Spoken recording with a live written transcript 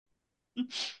And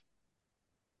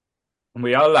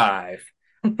we are live.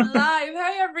 Live.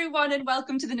 Hi, everyone, and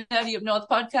welcome to the Nerdy Up North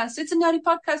podcast. It's a nerdy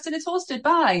podcast and it's hosted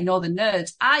by Northern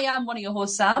Nerds. I am one of your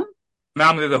hosts, Sam. And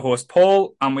I'm the other host,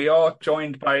 Paul, and we are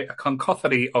joined by a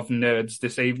concothery of nerds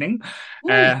this evening.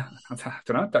 I don't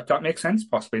know, that makes sense,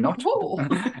 possibly not.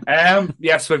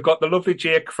 Yes, we've got the lovely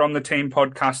Jake from the Team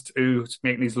Podcast who's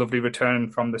making his lovely return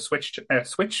from the Twitch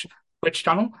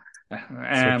channel.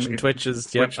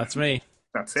 Twitches, yep, that's me.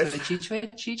 That's it.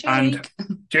 Twitchy, Jake. And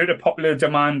due to popular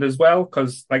demand as well,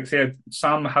 because, like I said,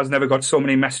 Sam has never got so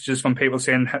many messages from people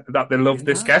saying that they love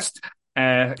this guest.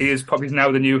 He is probably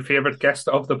now the new favourite guest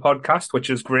of the podcast, which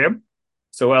is Graham.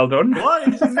 So well done. What?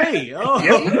 Is it me? Oh,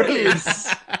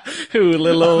 yes. Who,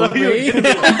 little old me?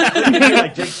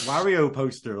 Like Jake's Wario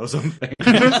poster or something.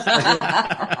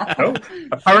 No.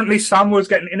 Apparently, Sam was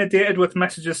getting inundated with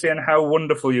messages saying how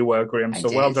wonderful you were, Graham.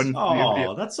 So well done.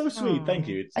 Oh, that's so sweet. Thank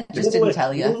you. I just didn't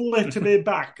tell you. Lovely to be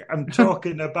back and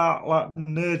talking about like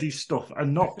nerdy stuff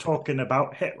and not talking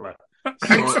about Hitler.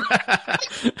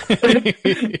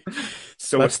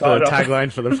 So that's the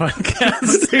tagline for the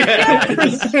podcast.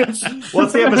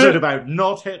 What's the episode about?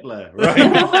 Not Hitler,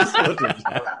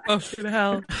 right? Oh, shit,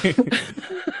 hell.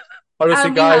 Honestly,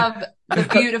 and we have the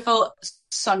beautiful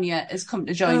Sonia has come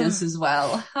to join us as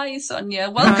well. Hi,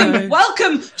 Sonia.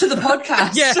 Welcome to the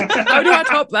podcast. Yeah. How do I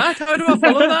top that? How do I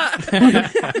follow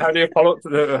that? How do you follow up to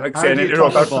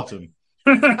the bottom?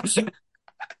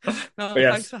 No,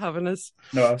 yes. Thanks for having us.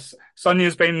 No,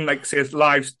 Sonia's been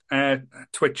live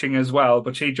twitching as well,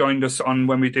 but she joined us on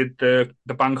when we did the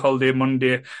bank holiday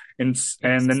Monday and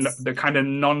the kind of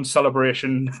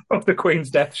non-celebration of the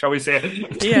Queen's death, shall we say?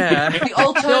 Yeah, the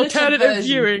alternative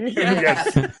viewing.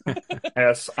 Yeah.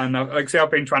 Yes. And like I say,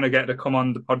 I've been trying to get her to come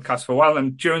on the podcast for a while,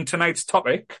 and during tonight's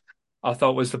topic, I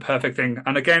thought was the perfect thing.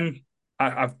 And again,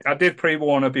 I did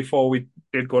pre-warn her before we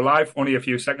did go live, only a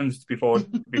few seconds before,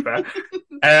 to be fair.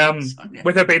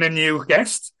 With her being a new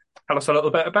guest, tell us a little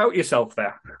bit about yourself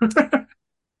there.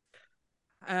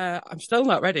 I'm still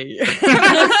not ready.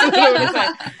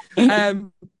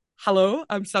 Hello,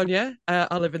 I'm Sonia.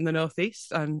 I live in the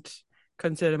Northeast and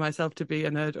consider myself to be a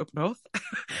nerd up north.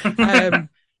 I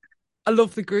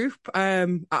love the group. I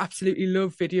absolutely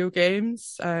love video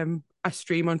games. I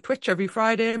stream on Twitch every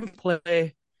Friday and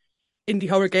play indie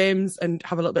horror games and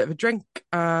have a little bit of a drink,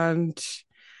 and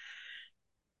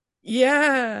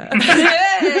I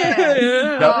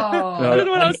don't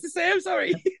know what else to say. I'm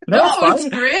sorry. No, it's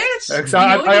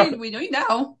great. We know you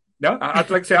now. No, I'd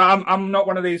like to say I'm not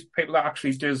one of these people that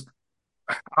actually does.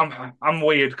 I'm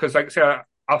weird because, like I say,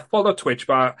 I follow Twitch,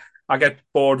 but I get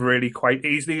bored really quite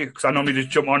easily because I normally just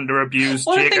jump on to abuse.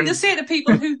 What a thing to say to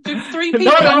people who do three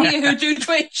people on here who do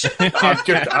Twitch.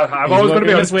 I've always got to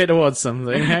be on this way towards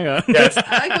something. Hang on. Yes,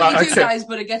 I got you guys,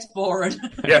 but it gets boring.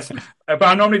 Yes, but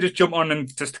I normally just jump on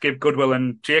and just to give Goodwill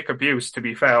and Jake abuse. To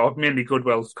be fair, or mainly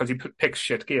Goodwill because he picks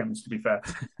shit games. To be fair,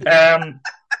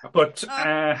 but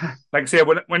like I say,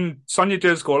 when Sonia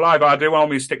does go live, I do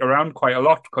normally stick around quite a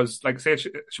lot because, like I say,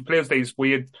 she plays these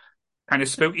weird kind of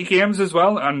spooky games as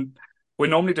well, and we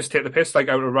normally just take the piss out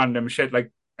of random shit. Like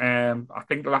I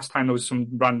think the last time there was some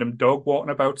random dog walking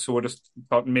about, so we're just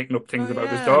making up things about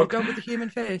this dog. The dog with the human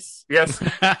face. Yes.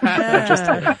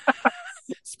 Interesting.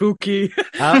 Spooky.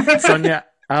 Sonia,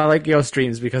 I like your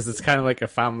streams because it's kind of like a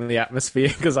family atmosphere,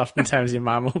 because oftentimes your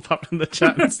mum will pop in the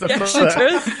chat and stuff like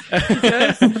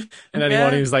that. And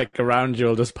anyone who's around you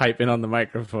will just pipe in on the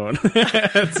microphone.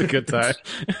 It's a good time.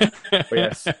 But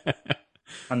yes.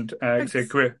 And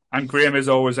Graham is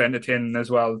always entertaining as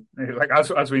well. Like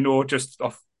as we know, just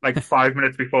off 5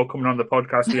 minutes before coming on the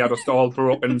podcast, he had us all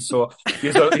broken. So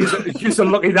he's so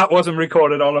lucky that wasn't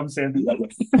recorded. All I'm saying.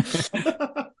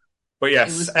 But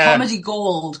yes, it was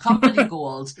comedy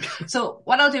gold. So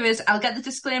what I'll do is I'll get the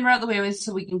disclaimer out of the way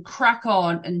so we can crack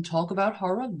on and talk about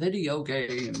horror video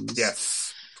games.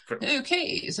 Yes.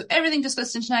 Okay, so everything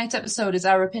discussed in tonight's episode is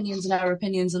our opinions and our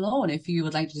opinions alone. If you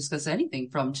would like to discuss anything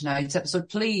from tonight's episode,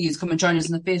 please come and join us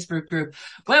in the Facebook group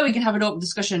where we can have an open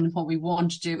discussion. What we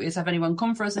want to do is have anyone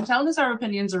come for us and tell us our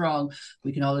opinions are wrong.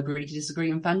 We can all agree to disagree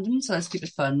in fandom, so let's keep it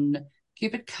fun,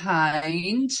 keep it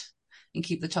kind, and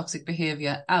keep the toxic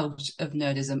behaviour out of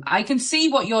nerdism. I can see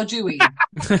what you're doing.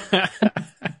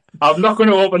 I'm not going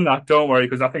to open that, don't worry,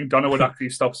 because I think Donna would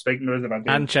actually stop speaking to us if I did.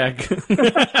 And check.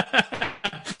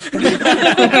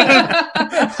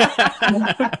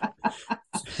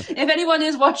 If anyone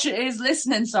is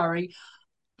listening, sorry,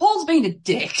 Paul's being a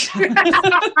dick.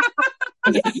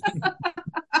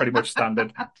 Pretty much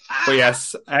standard. But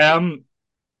yes.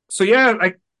 So yeah,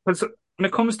 because when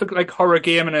it comes to horror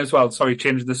gaming as well, sorry,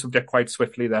 changing the subject quite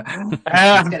swiftly there.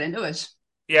 Let's get into it.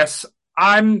 Yes,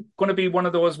 I'm going to be one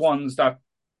of those ones that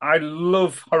I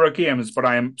love horror games, but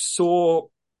I am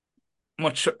so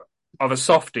much of a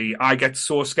softie. I get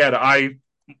so scared.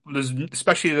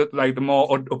 Especially the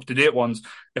more up to date ones.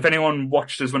 If anyone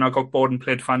watched us when I got bored and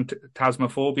played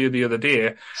Phantasmaphobia the other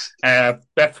day,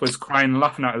 Beth was crying and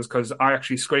laughing at us because I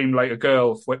actually screamed like a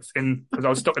girl because I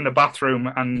was stuck in the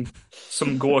bathroom and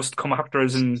some ghost come after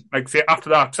us and after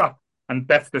that, and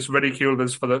Beth just ridiculed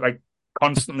us for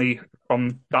constantly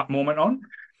from that moment on.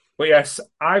 But yes,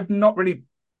 I've not really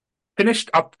finished.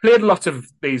 I've played lots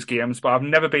of these games, but I've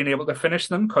never been able to finish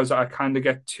them because I kind of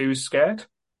get too scared.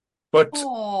 But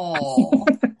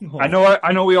I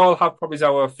know we all have probably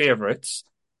our favourites.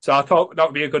 So I thought that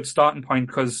would be a good starting point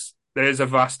because there is a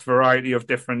vast variety of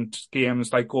different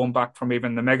games, like going back from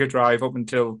even the Mega Drive up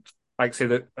until, say,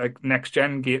 the next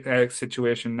gen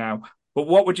situation now. But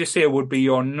what would you say would be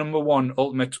your number one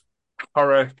ultimate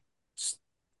horror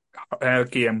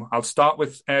game? I'll start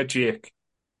with Jake.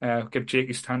 Give Jake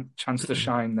his chance to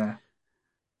shine there.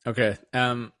 Okay.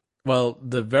 Well,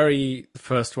 the very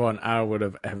first one I would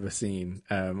have ever seen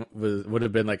would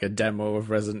have been like a demo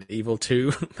of Resident Evil 2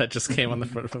 that just came on the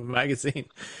front of a magazine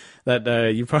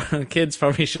that kids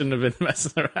probably shouldn't have been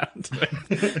messing around with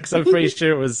because I'm pretty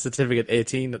sure it was certificate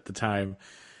 18 at the time.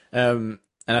 And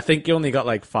I think you only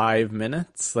got 5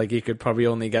 minutes. You could probably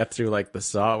only get through the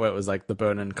start where it was the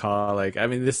burning car.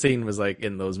 This scene was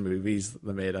in those movies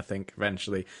they made, I think,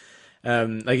 eventually.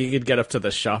 You could get up to the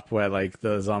shop where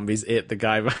the zombies ate the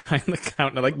guy behind the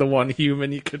counter, the one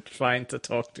human you could find to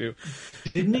talk to.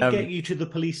 Didn't it get you to the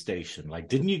police station?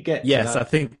 Didn't you get yes, to that I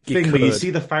think thing where you see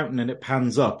the fountain and it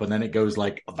pans up and then it goes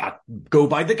go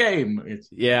buy the game.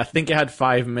 Yeah, I think it had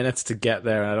 5 minutes to get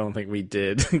there, and I don't think we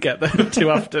did get there too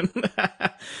often.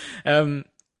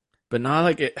 But no,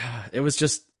 it was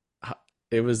just.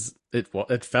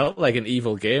 It felt like an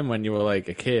evil game when you were a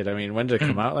kid. I mean, when did it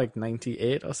come out?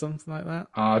 98 or something like that?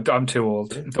 I'm too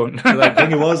old. Don't. I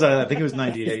think it was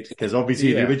 98 because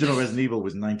obviously the original Resident Evil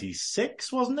was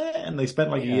 96, wasn't it? And they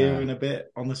spent a year and a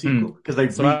bit on the sequel because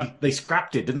they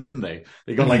scrapped it, didn't they?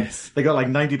 They got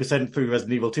 90% through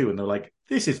Resident Evil 2 and they're like,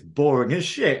 this is boring as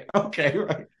shit. Okay,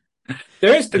 right.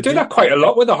 They do that quite a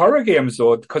lot with the horror games,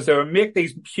 though, because they make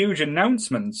these huge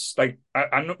announcements. I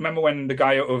remember when the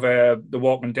guy out of The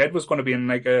Walking Dead was going to be in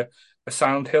a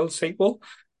Silent Hill sequel,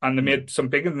 and they made some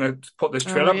big and they put this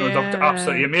trailer up and it looked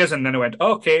absolutely amazing. And then it went,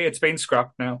 okay, it's been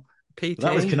scrapped now.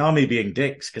 That was Konami being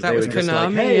dicks because they were just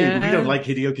Konami, hey, we don't like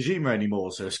Hideo Kojima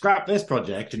anymore, so scrap this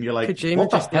project. And you're like, Kojima what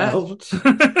the hell? But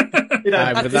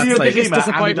that's Hideo Kojima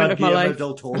disappointment of my life.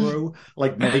 Del Toro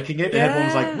making it, and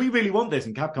everyone's like, we really want this,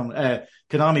 and Capcom,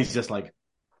 Konami's just like,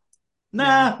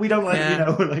 nah, we don't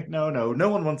no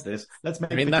one wants this. Let's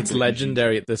make. I mean, that's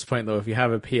legendary at this point, though. If you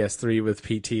have a PS3 with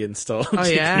PT installed,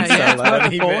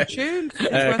 it's fortune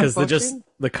because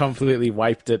they completely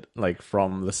wiped it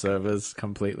from the servers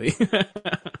completely.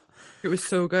 It was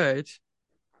so good.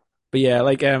 But yeah,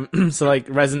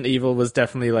 Resident Evil was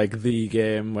definitely the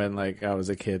game when I was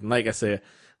a kid, and I say,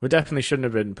 we definitely shouldn't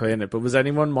have been playing it. But was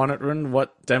anyone monitoring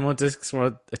what demo discs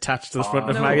were attached to the front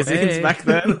of magazines back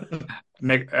then?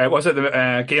 Was it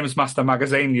the Games Master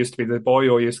magazine used to be the boy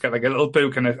who used to get a little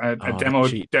book and a demo?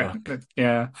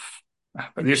 Yeah,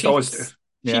 they used to always.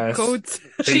 Cheat codes.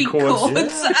 Cheat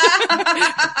codes.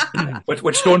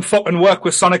 which don't fucking work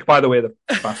with Sonic, by the way, the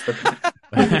bastard.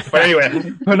 But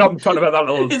anyway, we're not talking about that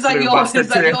little bastard.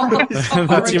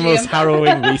 That's your most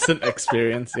harrowing recent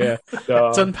experience, yeah.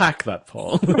 Let's unpack that,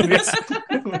 Paul.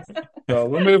 So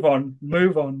we'll move on.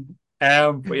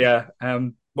 But yeah,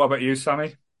 what about you,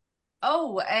 Sammy?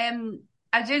 I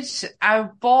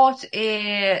bought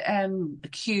a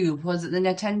cube. Was it the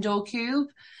Nintendo Cube?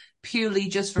 Purely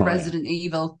just for Resident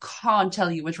Evil. Can't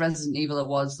tell you which Resident Evil it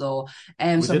was, though.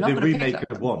 Was it the remake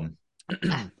of 1?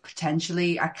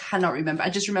 Potentially. I cannot remember. I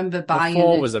just remember buying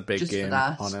 4 it was a big just game for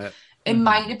that. on it. It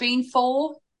might have been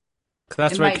 4.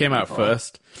 That's where it came out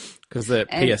first. Because the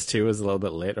PS2 was a little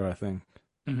bit later, I think.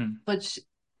 Mm-hmm. But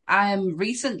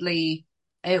recently,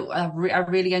 I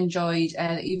really enjoyed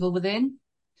Evil Within.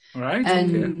 Right.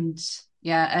 And...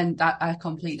 yeah, and that I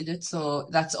completed it, so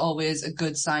that's always a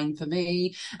good sign for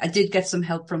me. I did get some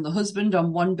help from the husband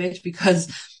on one bit because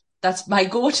that's my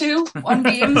go-to on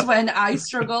games when I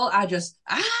struggle. I just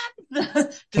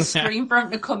scream for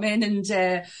him to come in and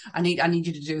I need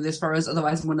you to do this for us,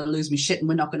 otherwise I'm going to lose my shit and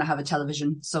we're not going to have a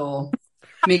television. So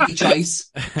make your choice.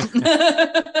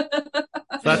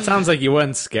 That sounds like you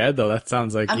weren't scared, though. That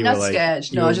sounds like I'm not scared.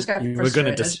 No, I just got frustrated. You were going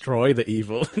to destroy the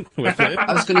evil with it.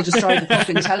 I was going to destroy the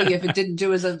fucking telly if it didn't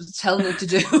do as I was telling it to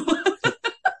do.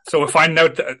 So we're finding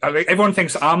out that everyone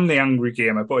thinks I'm the angry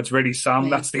gamer, but it's really Sam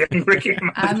that's the angry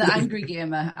gamer. I'm the angry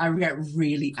gamer. I get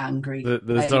really angry.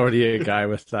 There's already a guy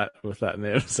with that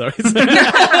name. Sorry.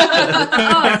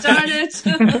 Oh, darn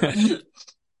it.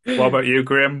 What about you,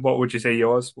 Graham? What would you say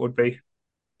yours would be?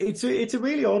 It's a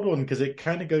really odd one because it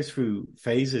kind of goes through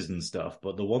phases and stuff,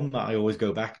 but the one that I always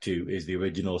go back to is the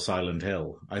original Silent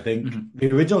Hill. I think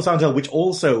the original Silent Hill, which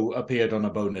also appeared on a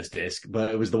bonus disc,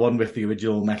 but it was the one with the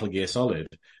original Metal Gear Solid,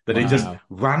 that it just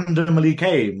randomly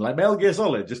came, like Metal Gear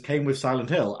Solid just came with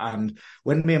Silent Hill. And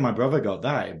when me and my brother got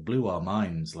that, it blew our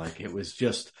minds. Like, it was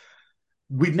just,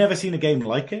 we'd never seen a game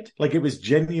like it. Like, it was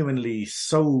genuinely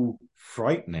so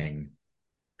frightening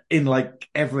in like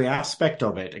every aspect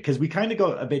of it, because we kind of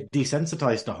got a bit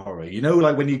desensitized to horror, you know,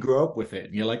 like when you grow up with it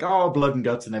and you're like, oh, blood and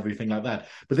guts and everything like that.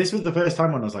 But this was the first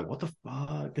time when I was like, what the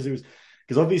fuck? Because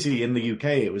obviously in the UK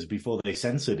it was before they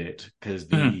censored it, because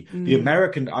the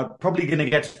American, I'm probably going to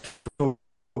get to talk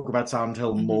about Silent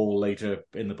Hill more later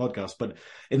in the podcast, but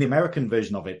in the American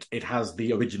version of it, it has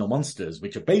the original monsters,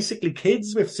 which are basically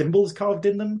kids with symbols carved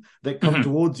in them that come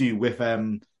towards you with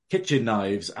kitchen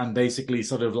knives and basically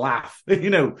sort of laugh, you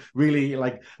know, really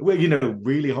like, you know,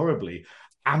 really horribly.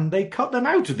 And they cut them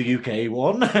out of the UK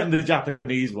one and the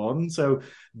Japanese one. So,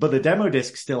 but the demo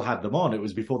disc still had them on. It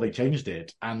was before they changed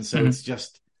it. And so it's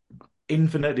just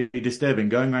infinitely disturbing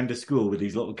going around to school with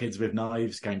these little kids with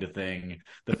knives kind of thing.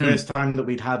 The first time that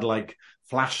we'd had like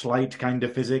flashlight kind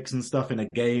of physics and stuff in a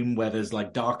game where there's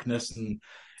like darkness and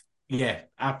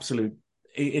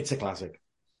it's a classic.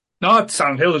 No,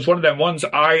 Silent Hill is one of them ones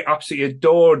I absolutely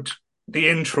adored the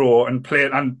intro and played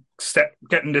and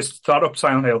getting this thought up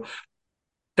Silent Hill.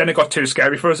 Then it got too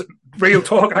scary for us. Real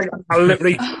talk, I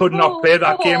literally could not play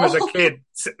that game as a kid.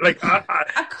 Like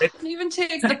I couldn't even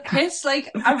take the piss.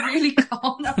 Like, I really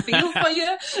can't. I feel for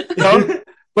you. No,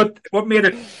 but what made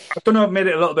it, I don't know, made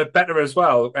it a little bit better as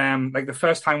well. Like the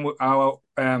first time no,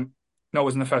 it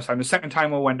wasn't the first time. The second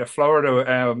time we went to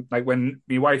Florida, like when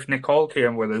my wife Nicole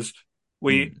came with us,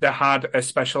 they had a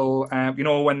special, you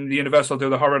know, when the Universal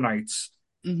do the horror nights.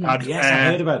 Yes,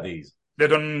 I heard about these. They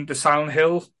done the Silent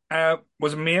Hill,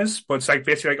 was a maze, but it's like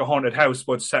basically like a haunted house,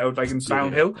 but set out like in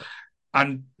Silent Hill.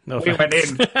 And we went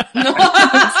in.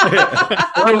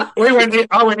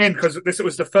 I went in because this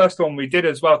was the first one we did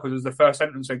as well, because it was the first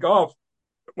entrance. Like, oh,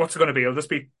 what's it going to be? It'll just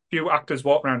be a few actors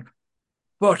walking around.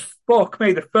 But fuck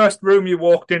me, the first room you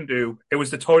walked into, it was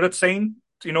the toilet scene.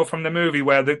 You know, from the movie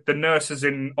where the nurse is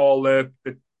in all the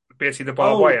basically the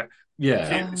barbed wire.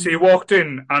 Yeah. So you walked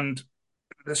in and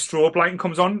the strobe lighting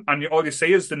comes on and all you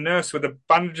see is the nurse with the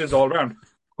bandages all around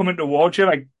coming towards you.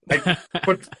 Like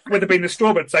but with it being the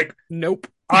strobe, it's like, nope.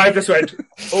 I just went,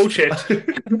 oh shit.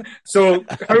 So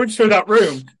hurried through that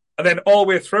room and then all the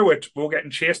way through it, we were getting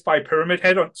chased by Pyramid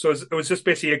Head. So it was just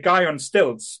basically a guy on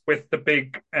stilts with the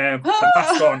big the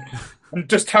mask on and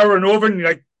just towering over and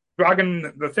like,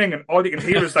 dragging the thing, and all you can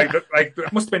hear is like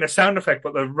it must have been a sound effect,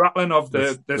 but the rattling of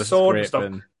the sword and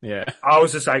stuff. Yeah, I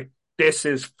was just like, this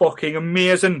is fucking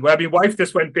amazing. Where my wife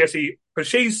just went basically, because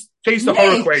she's the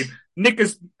horror queen. Nick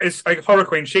is like horror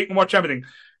queen. She can watch everything.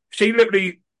 She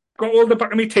literally got all the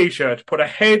back of my t-shirt, put a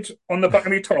head on the back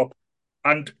of my top,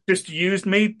 and just used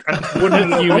me and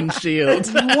wouldn't human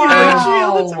shield.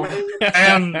 Wow.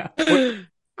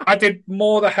 I did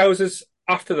more of the houses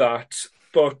after that,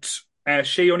 but.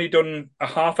 She only done a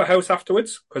half a house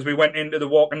afterwards because we went into The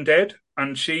Walking Dead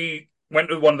and she went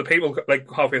with one of the people like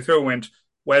halfway through and went,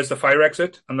 where's the fire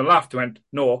exit? And they laughed and went,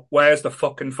 no, where's the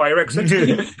fucking fire exit?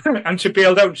 And she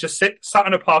bailed out and she sat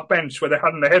on a park bench where they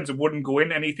had in their heads and wouldn't go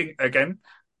in anything again.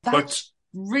 That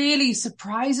really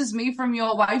surprises me from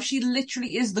your wife. She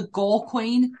literally is the gore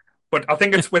queen. But I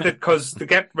think it's with it because they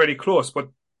get really close. But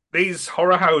these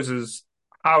horror houses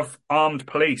have armed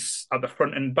police at the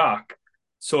front and back.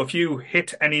 So if you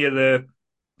hit any of the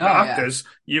actors,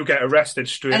 you get arrested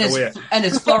straight away. And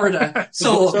it's Florida.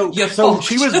 So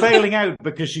she was bailing out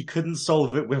because she couldn't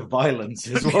solve it with violence,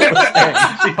 is what we're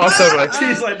saying.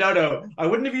 She's like, no, I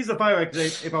wouldn't have used the fire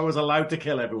exit if I was allowed to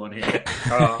kill everyone here.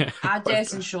 I dare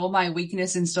to show my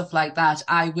weakness and stuff like that.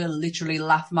 I will literally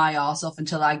laugh my arse off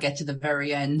until I get to the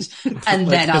very end, and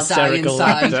then I'll die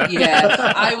inside.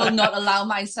 Yeah, I will not allow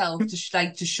myself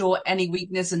to show any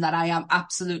weakness in that I am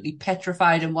absolutely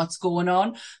petrified in what's going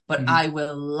on, but I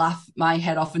will laugh my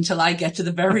head off until I get to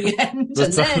the very end.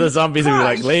 The zombies will be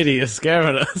like, lady, you're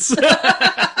scaring us.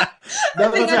 I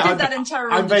think I did that in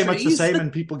Terror I'm very much the same,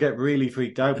 and people get really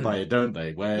freaked out by it, don't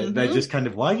they? Where they're just kind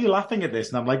of, why are you laughing at this?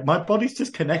 And I'm like, my body's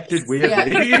just connected weirdly.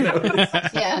 Yeah. You know?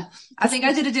 Yeah. I think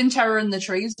I did it in Terror in the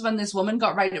Trees when this woman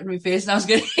got right up in my face and I was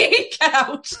going, hey, get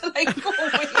out. Like, go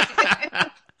away.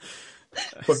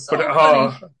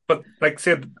 But like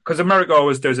say, because America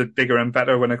always does it bigger and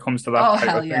better when it comes to that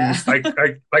type of things.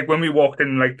 Like when we walked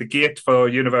in like the gate for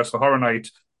Universal Horror Night,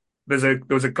 there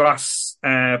was a glass,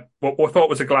 what we thought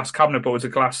was a glass cabinet, but it was a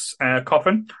glass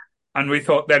coffin. And we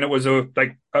thought then it was a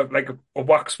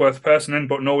waxworth person in,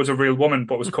 but no, it was a real woman,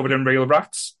 but was covered in real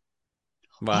rats.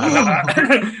 Wow.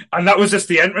 And that was just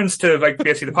the entrance to like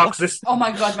basically the park. Oh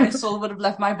my god, my soul would have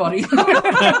left my body.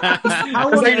 How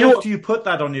on earth do you put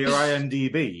that on your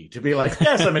IMDb to be like,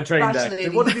 yes, I'm a trained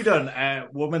actor? What have you done?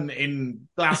 Woman in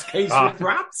glass case with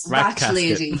rats? Rat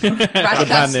lady. Rat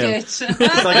casket. It's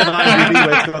like an IMDb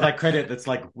where it's got that credit that's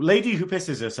like, lady who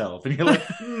pisses herself. And you're like,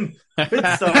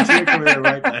 it starts your career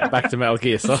right there. Back to Metal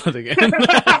Gear Solid again.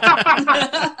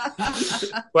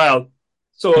 Well,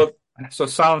 so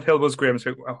Silent Hill was Graham's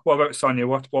pick. What about Sonia?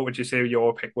 What would you say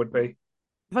your pick would be?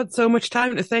 I've had so much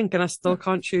time to think and I still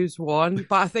can't choose one.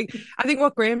 But I think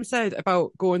what Graham said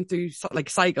about going through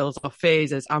like cycles or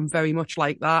phases, I'm very much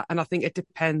like that. And I think it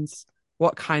depends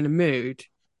what kind of mood.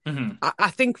 Mm-hmm.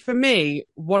 I think for me,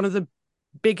 one of the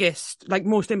biggest, like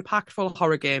most impactful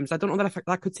horror games, I don't know that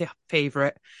I could say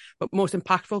favourite, but most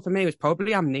impactful for me was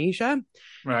probably Amnesia.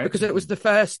 Right. Because it was the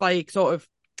first like sort of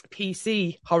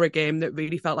PC horror game that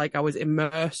really felt like I was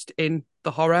immersed in the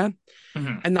horror.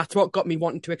 Mm-hmm. And that's what got me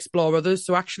wanting to explore others.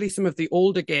 So actually some of the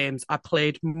older games I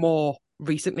played more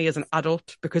recently as an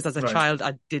adult because as a child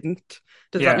I didn't.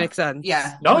 Does that make sense?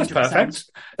 Yeah. No, it's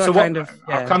perfect. So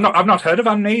I've not heard of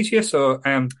Amnesia, so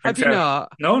have you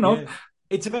not? No. Yeah.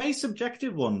 It's a very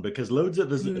subjective one because loads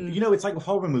of it's like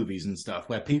horror movies and stuff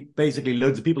where basically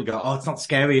loads of people go, oh, it's not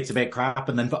scary, it's a bit crap.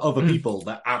 And then for other people,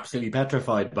 they're absolutely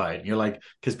petrified by it. And you're like,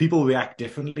 because people react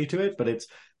differently to it, but it's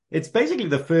basically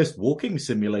the first walking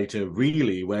simulator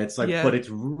really where it's like, but it's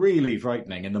really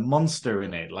frightening. And the monster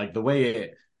in it, like the way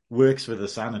it works with the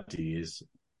sanity is...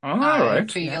 All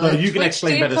right. You can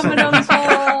explain better. You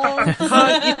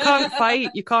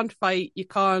can't fight, you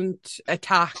can't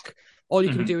attack. All you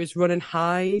can do is run and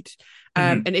hide.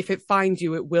 And if it finds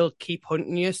you, it will keep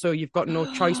hunting you. So you've got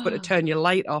no choice but to turn your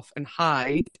light off and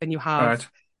hide. And you have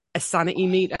a sanity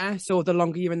meter. So the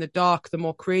longer you're in the dark, the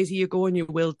more crazy you go and you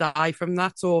will die from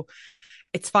that. So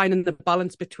it's finding the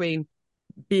balance between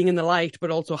being in the light,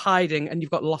 but also hiding. And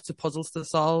you've got lots of puzzles to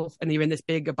solve. And you're in this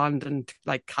big abandoned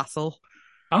like castle.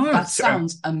 Oh, that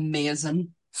sounds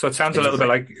amazing. So it sounds a little bit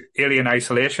like Alien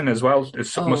Isolation as well.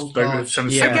 It's almost like some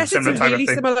I guess it's a really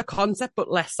thing. similar concept, but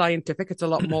less scientific. It's a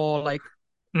lot more like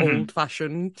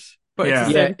old-fashioned, but it's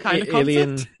the same kind of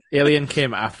concept. Alien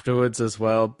came afterwards as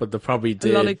well, but they probably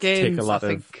did take a lot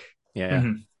of...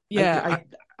 I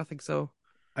think so.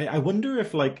 I wonder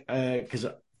if because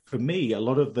for me, a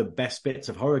lot of the best bits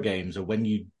of horror games are when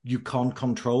you can't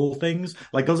control things.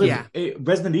 Like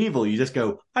Resident Evil, you just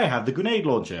go, I have the grenade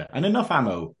launcher and enough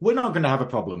ammo. We're not going to have a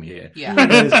problem here. Yeah.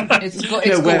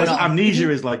 Whereas Amnesia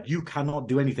is like, you cannot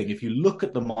do anything. If you look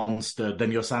at the monster,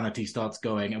 then your sanity starts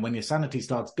going. And when your sanity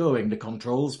starts going, the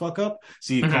controls fuck up.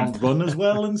 So you can't run as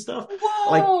well and stuff.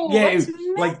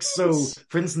 Whoa, so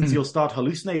for instance, you'll start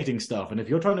hallucinating stuff. And if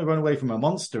you're trying to run away from a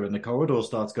monster and the corridor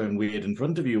starts going weird in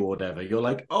front of you or whatever, you're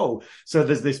like, oh, so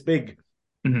there's this big,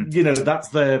 that's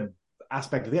the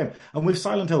aspect of the game. And with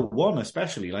Silent Hill 1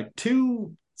 especially,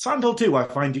 Silent Hill 2, I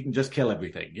find you can just kill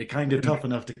everything. You're kind of tough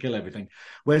enough to kill everything.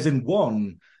 Whereas in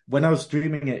 1, when I was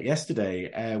streaming it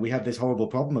yesterday, we had this horrible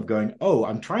problem of going, oh,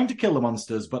 I'm trying to kill the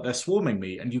monsters, but they're swarming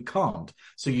me, and you can't.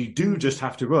 So you do just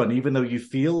have to run, even though you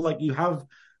feel like you have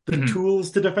the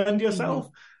tools to defend yourself.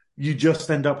 You just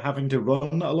end up having to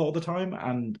run a lot of the time,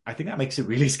 and I think that makes it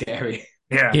really scary.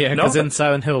 Yeah, because in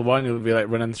Silent Hill 1, you'll be like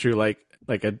running through like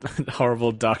a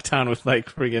horrible dark town with like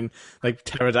friggin' like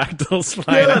pterodactyls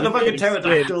flying. Yeah, the fucking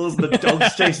pterodactyls, the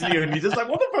dogs chasing you, and you're just like,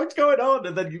 what the fuck's going on?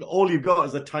 And then all you've got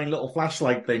is a tiny little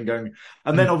flashlight thing going.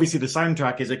 And then obviously the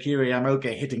soundtrack is Akira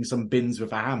Yamaoka hitting some bins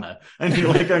with a hammer. And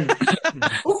you're like going,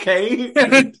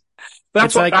 okay.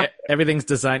 That's like everything's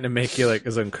designed to make you like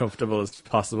as uncomfortable as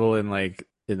possible in I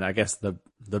guess the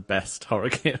best horror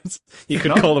games. You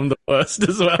could call them the worst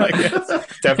as well, I guess.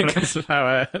 Definitely. Because of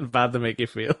how bad they make you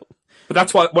feel. But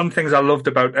that's one of the things I loved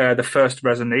about the first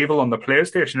Resident Evil on the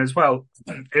PlayStation as well,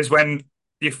 is when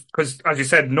because as you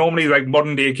said, normally like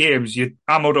modern day games, you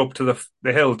ammoed up to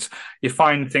the hilt, you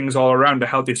find things all around to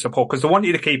help you support, because they want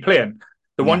you to keep playing.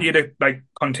 They want you to like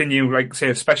continue, like say,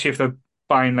 especially if they're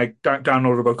buying like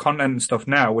downloadable content and stuff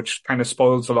now, which kind of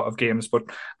spoils a lot of games, but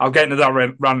I'll get into that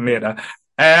rant later.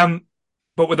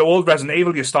 But with the old Resident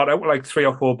Evil, you start out with like 3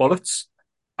 or 4 bullets.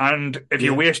 And if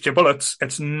you waste your bullets,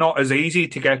 it's not as easy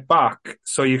to get back.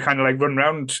 So you kind of like run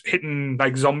around hitting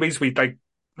like zombies with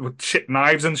shit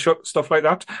knives and stuff like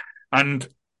that. And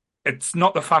it's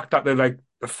not the fact that they're like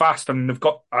they're fast and they've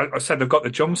got. I said they've got the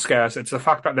jump scares. It's the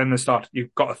fact that then they start.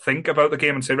 You've got to think about the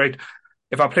game and say, right,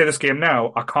 if I play this game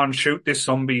now, I can't shoot this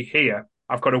zombie here.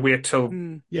 I've got to wait till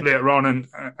later on,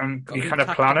 and you kind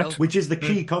of plan it. Which is the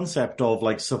key concept of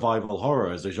like survival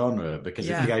horror as a genre, because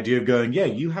it's the idea of going,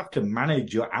 you have to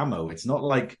manage your ammo. It's not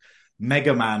like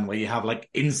Mega Man where you have like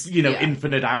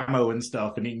infinite ammo and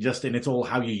stuff, and it's all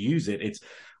how you use it. It's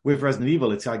with Resident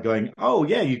Evil, it's like going,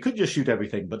 you could just shoot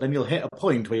everything, but then you'll hit a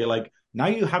point where you're like, now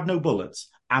you have no bullets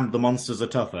and the monsters are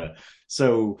tougher.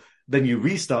 So then you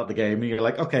restart the game and you're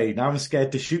like, okay, now I'm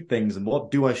scared to shoot things. And what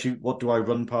do I shoot? What do I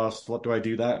run past? What do I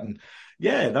do that? And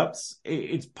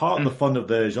it's part of the fun of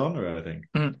the genre, I think.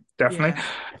 Definitely.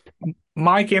 Yeah.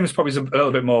 My game is probably a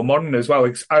little bit more modern as well.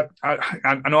 I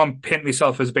know I'm painting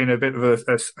myself as being a bit of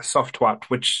a soft twat,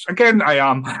 which again I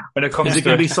am when it comes to. Is it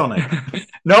going to be Sonic?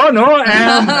 No,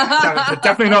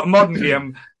 definitely not a modern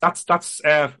game. That's stuff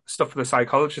for the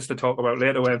psychologist to talk about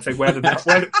later. Where it's like, where did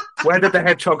the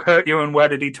hedgehog hurt you and where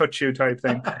did he touch you type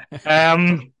thing.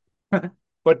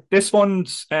 But this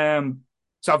one's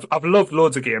so I've loved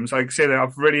loads of games. Like I say that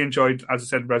I've really enjoyed, as I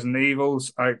said, Resident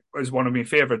Evils is one of my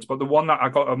favourites. But the one that I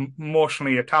got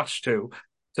emotionally attached to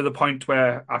the point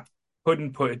where I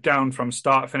couldn't put it down from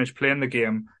start to finish playing the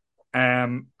game.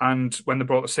 And when they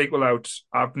brought the sequel out,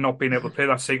 I've not been able to play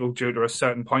that sequel due to a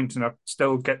certain point, and it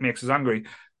still makes us angry.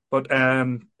 But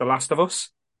The Last of Us,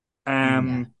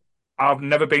 I've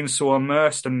never been so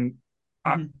immersed, and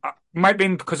I might be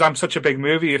because I'm such a big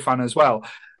movie fan as well.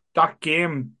 That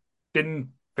game didn't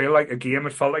feel like a game.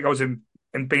 It felt like I was in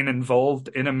being involved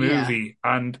in a movie,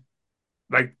 and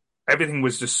like everything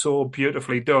was just so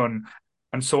beautifully done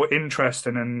and so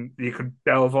interesting, and you could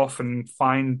delve off and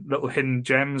find little hidden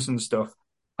gems and stuff.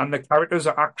 And the characters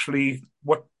are actually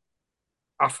what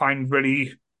I find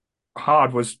really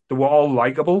hard was they were all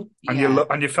likable,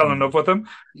 and you fell in love with them.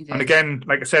 And again,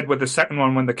 like I said, with the second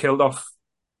one when they killed off.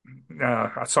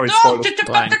 Sorry, spoilers.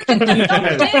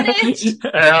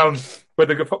 With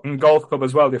the fucking golf club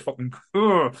as well, you fucking.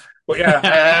 But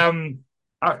yeah,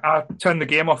 I turned the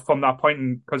game off from that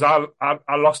point because I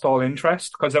lost all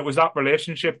interest because it was that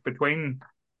relationship between,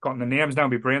 gotten the names now,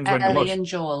 my brains went Ellie and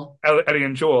Joel. Ellie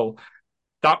and Joel.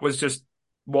 That was just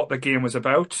what the game was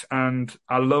about, and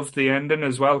I loved the ending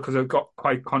as well because it got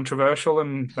quite controversial,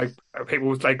 and like people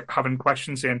was like having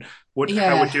questions saying,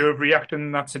 how would you have reacted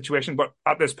in that situation? But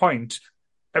at this point,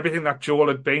 everything that Joel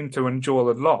had been to and Joel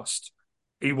had lost,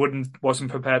 he wasn't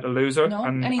prepared to lose her. No,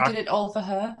 and he did it all for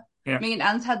her. Yeah. Me and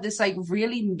Ant had this like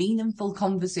really meaningful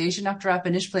conversation after I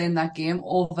finished playing that game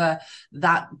over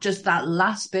that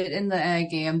last bit in the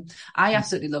game. I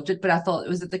absolutely loved it, but I thought it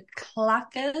was the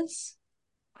clackers.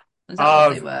 Is that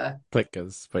what they were?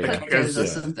 Clickers. But Clickers or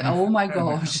something. Oh my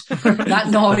gosh. That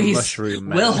noise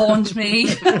will haunt me.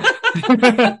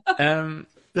 The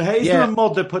Hazel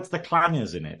mod that puts the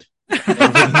clangers in it.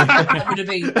 That would have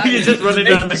been. You're just running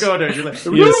down the corridor. You're like,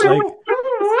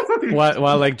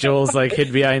 while like Joel's like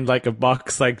hid behind like a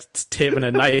box, like taping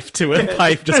a knife to a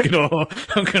pipe, just going,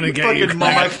 I'm gonna get you.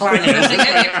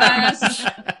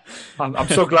 I'm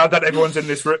so glad that everyone's in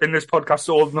this podcast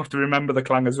old enough to remember the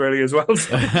clangers really as well.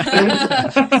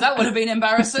 That would have been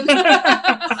embarrassing.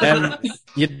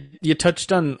 You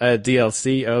touched on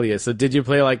DLC earlier, so did you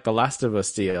play like the Last of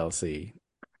Us DLC?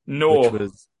 No.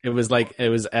 It was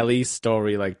Ellie's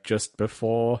story like just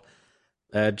before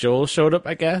Joel showed up,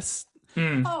 I guess.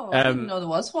 Oh, I didn't know there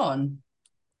was one.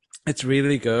 It's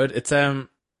really good. It's a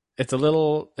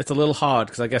little hard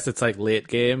because I guess it's like late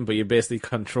game, but you basically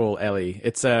control Ellie.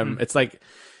 It's it's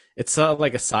sort of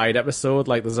like a side episode.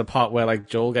 Like there's a part where like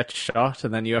Joel gets shot,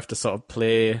 and then you have to sort of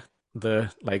play the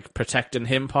like protecting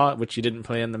him part, which you didn't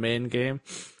play in the main game.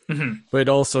 But it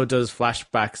also does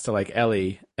flashbacks to like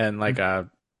Ellie and like a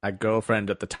girlfriend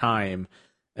at the time.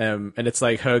 And it's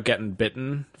like her getting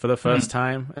bitten for the first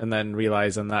time and then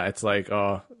realizing that it's like,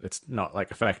 oh, it's not like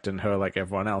affecting her like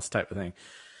everyone else type of thing.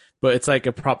 But it's like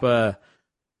a proper,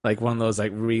 like one of those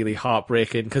like really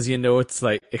heartbreaking, because you know it's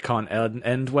like it can't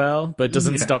end well, but it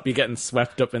doesn't stop you getting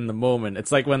swept up in the moment.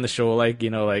 It's like when the show like, you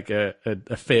know, like a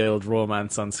failed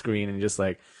romance on screen and you're just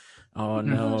like, oh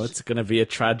no, it's going to be a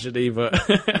tragedy, but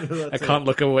I can't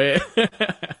look away.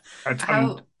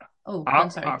 I'm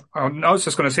sorry. I was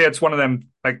just going to say it's one of them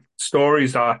like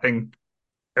stories that I think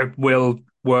it will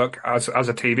work as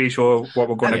a TV show. What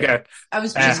we're going to get. I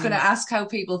was just going to ask how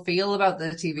people feel about the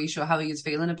TV show. How are you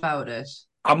feeling about it?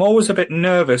 I'm always a bit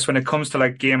nervous when it comes to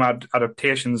like game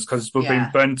adaptations because we've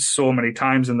been burnt so many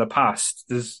times in the past.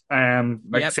 There's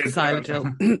Silent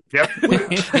Hill. Yep.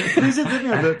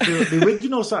 The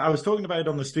original. I was talking about it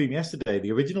on the stream yesterday.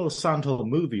 The original Silent Hill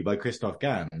movie by Christoph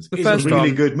Gans is a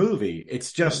really good movie.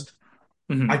 It's just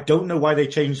I don't know why they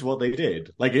changed what they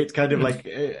did. Like it's kind of like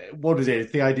what is it?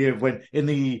 It's the idea of when in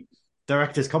the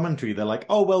director's commentary, they're like,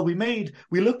 oh, well, we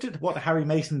looked at what Harry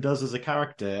Mason does as a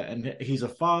character, and he's a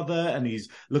father, and he's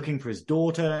looking for his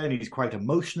daughter, and he's quite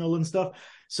emotional and stuff.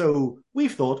 So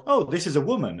we've thought, oh, this is a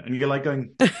woman. And you're like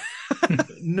going,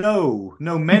 no,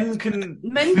 men can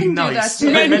be nice.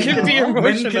 Do that too. Men can be emotional.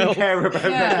 Men can care about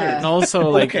that. And also,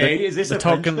 like, is this a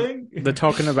French thing? They're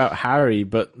talking about Harry,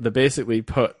 but they basically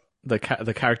put the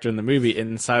character in the movie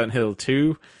in Silent Hill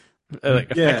 2.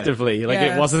 Effectively,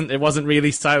 it wasn't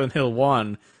really Silent Hill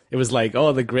 1. It was like,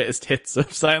 the greatest hits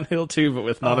of Silent Hill 2, but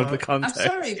with none of the context. I'm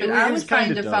sorry, but I would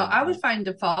find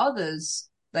the father's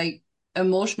like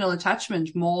emotional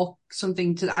attachment more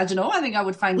something to, I don't know, I think I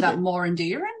would find that more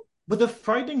endearing. But the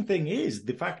frightening thing is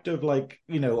the fact of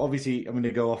obviously I'm going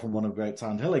to go off on one about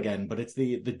Silent Hill again, but it's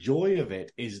the joy of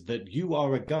it is that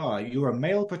you're a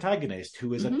male protagonist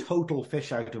who is a total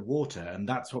fish out of water, and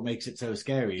that's what makes it so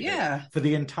scary. Yeah. For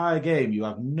the entire game, you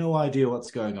have no idea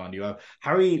what's going on. You have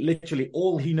Harry, literally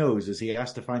all he knows is he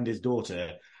has to find his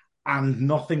daughter, and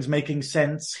nothing's making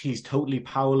sense. He's totally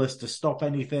powerless to stop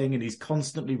anything, and he's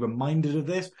constantly reminded of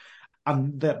this.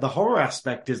 And the horror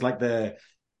aspect is like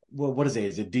what is it?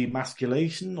 Is it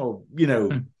demasculation or,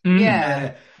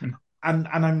 Yeah. And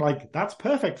I'm like, that's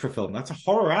perfect for film. That's a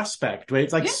horror aspect where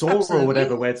it's like Saw or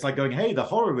whatever, where it's like going, hey, the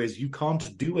horror is you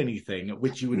can't do anything,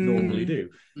 which you would normally do.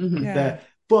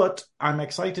 But I'm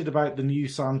excited about the new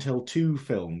Silent Hill 2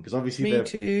 film, because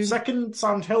obviously second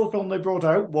Silent Hill film they brought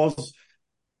out was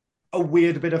a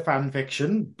weird bit of fan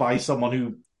fiction by someone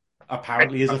who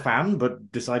apparently is a fan,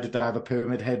 but decided to have a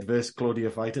Pyramid Head versus Claudia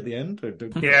fight at the end.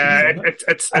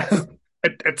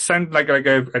 It sounded like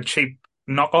a cheap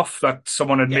knockoff that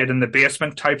someone had made in the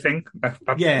basement type thing. That's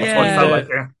what it felt like.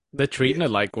 They're treating it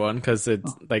like one because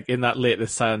it's like in that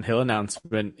latest Silent Hill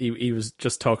announcement, he was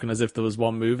just talking as if there was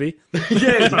one movie. It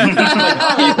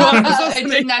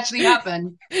didn't actually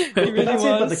happen. But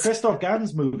the Christoph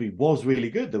Gans movie was really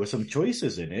good. There were some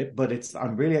choices in it, but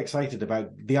I'm really excited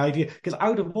about the idea because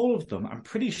out of all of them, I'm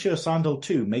pretty sure Silent Hill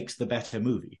 2 makes the better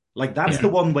movie. Like that's the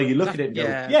one where you look at it and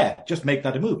go, just make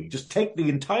that a movie. Just take the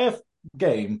entire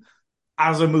game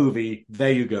as a movie.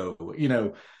 There you go.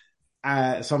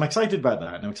 So I'm excited about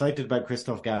that, and I'm excited about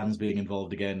Christoph Gans being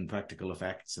involved again, practical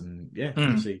effects, and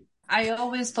we'll see. I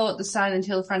always thought the Silent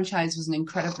Hill franchise was an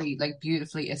incredibly,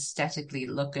 beautifully aesthetically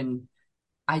looking.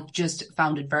 I just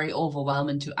found it very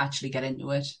overwhelming to actually get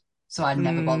into it, so I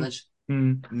never bothered.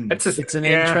 It's an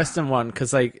interesting one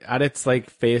because, at its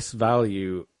face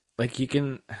value, you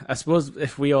can. I suppose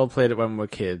if we all played it when we were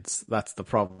kids, that's the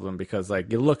problem because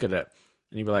you look at it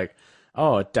and you be like,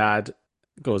 "Oh, Dad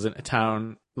goes into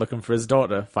town." Looking for his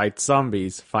daughter, fights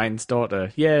zombies, finds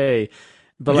daughter, yay!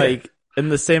 But in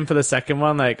the same for the second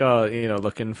one,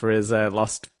 looking for his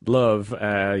lost love,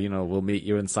 we'll meet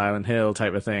you in Silent Hill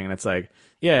type of thing, and it's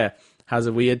has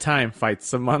a weird time, fights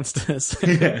some monsters,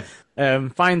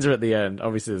 finds her at the end.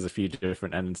 Obviously, there's a few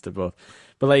different endings to both,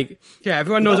 but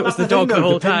everyone knows it was the dog the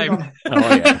whole time.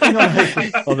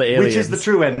 Or the aliens. Which is the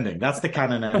true ending. That's the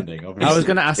canon ending. Obviously. I was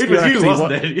going to ask you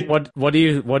actually,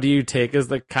 what do you take as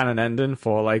the canon ending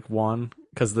for one?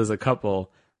 Because there's a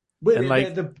couple. And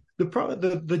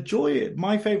the joy,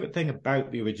 my favorite thing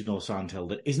about the original Silent Hill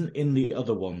that isn't in the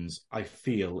other ones, I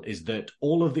feel, is that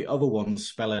all of the other ones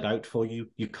spell it out for you.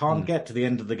 You can't get to the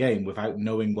end of the game without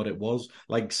knowing what it was.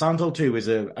 Like Silent Hill 2 is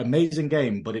an amazing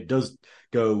game, but it does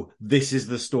go, this is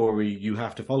the story, you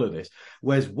have to follow this.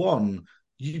 Whereas 1,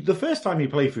 the first time you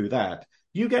play through that,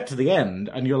 you get to the end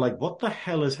and you're like, what the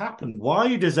hell has happened?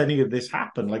 Why does any of this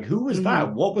happen? Who was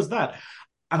that? What was that?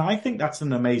 And I think that's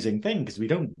an amazing thing because we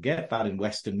don't get that in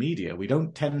Western media. We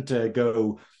don't tend to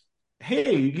go,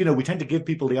 hey, we tend to give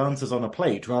people the answers on a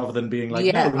plate rather than being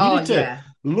like, no, you need to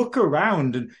look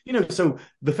around. And, so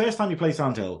the first time you play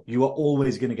Silent Hill, you are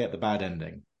always going to get the bad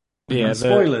ending. Yeah,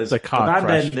 spoilers, the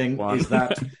bad ending is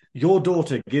that your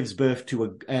daughter gives birth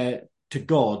to to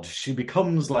God. She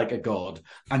becomes like a god,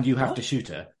 and you have to shoot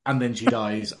her, and then she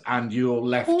dies, and you're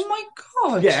left. Oh my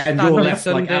God! Yeah, and you're left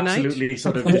absolutely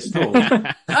sort of distraught.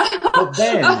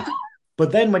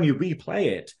 But then when you replay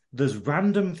it, there's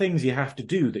random things you have to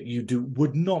do that you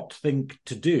would not think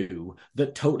to do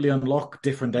that totally unlock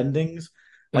different endings.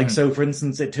 So for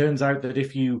instance, it turns out that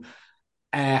if you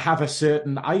have a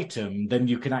certain item, then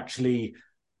you can actually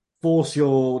force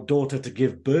your daughter to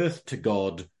give birth to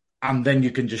God and then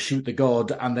you can just shoot the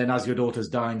god, and then as your daughter's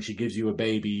dying, she gives you a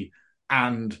baby,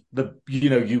 and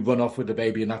you run off with the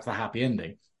baby, and that's the happy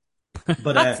ending.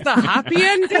 But that's the happy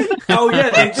ending. Oh yeah,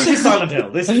 this is Silent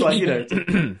Hill. This is like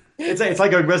it's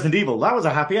like going Resident Evil. That was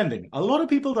a happy ending. A lot of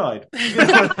people died.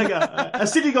 A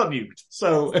city got nuked.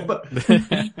 So, but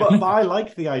I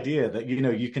like the idea that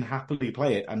you can happily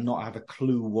play it and not have a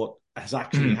clue what has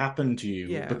actually happened to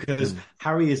you, because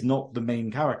Harry is not the main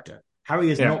character.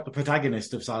 Harry is not the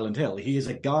protagonist of Silent Hill. He is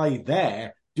a guy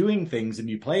there doing things, and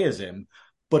you play as him.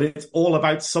 But it's all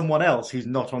about someone else who's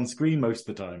not on screen most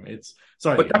of the time. It's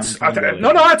sorry, but that's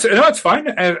it's fine.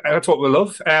 That's what we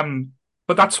love.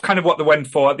 But that's kind of what they went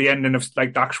for at the ending of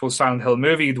like the actual Silent Hill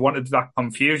movie. They wanted that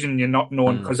confusion, you're not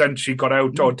knowing, because then she got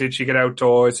out, or did she get out,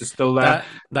 or is it still there?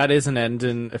 That is an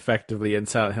ending effectively in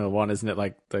Silent Hill 1, isn't it?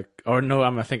 Like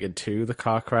I'm thinking 2, the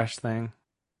car crash thing.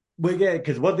 Well, yeah,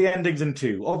 because what the endings in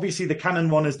 2, obviously the canon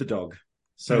one is the dog.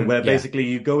 So where basically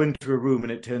you go into a room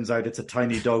and it turns out it's a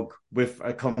tiny dog with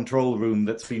a control room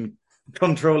that's been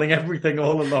controlling everything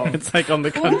all along. It's like on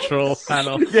the control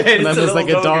panel. And then there's like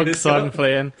a dog song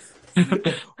playing.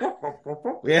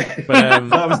 Yeah, but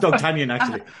that was Dogtanian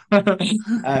actually.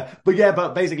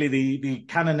 But basically the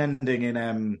canon ending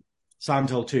in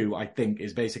Silent Hill 2, I think,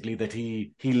 is basically that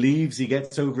he leaves, he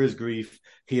gets over his grief,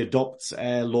 he adopts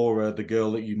Laura, the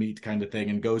girl that you meet kind of thing,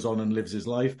 and goes on and lives his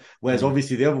life. Whereas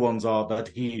obviously the other ones are that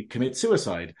he commits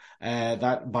suicide,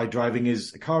 that by driving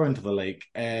his car into the lake.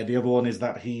 The other one is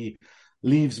that he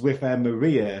leaves with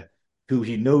Maria, who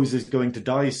he knows is going to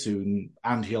die soon,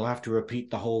 and he'll have to repeat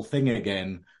the whole thing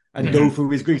again and go through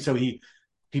his grief. So he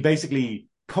basically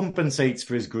compensates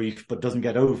for his grief, but doesn't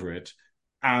get over it.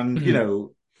 And,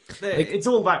 it's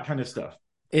all that kind of stuff.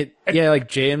 Like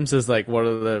James is like one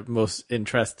of the most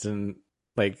interesting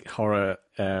like horror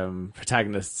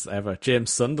protagonists ever.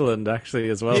 James Sunderland actually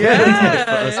as well.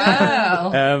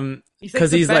 Wow.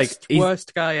 Because he's like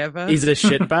worst guy ever. He's a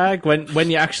shitbag. When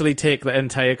you actually take the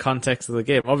entire context of the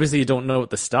game, obviously you don't know at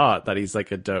the start that he's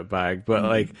like a dirtbag, but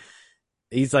like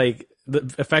he's like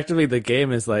effectively the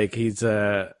game is like he's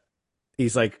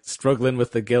like struggling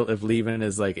with the guilt of leaving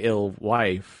his like ill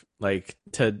wife like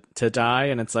to die,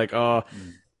 and it's like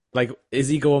like is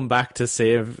he going back to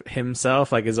save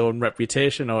himself, like his own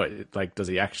reputation, or like does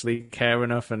he actually care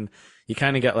enough? And you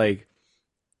kind of get like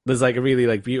there's like a really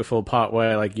like beautiful part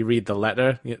where like you read the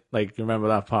letter, like you remember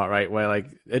that part, right? Where like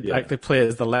it actually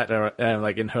plays the letter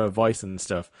like in her voice and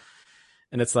stuff,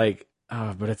 and it's like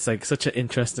but it's like such an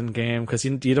interesting game because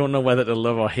you don't know whether to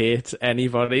love or hate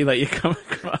anybody that you come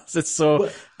across. It's so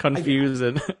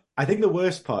confusing. I think the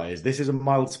worst part is, this is a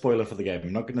mild spoiler for the game.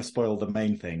 I'm not going to spoil the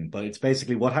main thing, but it's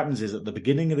basically what happens is at the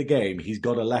beginning of the game, he's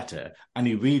got a letter and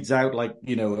he reads out like,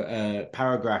 a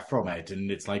paragraph from it. And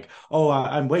it's like,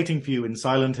 I'm waiting for you in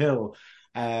Silent Hill.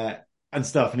 And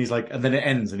stuff, and he's like, and then it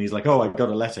ends, and he's like, I got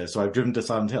a letter, so I've driven to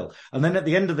Silent Hill. And then at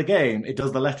the end of the game, it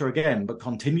does the letter again, but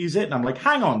continues it, and I'm like,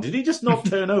 hang on, did he just not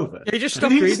turn over? He just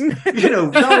stopped reading.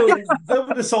 That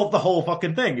would have solved the whole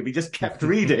fucking thing if he just kept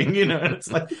reading, and it's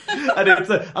like,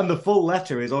 and the full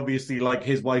letter is obviously like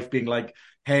his wife being like,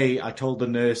 hey, I told the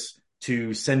nurse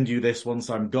to send you this once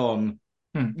I'm gone,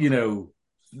 and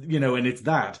it's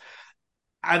that.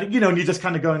 And, and you're just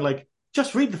kind of going like,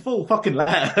 just read the full fucking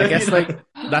letter. I guess like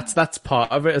that's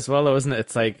part of it as well, though, isn't it?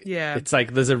 It's like it's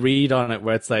like there's a read on it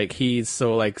where it's like he's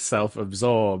so like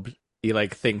self-absorbed, he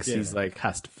like thinks he's like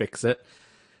has to fix it,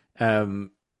 and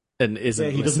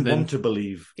isn't. He doesn't want to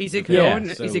believe. He's ignoring.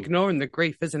 He's ignoring the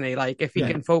grief, isn't he? Like if he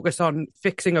can focus on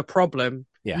fixing a problem,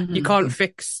 you can't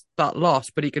fix that loss,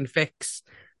 but he can fix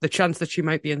the chance that she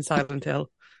might be in Silent Hill.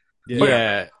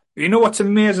 Yeah. You know what's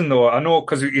amazing though? I know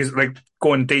because he's like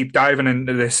going deep diving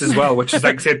into this as well, which is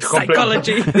like said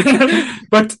psychology.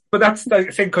 but that's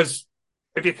the thing, because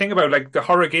if you think about like the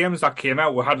horror games that came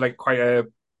out, we had like quite a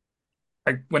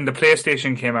like when the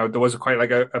PlayStation came out, there was quite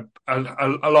like a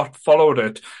lot followed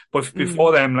it. But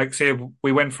before them, like say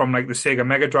we went from like the Sega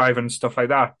Mega Drive and stuff like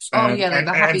that. Like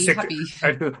the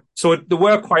happy. So there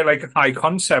were quite like high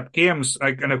concept games,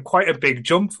 like and quite a big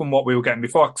jump from what we were getting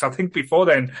before. Because I think before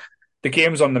then, the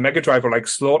games on the Mega Drive were like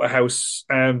Slaughterhouse,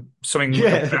 something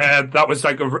that was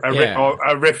like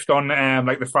a riff on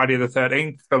like the Friday the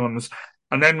 13th films.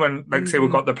 And then when, like say, we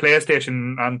got the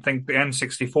PlayStation, and I think the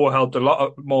N64 helped a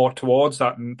lot more towards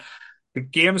that, and the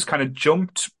games kind of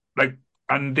jumped like,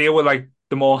 and they were like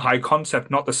the more high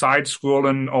concept, not the side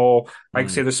scrolling or like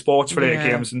say the sports related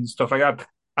games and stuff like that.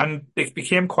 And it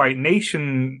became quite niche,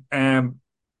 and a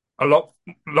lot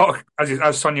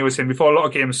as Sonia was saying before, a lot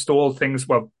of games stole things.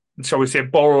 Well, shall we say,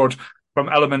 borrowed from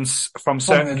elements from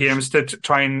certain games to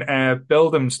try and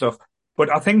build them stuff. But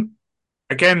I think,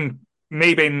 again,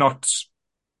 me being not,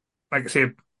 like I say,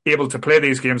 able to play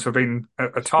these games for being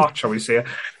a tart, shall we say?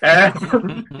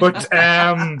 But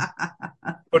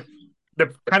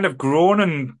they've kind of grown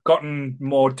and gotten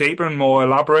more deeper and more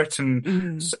elaborate,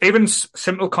 and even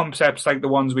simple concepts like the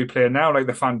ones we play now, like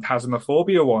the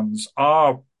Phantasmaphobia ones,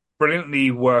 are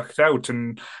brilliantly worked out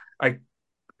and like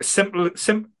simply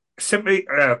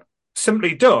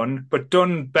done, but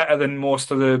done better than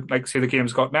most of the, like say, the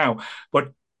games got now.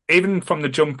 But even from the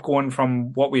jump going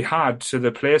from what we had to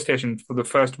the PlayStation for the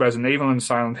first Resident Evil and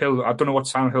Silent Hill, I don't know what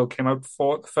Silent Hill came out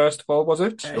for first of all, was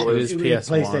it? It was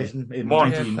PS1. PlayStation in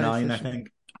One. 99, I think.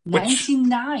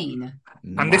 99.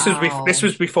 And this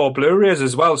was before Blu-rays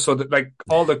as well, so that like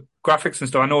all the graphics and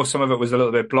stuff, I know some of it was a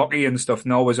little bit blocky and stuff,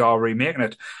 and always are remaking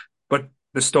it, but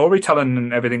the storytelling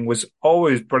and everything was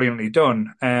always brilliantly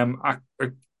done.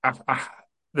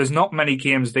 There's not many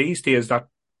games these days that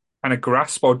kind of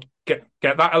grasp or get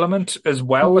that element as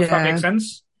well, if that makes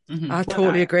sense. Mm-hmm. I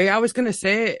totally agree. I was going to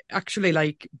say, actually,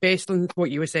 like, based on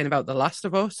what you were saying about The Last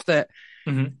of Us, that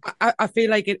I feel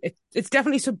like it's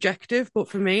definitely subjective, but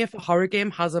for me, if a horror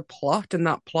game has a plot and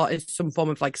that plot is some form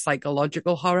of like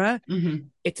psychological horror,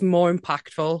 it's more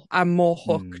impactful. I'm more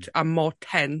hooked. I'm more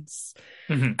tense.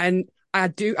 And I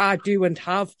do and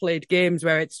have played games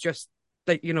where it's just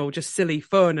like, you know, just silly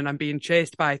fun and I'm being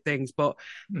chased by things, but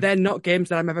they're not games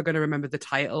that I'm ever going to remember the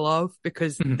title of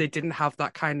because they didn't have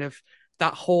that kind of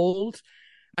that hold.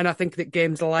 And I think that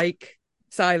games like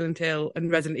Silent Hill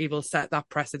and Resident Evil set that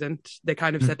precedent. They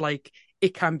kind of said, like,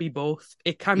 it can be both.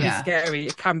 It can be scary,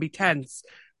 it can be tense,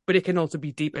 but it can also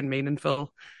be deep and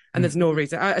meaningful. And there's no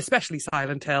reason, especially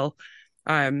Silent Hill.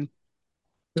 Because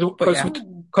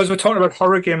we're talking about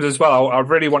horror games as well, I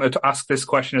really wanted to ask this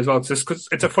question as well. It's just 'cause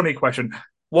it's a funny question.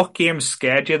 What games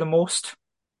scared you the most?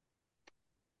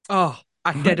 Oh,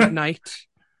 at Dead of Night.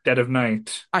 Dead of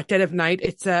Night. At Dead of Night,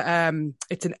 it's an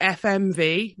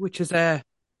FMV, which is I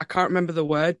can't remember the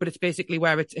word, but it's basically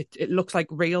where it looks like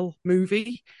real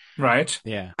movie. Right.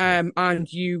 Yeah.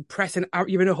 And you press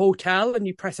you're in a hotel and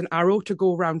you press an arrow to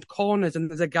go around corners and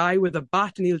there's a guy with a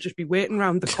bat and he'll just be waiting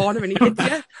around the corner and he hits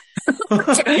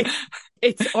you.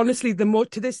 It's honestly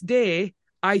to this day,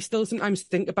 I still sometimes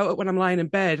think about it when I'm lying in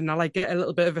bed and I like get a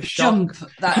little bit of a shock.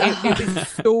 It is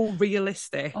so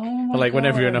realistic. Oh like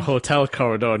whenever you're in a hotel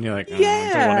corridor and you're like,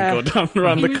 I don't want to go down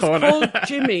around the corner. He was called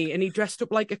Jimmy and he dressed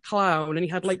up like a clown and he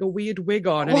had like a weird wig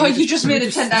on. And you just made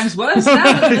it 10 times worse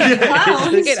now.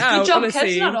 Clowns. Get out, good job honestly.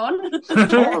 catching that on.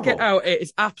 Check it out. It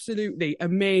is absolutely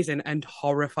amazing and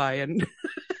horrifying.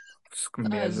 It's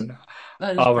amazing.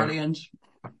 That is brilliant.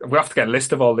 We have to get a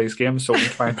list of all these games so we can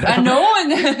find them. I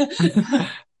know.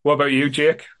 What about you,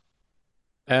 Jake?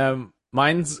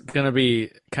 Mine's going to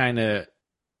be kind of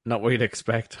not what you'd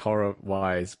expect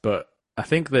horror-wise, but I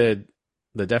think they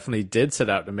definitely did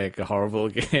set out to make a horrible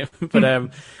game.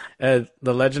 But The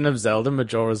Legend of Zelda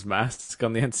Majora's Mask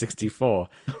on the N64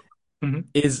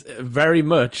 is very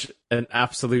much an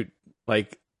absolute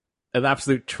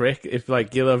trick. If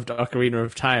like you loved Ocarina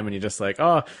of Time and you're just like,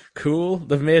 oh, cool,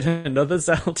 they've made another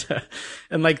Zelda,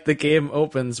 and like the game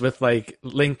opens with like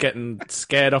Link getting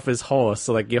scared off his horse,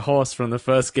 so like your horse from the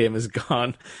first game is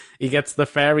gone. He gets the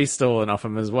fairy stolen off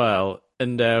him as well,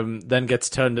 and then gets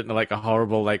turned into like a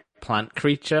horrible like plant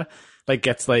creature, like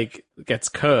gets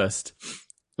cursed.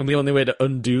 And the only way to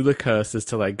undo the curse is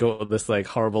to like go to this like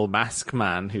horrible mask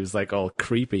man who's like all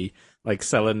creepy, like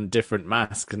selling different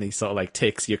masks, and he sort of like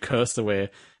takes your curse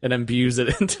away and imbues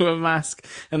it into a mask.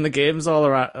 And the game's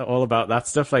all about that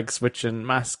stuff, like switching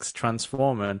masks,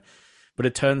 transforming. But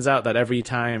it turns out that every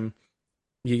time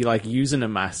you like using a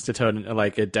mask to turn into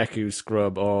like a Deku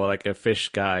scrub or like a fish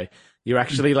guy, you're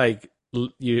actually like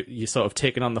you sort of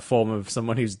taking on the form of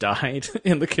someone who's died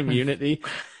in the community.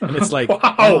 And it's like,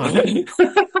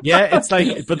 yeah, it's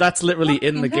like, but that's literally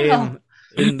in the game.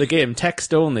 In the game,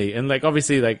 text only, and like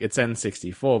obviously like it's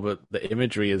N64, but the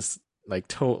imagery is like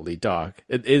totally dark.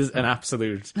 It is an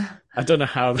absolute. I don't know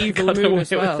how they got away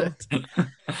with it.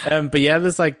 But yeah,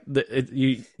 there's like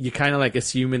you kind of like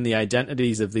assuming the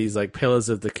identities of these like pillars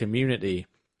of the community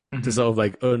to sort of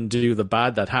like undo the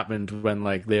bad that happened when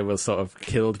like they were sort of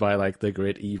killed by like the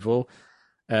great evil.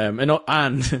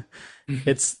 And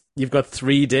it's you've got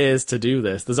 3 days to do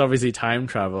this. There's obviously time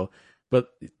travel. But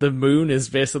the moon is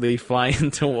basically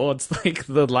flying towards like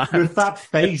the land. With that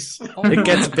face, it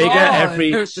gets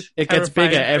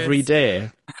bigger every day,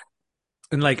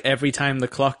 and like every time the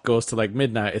clock goes to like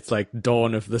midnight, it's like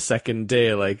dawn of the second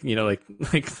day. Like you know, like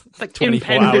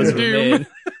 24 hours remain.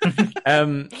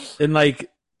 And like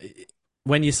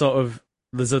when you sort of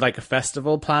there's like a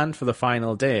festival planned for the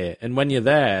final day, and when you're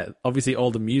there, obviously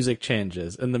all the music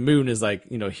changes, and the moon is like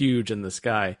huge in the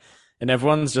sky. and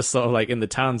everyone's just sort of like in the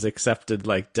town's accepted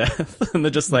like death, and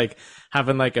they're just like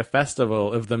having like a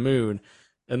festival of the moon.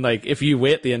 And like, if you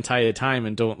wait the entire time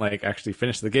and don't like actually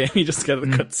finish the game, you just get the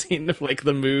cutscene of like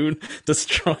the moon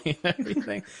destroying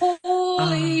everything.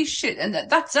 Holy shit! And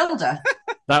that's Zelda.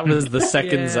 That was the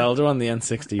second Zelda on the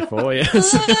N64.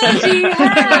 Yes. Bloody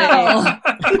hell!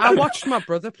 I watched my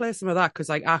brother play some of that because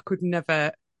like I could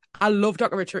never. I loved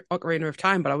Ocarina of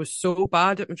Time, but I was so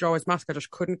bad at Majora's Mask, I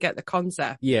just couldn't get the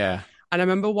concept. Yeah. And I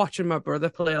remember watching my brother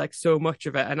play like so much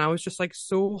of it, and I was just like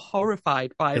so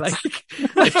horrified by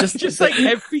it's just like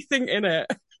everything in it.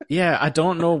 Yeah, I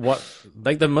don't know what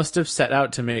like they must have set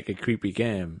out to make a creepy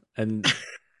game,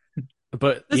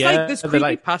 but there's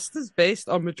creepypastas based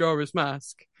on Majora's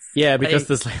Mask. Yeah, because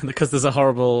there's a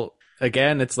horrible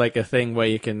it's like a thing where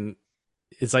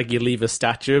it's like you leave a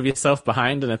statue of yourself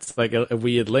behind, and it's like a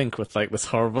weird Link with like this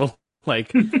horrible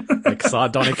like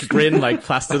sardonic grin like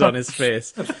plastered on his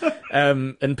face.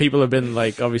 And people have been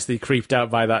like obviously creeped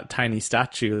out by that tiny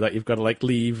statue that you've got to like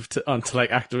leave onto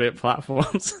like activate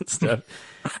platforms and stuff.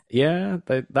 Yeah,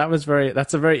 that's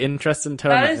a very interesting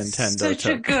turn that Nintendo such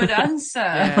took. a good answer.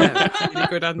 Yeah, that's a really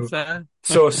good answer.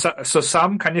 So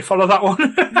Sam, can you follow that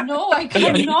one? No, I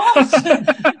cannot.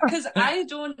 Because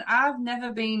I've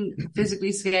never been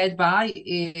physically scared by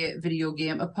a video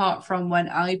game apart from when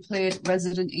I played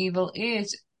Resident Evil 8,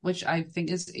 which I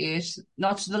think is 8.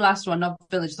 Not the last one, not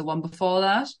Village, the one before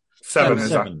that. 7 is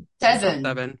Seven.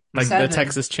 Like Seven. the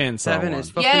Texas Chainsaw 7 one. is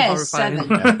fucking horrifying.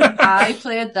 7. I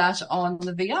played that on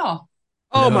the VR.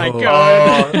 Oh my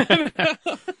god.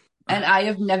 And I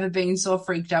have never been so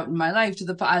freaked out in my life to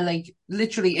the point I like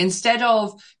literally instead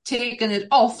of taking it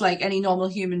off like any normal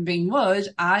human being would,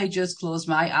 I just closed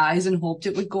my eyes and hoped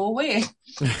it would go away.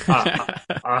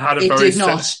 I had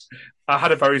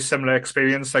a very similar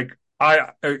experience. Like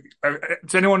has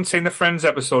anyone seen the Friends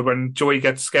episode when Joey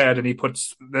gets scared and he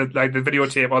puts the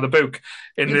videotape or the book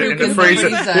in the freezer?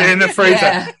 In the freezer.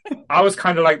 Yeah. I was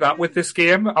kind of like that with this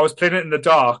game. I was playing it in the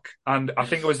dark, and I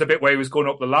think it was the bit where he was going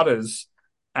up the ladders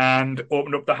and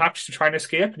opened up the hatch to try and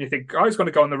escape, and you think, oh, he's going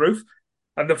to go on the roof,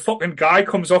 and the fucking guy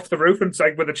comes off the roof and it's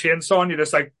like with a chainsaw, and you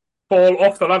just like fall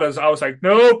off the ladders. I was like,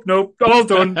 nope, all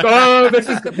done. Oh, this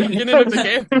is the beginning of the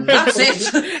game. That's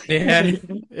it. Yeah,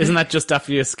 isn't that just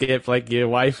after you escape like your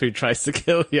wife who tries to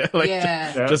kill you? Like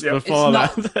just before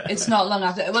that. It's not long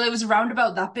after. Well, it was around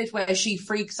about that bit where she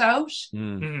freaks out,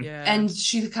 and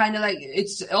she kind of like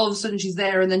it's all of a sudden she's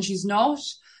there and then she's not.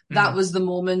 That was the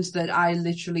moment that I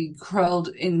literally crawled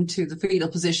into the fetal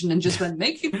position and just went,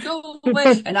 make it go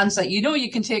away. And Anne's like, you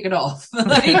can take it off.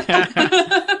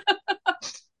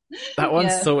 That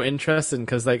one's so interesting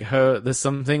because like there's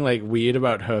something like weird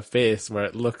about her face where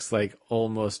it looks like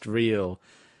almost real.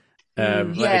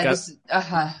 You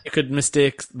could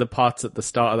mistake the parts at the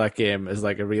start of that game as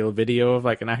like a real video of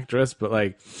like an actress, but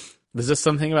like there's just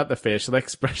something about the facial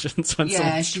expressions when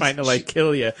someone's trying to like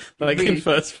kill you, like really, in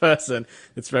first person.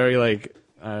 It's very like.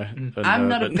 I'm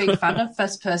not a big fan of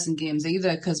first person games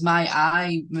either because my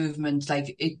eye movement,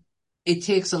 like it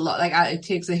takes a lot, like it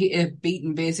takes a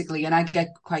beating basically, and I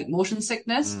get quite motion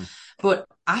sickness. But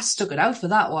I stuck it out for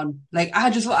that one. Like I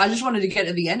just wanted to get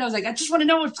to the end. I was like, I just want to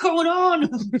know what's going on.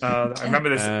 I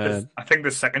remember this. I think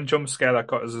the second jump scare that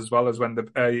got us as well is when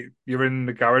you're in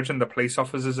the garage and the police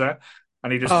officer's there.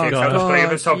 And he just takes out the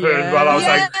flavors of her as well.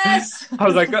 I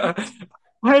was like,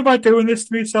 why am I doing this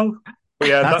to myself? But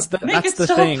yeah, that's the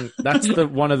thing. That's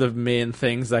one of the main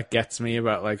things that gets me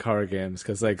about like horror games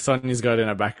because like Sonia's got in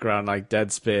her background like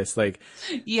Dead Space, like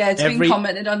it's been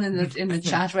commented on in the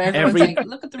chat where everyone's like,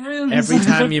 look at the rooms. Every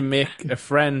time you make a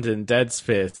friend in Dead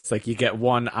Space, it's like you get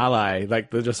one ally, like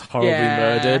they're just horribly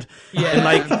murdered. Yeah, and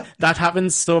like that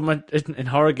happens so much in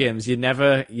horror games. You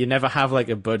never have like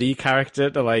a buddy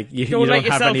character to like you don't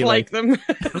have any like them.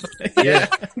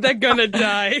 They're gonna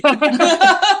die,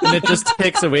 and it just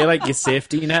takes away like your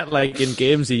safety net. Like in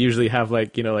games you usually have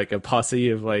like like a posse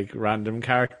of like random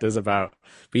characters about,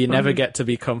 but you never get to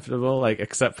be comfortable, like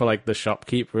except for like the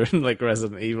shopkeeper in like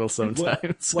Resident Evil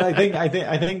sometimes. Well, I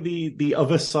think the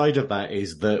other side of that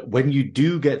is that when you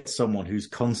do get someone who's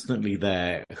constantly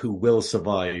there who will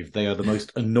survive, they are the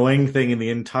most annoying thing in the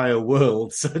entire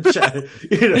world. Such as,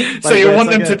 so you want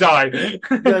them to die,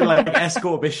 like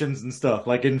escort missions and stuff,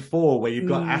 like in 4 where you've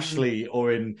got Ashley,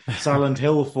 or in Silent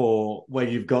Hill 4 where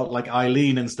you've got like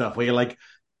Eileen and stuff, where you're like,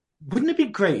 wouldn't it be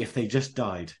great if they just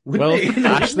died?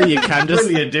 Actually, you can just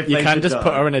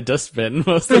put her in a dustbin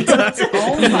most of the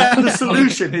time. The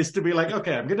solution is to be like,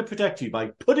 okay, I'm going to protect you by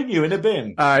putting you in a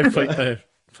bin. I put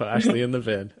Put Ashley in the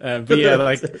bin. But yeah,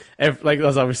 like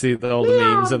there's obviously all the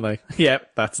memes and like,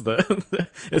 yep, that's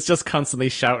it's just constantly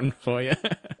shouting for you.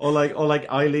 or like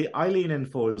Eileen in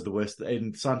 4 is the worst.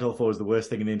 In Silent Hill 4 is the worst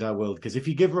thing in the entire world because if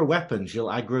you give her a weapon, she'll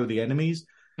aggro the enemies.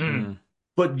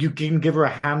 But you can give her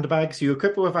a handbag, so you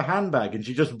equip her with a handbag, and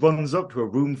she just runs up to a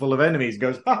room full of enemies and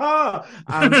goes, ha ha!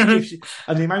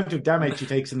 And the amount of damage she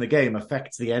takes in the game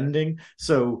affects the ending.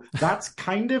 So that's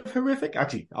kind of horrific.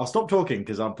 Actually, I'll stop talking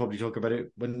because I'll probably talk about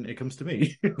it when it comes to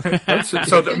me.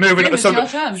 So moving on. So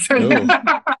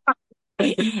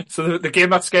the game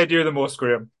that scared you the most,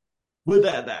 Graham? Well,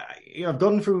 I've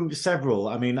gone through several.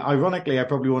 I mean, ironically, I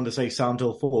probably want to say Silent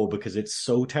Hill 4 because it's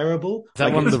so terrible. Is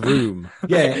that one The Room?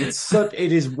 Yeah,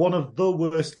 it is one of the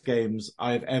worst games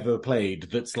I've ever played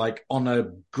that's like on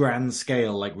a grand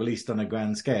scale, like released on a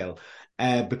grand scale.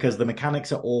 Because the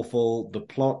mechanics are awful, the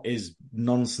plot is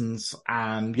nonsense,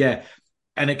 and it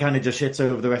kind of just shits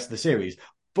over the rest of the series.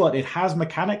 But it has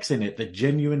mechanics in it that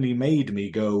genuinely made me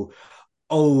go,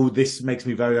 oh, this makes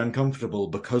me very uncomfortable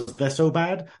because they're so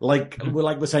bad. Like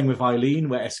we're saying with Eileen,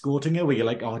 we're escorting her, where you're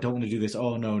like, oh, I don't want to do this.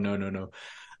 Oh, no.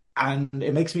 And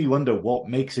it makes me wonder what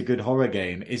makes a good horror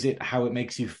game. Is it how it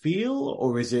makes you feel,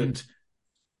 or is it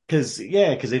because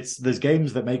there's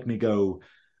games that make me go,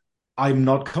 I'm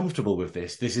not comfortable with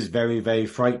this. This is very, very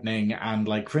frightening. And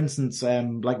like, for instance,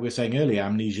 like we were saying earlier,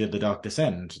 Amnesia: The Dark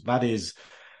Descent, that is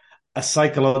a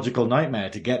psychological nightmare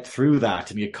to get through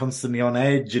that, and you're constantly on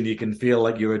edge, and you can feel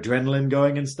like your adrenaline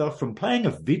going and stuff from playing a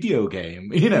video game,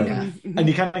 and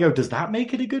you kind of go, does that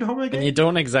make it a good horror game? And you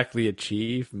don't exactly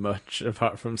achieve much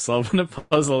apart from solving a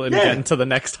puzzle and getting to the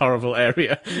next horrible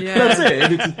area. Yeah, that's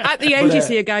it. At the end, you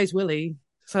see a guy's willy.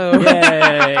 So,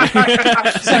 yay!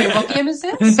 Sorry, what game is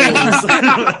this?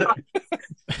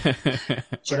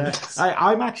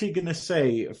 I'm actually going to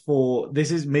say,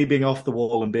 this is me being off the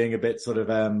wall and being a bit sort of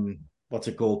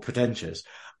pretentious.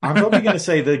 I'm probably going to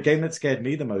say the game that scared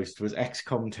me the most was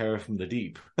XCOM: Terror from the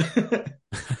Deep,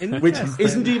 which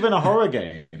isn't even a horror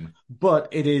game, but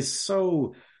it is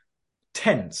so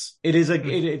tense.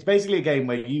 It's basically a game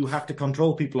where you have to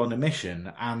control people on a mission,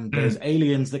 and there's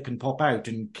aliens that can pop out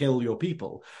and kill your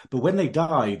people, but when they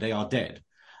die, they are dead.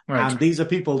 Right. And these are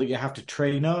people that you have to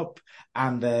train up,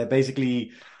 and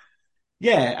basically,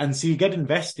 and so you get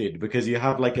invested because you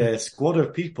have like a squad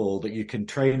of people that you can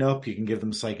train up, you can give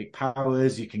them psychic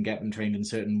powers, you can get them trained in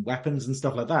certain weapons and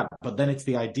stuff like that. But then it's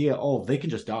the idea of they can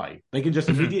just die. They can just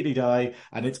immediately die,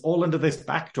 and it's all under this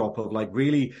backdrop of like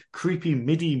really creepy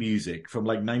MIDI music from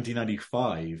like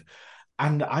 1995.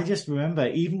 And I just remember,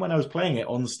 even when I was playing it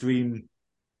on stream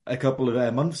a couple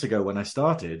of months ago when I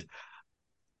started,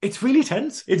 it's really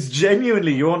tense. It's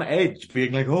genuinely, you're on edge,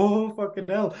 being like, oh, fucking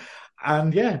hell.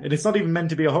 And and it's not even meant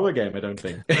to be a horror game, I don't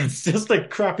think. It's just a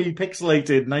crappy,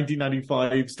 pixelated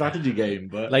 1995 strategy game.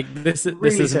 But like this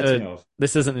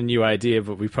isn't a new idea,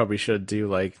 but we probably should do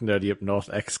like Nerdy Up North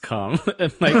XCOM.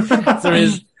 And like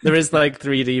there is like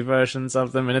 3D versions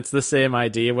of them, and it's the same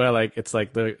idea where like it's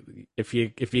like if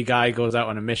your guy goes out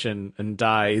on a mission and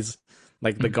dies,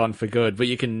 like they're gone for good, but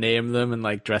you can name them and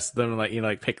like dress them and like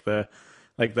like pick the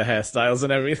hairstyles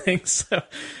and everything. So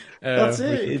that's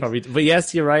it. But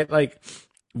yes, you're right. Like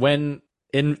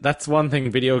that's one thing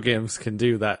video games can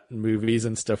do that movies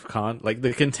and stuff can't. Like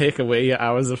they can take away your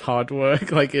hours of hard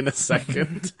work like in a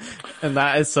second, and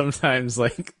that is sometimes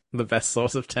like the best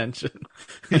source of tension.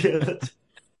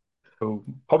 So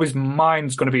probably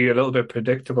mine's going to be a little bit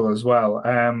predictable as well.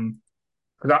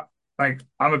 That I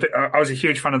was a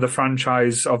huge fan of the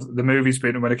franchise of the movies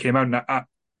when it came out, and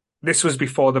this was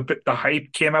before the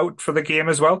hype came out for the game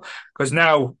as well, because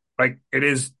now like it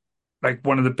is like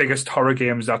one of the biggest horror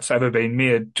games that's ever been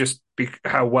made, just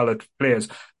how well it plays.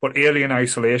 But Alien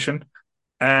Isolation,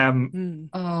 I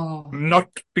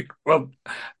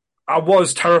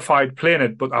was terrified playing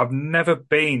it, but I've never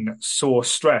been so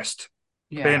stressed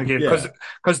playing a game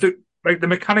because the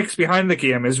mechanics behind the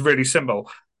game is really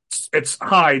simple. It's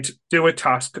hide, do a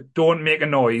task, don't make a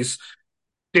noise,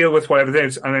 deal with whatever it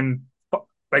is, and then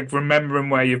like remembering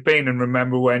where you've been and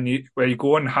remember where you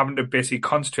go, and having to basically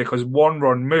concentrate because one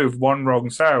wrong move, one wrong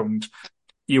sound,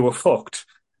 you were fucked.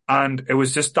 And it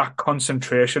was just that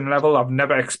concentration level. I've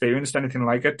never experienced anything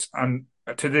like it. And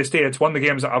to this day, it's one of the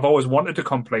games that I've always wanted to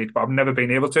complete, but I've never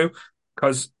been able to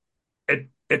because it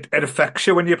affects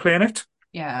you when you're playing it.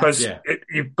 Yeah. Because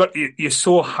you're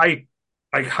so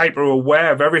hyper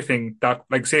aware of everything that,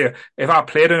 like, say, if I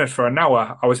played in it for an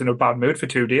hour, I was in a bad mood for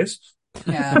 2 days.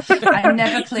 Yeah, I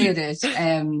never played it.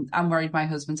 I'm worried my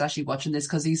husband's actually watching this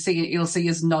because you'll see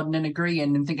us nodding and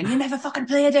agreeing and thinking, you never fucking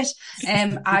played it.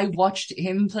 I watched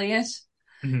him play it,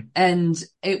 and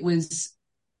it was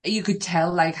you could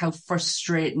tell like how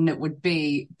frustrating it would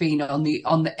be being on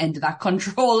the end of that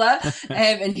controller.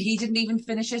 And he didn't even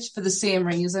finish it for the same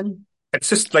reason. It's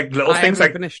just like little things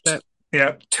like finished it.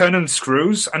 Yeah, turning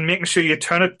screws and making sure you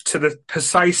turn it to the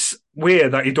precise way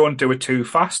that you don't do it too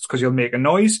fast because you'll make a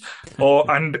noise.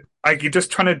 And like you're just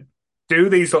trying to do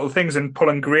these little things and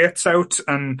pulling grates out.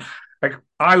 And like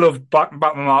I love Batman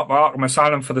Arkham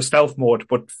Asylum for the stealth mode,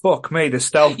 but fuck me, the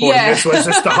stealth mode in this was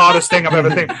just the hardest thing I've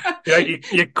ever seen.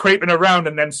 You're creeping around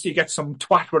and then you get some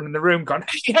twat running in the room going,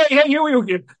 hey,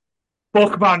 you.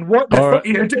 Fuck, man, what the fuck are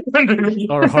you doing?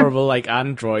 Or a horrible, like,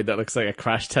 android that looks like a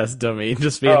crash test dummy,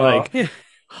 just being like,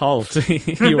 halt,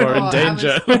 you are in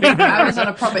danger. I was on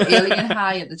a proper Alien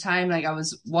high at the time. Like,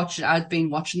 I'd been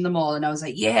watching them all, and I was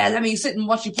like, yeah, let me sit and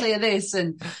watch you play this,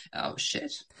 and, oh,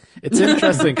 shit. It's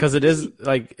interesting, because it is,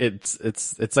 like,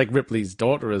 it's like Ripley's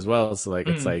daughter as well, so, like,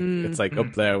 it's like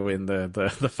up there in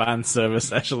the fan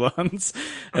service echelons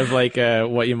of, like,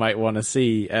 what you might want to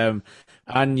see.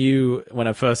 I knew when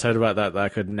I first heard about that I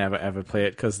could never ever play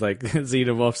it because like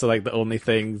xenomorphs are like the only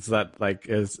things that like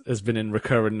has been in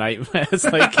recurrent nightmares,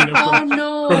 like from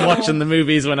watching the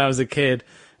movies when I was a kid.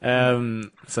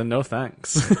 So no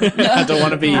thanks. I don't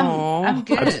want to be. I'm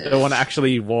good. I don't want to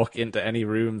actually walk into any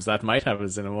rooms that might have a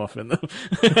xenomorph in them.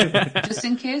 Just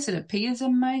in case it appears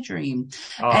in my dream.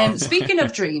 Speaking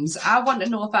of dreams, I want to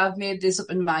know if I've made this up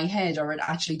in my head or it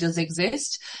actually does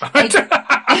exist.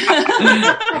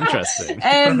 Interesting.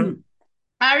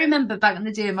 I remember back in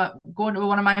the day going to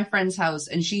one of my friend's house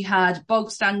and she had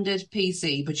bog standard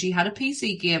PC, but she had a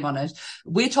PC game on it.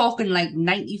 We're talking like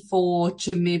 94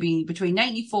 to maybe between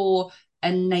 94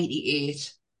 and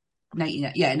 98.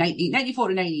 94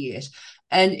 to 98.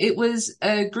 And it was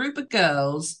a group of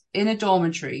girls in a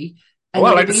dormitory. And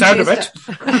I like the sound of it.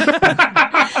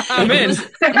 I'm in.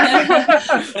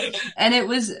 And it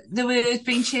was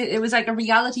like a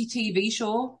reality TV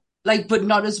show. Like, but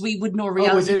not as we would know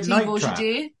reality TV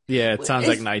today. Yeah, it sounds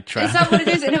like Night Trap. Is that what it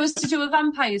is? And it was to do with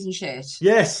vampires and shit.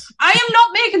 Yes. I am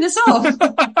not making this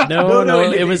up.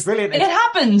 No, it was brilliant. It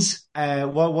happened.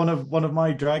 One of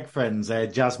my drag friends,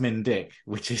 Jasmine Dick,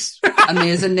 which is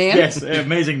amazing name. Yes,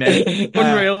 amazing name.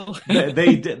 Unreal.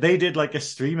 They did like a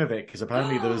stream of it because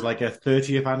apparently there was like a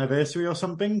 30th anniversary or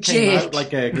something came out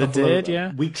like a couple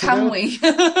of weeks ago. Can we?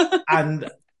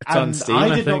 And Steam,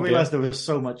 I did not realize there was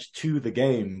so much to the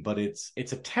game, but it's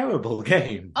a terrible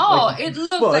game. Oh, it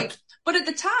looked like, but at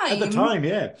the time,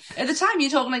 yeah. At the time,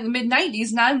 you're talking like the mid-90s,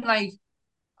 and I'm like,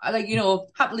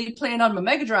 happily playing on my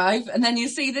Mega Drive, and then you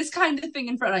see this kind of thing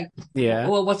in front, like,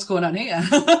 well, what's going on here?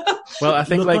 Well, I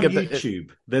think like on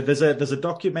YouTube, there's a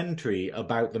documentary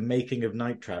about the making of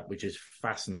Night Trap, which is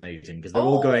fascinating because they're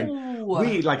all going,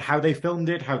 we like how they filmed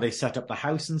it, how they set up the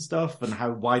house and stuff, and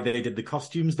why they did the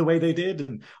costumes the way they did.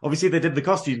 And obviously they did the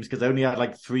costumes because they only had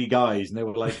like 3 guys, and they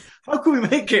were like, how can we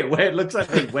make it where it looks like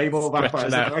there's way more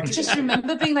vampires? I just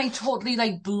remember being like totally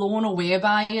like blown away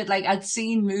by it. Like I'd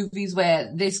seen movies where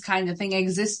this kind of thing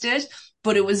existed,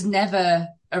 but it was never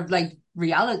like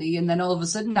reality. And then all of a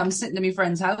sudden I'm sitting in my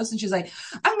friend's house and she's like,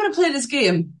 I'm going to play this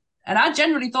game. And I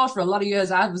generally thought for a lot of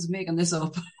years I was making this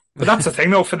up. But that's the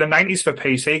thing though, for the 90s for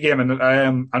PC gaming,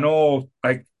 I know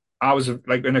like I was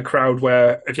like in a crowd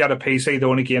where if you had a PC, the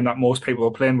only game that most people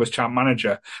were playing was Champ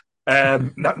Manager. That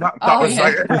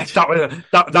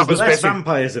was less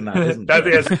vampires in that, isn't that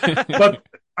there? is. But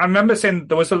I remember saying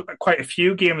there was quite a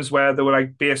few games where they were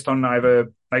like based on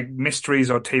either like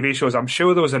mysteries or TV shows. I'm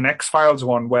sure there was an X-Files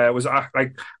one where it was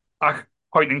like a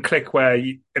point and click where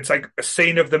it's like a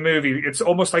scene of the movie. It's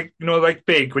almost like, like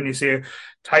Big when you see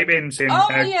type in saying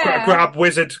grab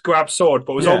wizard, grab sword,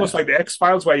 but it was almost like the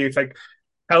X-Files where you like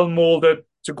tell Mulder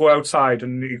to go outside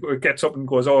and he gets up and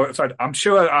goes outside. I'm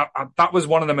sure that was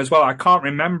one of them as well. I can't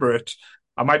remember it.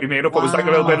 I might be made up. It was like a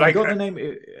little bit like... I got the name.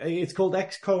 It's called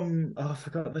XCOM. Oh, I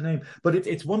forgot the name. But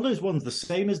it's one of those ones, the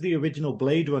same as the original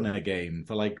Blade Runner game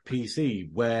for like PC,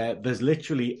 where there's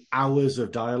literally hours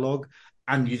of dialogue.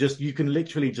 And you can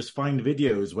literally just find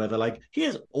videos where they're like,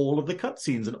 here's all of the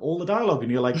cutscenes and all the dialogue.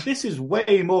 And you're like, this is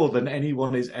way more than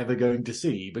anyone is ever going to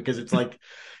see. Because it's like,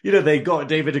 they got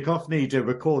David Duchovny to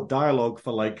record dialogue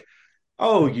for like,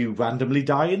 oh, you randomly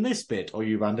die in this bit, or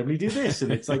you randomly do this.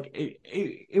 And it's like,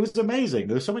 it was amazing.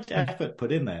 There was so much effort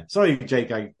put in there. Sorry,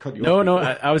 Jake, I cut you off. No,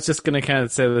 I was just going to kind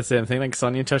of say the same thing. Like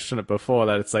Sonia touched on it before,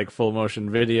 that it's like full motion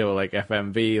video, like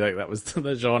FMV, like that was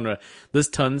the genre. There's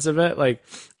tons of it. Like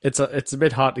it's a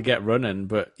bit hard to get running,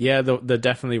 but yeah, there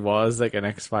definitely was like an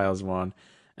X-Files one.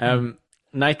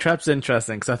 Night Trap's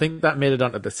interesting because I think that made it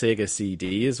onto the Sega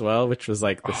CD as well, which was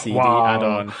like the CD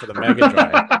add-on for the Mega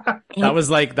Drive.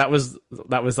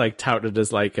 That was like touted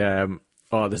as like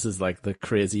oh, this is like the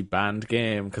crazy band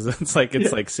game because it's like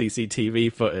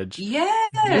CCTV footage. Yeah,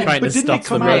 trying to stop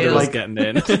the murderers getting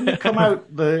in. Didn't come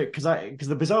out because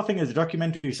the bizarre thing is the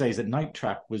documentary says that Night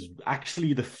Trap was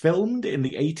actually filmed in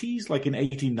the 80s, like in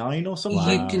 89 or something.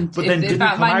 Wow. But then didn't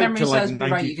come out till like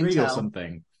 93 or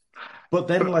something.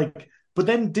 But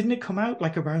then didn't it come out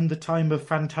like around the time of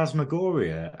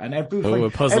Phantasmagoria and A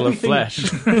Puzzle of Flesh?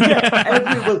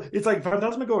 It's like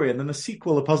Phantasmagoria and then the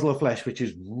sequel, A Puzzle of Flesh, which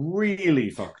is really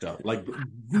fucked up. Like,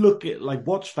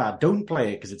 watch that. Don't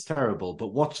play it because it's terrible,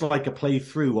 but watch like a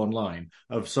playthrough online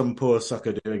of some poor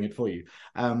sucker doing it for you.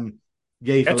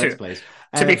 Yay for Let's Plays.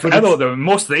 To be fair, though,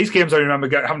 most of these games I remember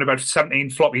having about 17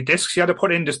 floppy disks you had to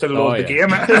put in just to load the game.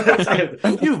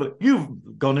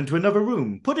 You've gone into another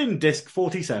room. Put in disk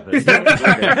 47. But,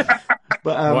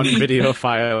 one video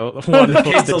file, one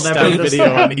posted stamp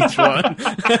video on each one.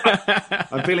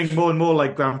 I'm feeling more and more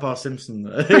like Grandpa Simpson.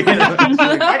 Back in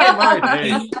my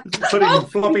day, putting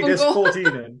floppy disk 14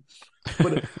 in.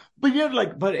 But yeah,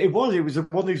 but it was one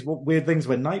of these weird things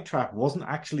where Night Trap wasn't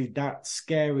actually that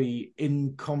scary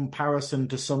in comparison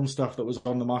to some stuff that was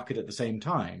on the market at the same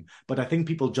time. But I think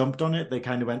people jumped on it. They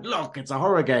kind of went, look, it's a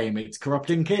horror game. It's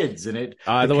corrupting kids. And it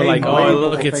they were like, oh,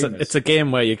 look, it's a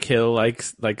game where you kill like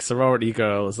sorority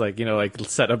girls, like, you know, like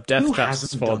set up death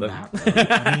traps for them.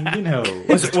 I mean, you know.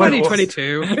 It's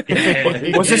 2022.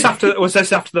 Was this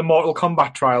after the Mortal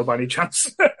Kombat trial by any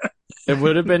chance? It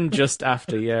would have been just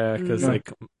after, because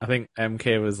like I think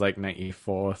MK was like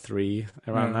 94-3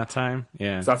 around that time.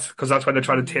 Yeah, that's when they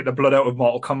tried to take the blood out of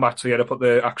Mortal Kombat, so you had to put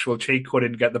the actual cheat code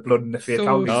in to get the blood and the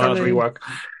fatalities to actually work.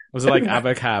 Was it like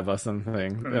Abacab or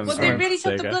something? But they really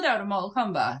took the blood out of Mortal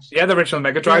Kombat. Yeah, the original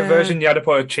Mega Drive version, you had to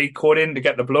put a cheat code in to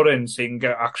get the blood in, so you can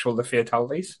get the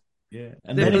fatalities. Yeah,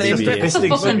 and then it's the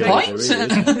fucking point.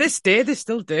 To this day, they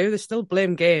still do. They still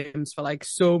blame games for like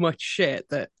so much shit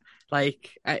that. Like,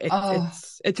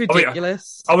 it's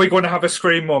ridiculous. Are we going to have a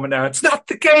scream moment now? It's not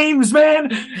the games, man!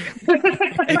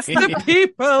 It's the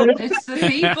people! It's the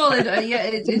people.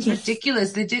 It's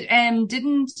ridiculous. They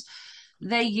didn't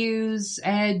they use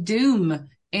Doom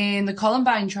in the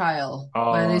Columbine trial,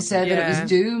 where they said that it was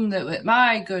Doom that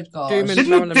my good God. Doom and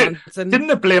didn't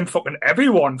they blame fucking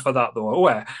everyone for that though?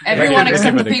 Everyone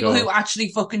except the people who actually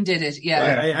fucking did it,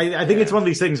 I think it's one of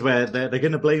these things where they're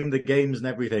going to blame the games and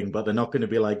everything, but they're not going to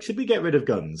be like, should we get rid of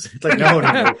guns? It's like, no.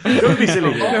 Don't be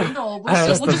silly. No, we're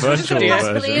just going to pass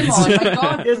blame on. My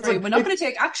God, we're not going to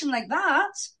take action like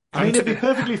that. I mean, it'd be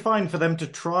perfectly fine for them to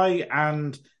try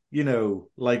and, you know,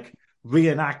 like,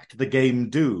 reenact the game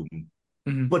Doom.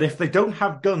 Mm-hmm. But if they don't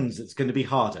have guns, it's going to be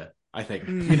harder. I think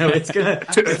you know it's going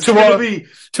to be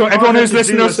to everyone who's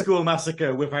listening to a school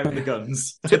massacre without the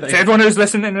guns. To everyone who's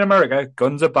listening in America,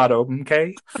 guns are bad.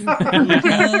 Okay.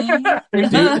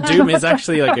 Doom is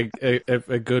actually like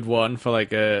a good one for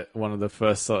like one of the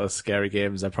first sort of scary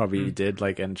games I probably did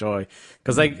like enjoy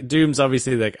because like Doom's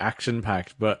obviously like action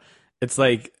packed, but it's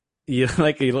like.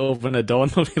 You'll open a door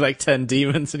and there'll be like 10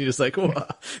 demons and you're just like, whoa.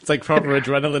 It's like proper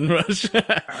adrenaline rush. And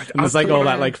there's like all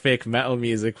that like fake metal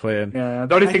music playing. Yeah,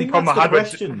 the only problem I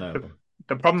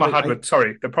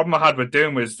had with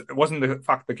Doom was it wasn't the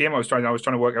fact the game I was trying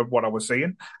to work out what I was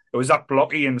seeing. It was that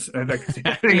blocky and like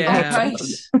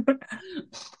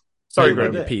Sorry,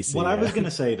 Graham. What I was going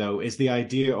to say though is the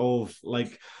idea of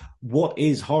like what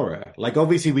is horror? Like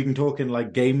obviously we can talk in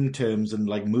like game terms and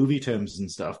like movie terms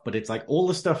and stuff, but it's like all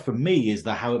the stuff for me is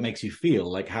how it makes you feel,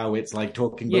 like how it's like we're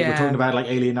talking about like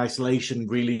Alien Isolation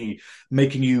really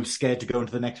making you scared to go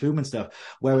into the next room and stuff.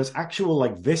 Whereas actual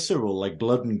like visceral, like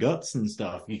blood and guts and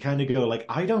stuff, you kind of go like,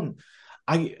 I'm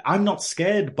not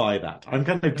scared by that. I'm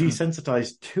kind of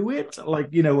desensitized to it. Like,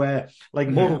 you know, where like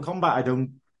Mortal Kombat, I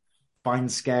don't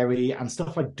find scary, and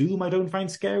stuff like Doom I don't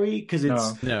find scary because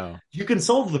it's you can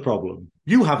solve the problem.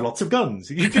 You have lots of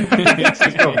guns. You can fix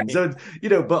the problem. So you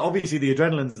know, but obviously the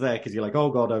adrenaline's there because you're like,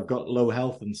 oh god, I've got low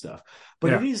health and stuff.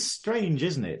 But it is strange,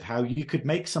 isn't it? How you could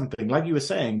make something like you were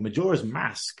saying, Majora's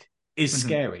Mask is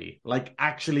scary, like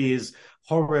actually is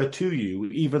horror to you,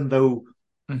 even though.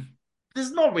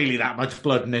 There's not really that much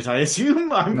blood in it, I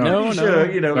assume. I'm not sure.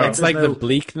 You know, it's like the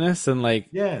bleakness and like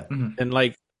and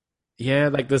like. Yeah,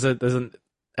 like there's an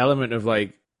element of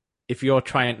like if you're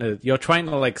trying to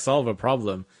like solve a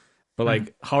problem, but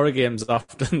like horror games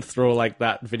often throw like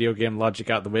that video game logic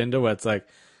out the window where it's like,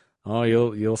 oh,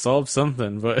 you'll solve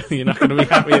something, but you're not going to be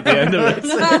happy at the end of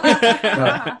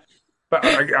it. But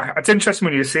it's interesting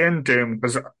when you're saying Doom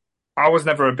because I was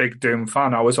never a big Doom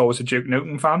fan. I was always a Duke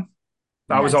Nukem fan.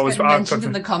 That was always mentioned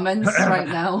in the comments right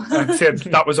now.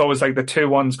 That was always like the two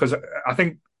ones because I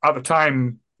think at the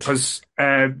time. because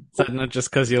Is that not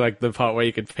just because you like the part where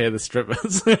you could pay the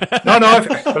strippers? no.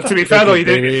 Well, to be fair though, you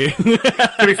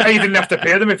didn't have to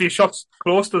pay them if you shot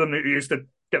close to them. You used to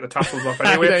get the tassels off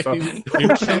anyway. So.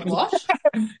 What?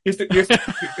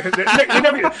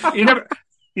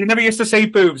 You never used to see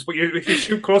boobs, but if you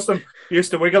shoot close to them, you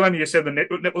used to wiggle and you see the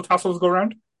nipple tassels go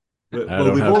around. I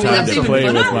don't have time to play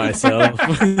with myself.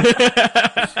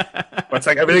 But it's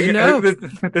like everything.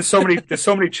 There's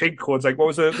so many cheat codes. Like what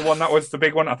was the one that was the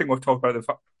big one? I think we've talked about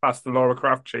the Lara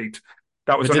Croft cheat.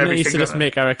 That was but on didn't every it used to single... just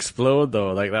make her explode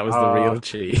though? Like that was the real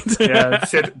cheat. Yeah,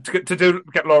 so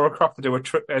get Lara Croft to do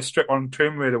a strip on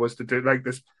Tomb Raider was to do like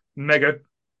this mega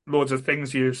loads of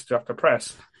things you used to have to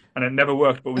press, and it never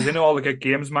worked. But it was in all the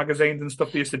games magazines and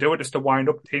stuff. They used to do it just to wind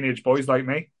up teenage boys like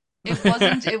me.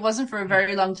 It wasn't for a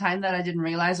very long time that I didn't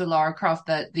realize with Lara Croft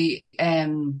that the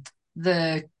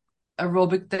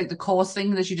aerobic the course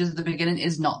thing that she does at the beginning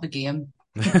is not the game.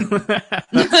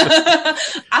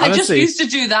 I just used to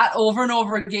do that over and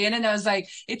over again, and I was like,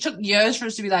 it took years for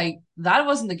us to be like, that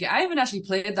wasn't the game. I haven't actually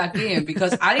played that game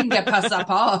because I didn't get past that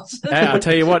part. I'll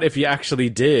tell you what, if you actually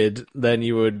did, then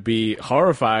you would be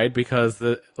horrified because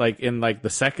in the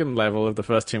second level of the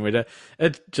first Tomb Raider,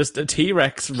 just a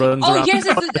T-Rex runs around. Oh yes,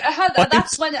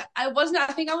 that's when I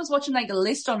think I was watching like a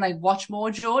list on like Watch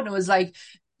Mojo, and it was like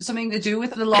something to do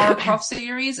with the Lara Croft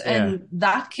series, and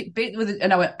that bit with it,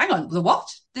 and I went, hang on, the what?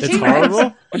 The it's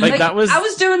horrible. Like that was. I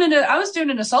was doing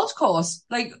an assault course.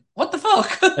 Like what the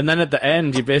fuck? And then at the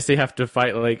end, you basically have to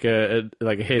fight like a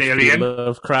H.P.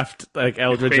 Lovecraft like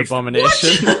Eldritch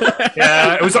abomination.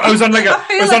 Yeah, it was on like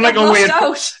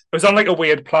a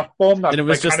weird platform, and it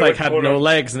was just like had no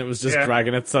legs, and it was just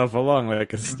dragging itself along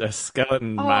like a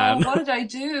skeleton man. What did I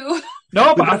do?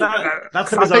 No, but that's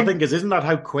the bizarre thing isn't that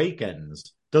how Quake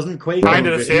ends? Doesn't Quake end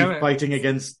with fighting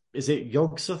against? Is it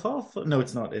Yog-Sothoth? No,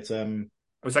 it's not. It's It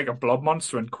was like a blob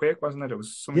monster in Quake, wasn't it? It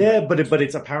was something. Yeah, but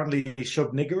it's apparently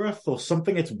Shub-Niggurath or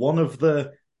something. It's one of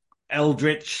the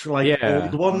Eldritch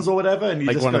old ones or whatever, and you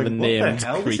like just one go, of the named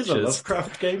hell? creatures. This is a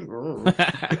Lovecraft game.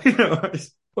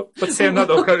 But saying that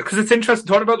though, because it's interesting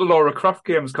talking about the Lara Croft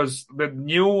games, because the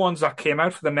new ones that came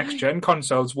out for the next gen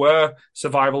consoles were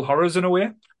survival horrors in a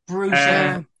way.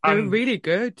 Brutal. They were really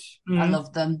good. I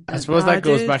love them. I suppose that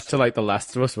goes back to like The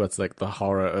Last of Us, where it's like the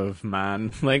horror of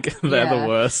man. Like they're the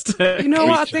worst. You know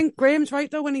what? I think Graham's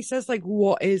right though when he says like,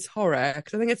 "What is horror?"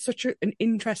 Because I think it's such an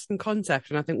interesting concept,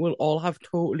 and I think we'll all have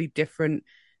totally different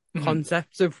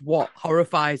concepts of what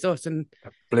horrifies us. And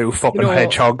blue fucking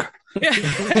hedgehog. Yeah,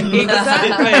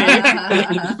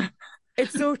 exactly.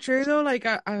 It's so true though. Like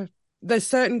there's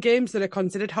certain games that are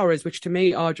considered horrors, which to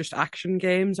me are just action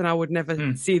games, and I would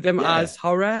never see them as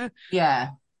horror. Yeah.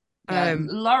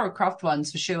 Lara Croft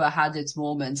ones for sure had its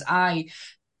moments.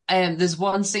 There's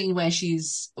one cutscene where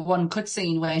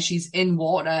she's in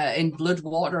blood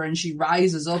water, and she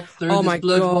rises up through this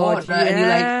blood water, and you're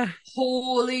like,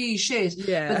 holy shit.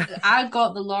 Yeah. But I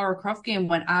got the Lara Croft game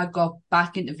when I got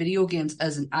back into video games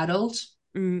as an adult.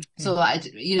 So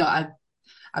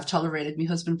I've tolerated my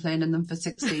husband playing in them for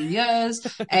 16 years.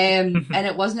 And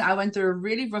I went through a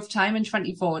really rough time in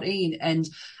 2014. And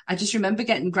I just remember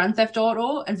getting Grand Theft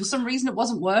Auto, and for some reason it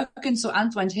wasn't working. So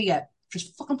Ant went, here,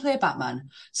 just fucking play Batman.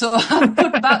 So I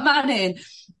put Batman in,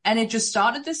 and it just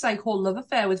started this like whole love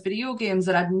affair with video games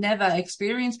that I'd never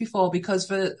experienced before, because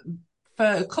for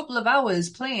a couple of hours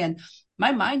playing,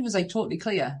 my mind was like totally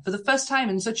clear for the first time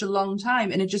in such a long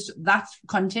time. And that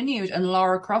continued. And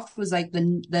Lara Croft was like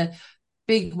the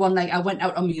big one. Like I went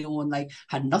out on my own, like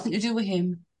had nothing to do with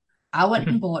him. I went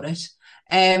and bought it.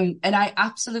 And I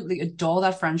absolutely adore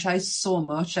that franchise so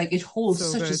much. Like it holds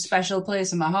such a special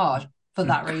place in my heart for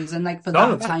that reason, like for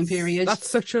that time period. That's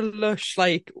such a lush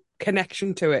like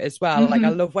connection to it as well. Like I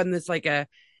love when there's like an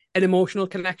emotional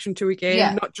connection to a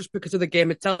game, not just because of the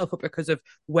game itself, but because of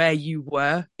where you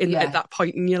were at that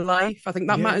point in your life. I think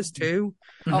that matters too.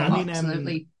 Oh,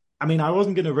 absolutely. I mean, I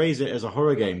wasn't going to raise it as a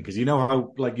horror game because you know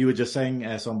how, like you were just saying,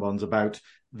 Sonbons, about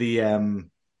the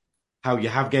how you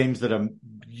have games that are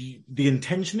the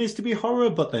intention is to be horror,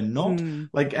 but they're not.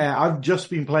 Like I've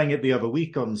just been playing it the other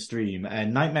week on stream,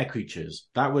 Nightmare Creatures.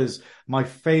 That was my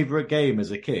favorite game as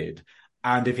a kid.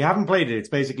 And if you haven't played it, it's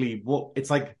basically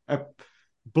it's like a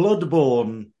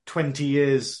Bloodborne 20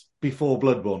 years before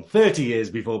Bloodborne, 30 years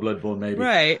before Bloodborne, maybe.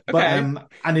 Right. Okay. But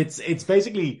and it's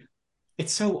basically.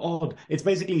 It's so odd. It's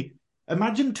basically,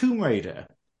 imagine Tomb Raider,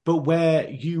 but where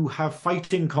you have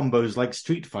fighting combos like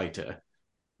Street Fighter.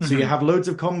 So you have loads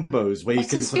of combos where you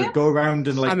can sort of go around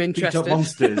and like beat up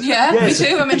monsters. Me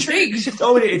too. I'm intrigued.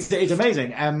 It's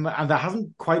amazing. And there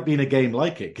hasn't quite been a game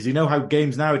like it, because you know how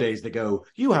games nowadays, they go,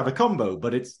 you have a combo,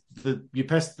 but it's you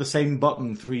press the same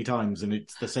button 3 times and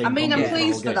it's the same. I mean, I'm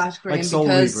pleased for that, Graham, like Soul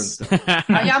Reaver and stuff.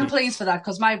 I am pleased for that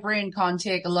because my brain can't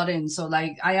take a lot in. So,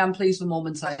 like, I am pleased for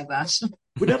moments like that.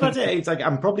 But that's it. It's like,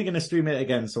 I'm probably going to stream it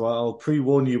again, so I'll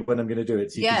pre-warn you when I'm going to do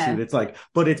it so you can see what it's like.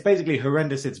 But it's basically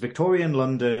horrendous. It's Victorian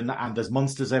London, and there's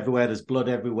monsters everywhere, there's blood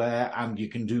everywhere, and you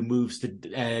can do moves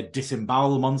to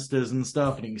disembowel monsters and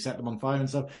stuff, and you can set them on fire and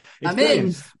stuff. It's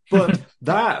brilliant. But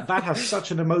that has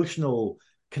such an emotional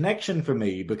connection for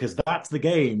me because that's the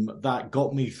game that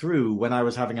got me through when I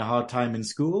was having a hard time in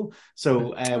school.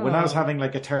 So when I was having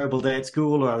like a terrible day at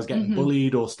school or I was getting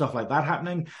bullied or stuff like that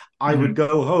happening, I would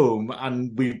go home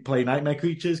and we'd play Nightmare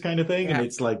Creatures kind of thing. And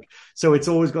it's like, so it's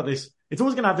always got this, it's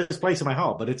always going to have this place in my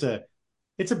heart, but it's a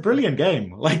brilliant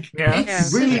game. Like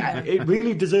it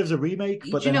really deserves a remake,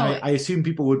 but then I assume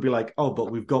people would be like, oh, but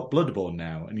we've got Bloodborne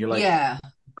now. And you're like,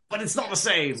 but it's not the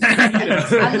same.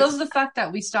 I love the fact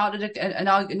that we started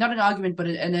not an argument, but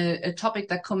a topic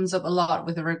that comes up a lot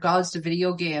with regards to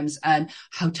video games and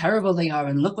how terrible they are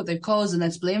and look what they've caused and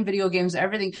let's blame video games for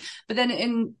everything. But then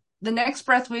in the next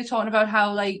breath, we're talking about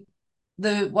how like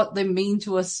what they mean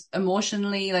to us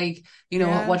emotionally, like, you know,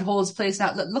 what holds place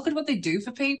now. Look at what they do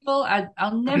for people.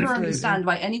 I'll never understand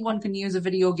why anyone can use a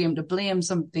video game to blame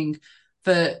something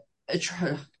for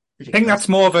I think that's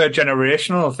more of a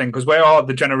generational thing because we are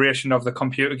the generation of the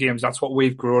computer games. That's what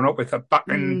we've grown up with. Back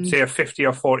in, say, 50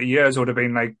 or 40 years, it would have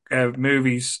been like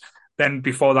movies. Then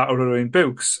before that, it would have been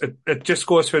books. It just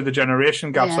goes through the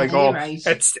generation gaps.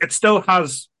 It still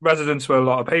has resonance with a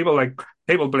lot of people. Like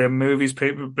people blame movies,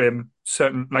 people blame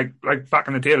certain like back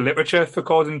in the day, literature for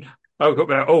causing.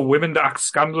 Women that act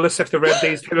scandalous if they read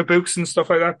these type of books and stuff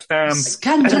like that.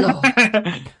 Scandalous.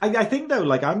 I think though,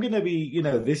 like I'm going to be, you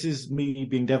know, this is me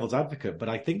being devil's advocate, but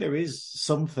I think there is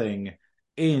something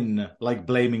in like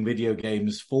blaming video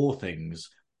games for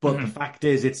things. But the fact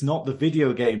is, it's not the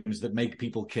video games that make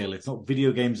people kill. It's not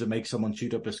video games that make someone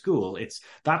shoot up a school.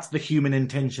 That's the human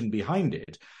intention behind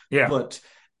it. Yeah. But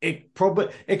it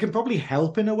can probably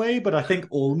help in a way, but I think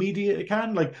all media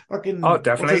can. Like fucking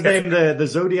definitely. What's his name? The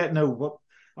Zodiac? No, what?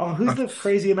 Oh, who's the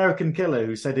crazy American killer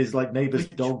who said his like neighbor's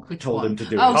dog told him to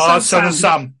do it? Son of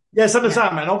Sam. Yeah, Son of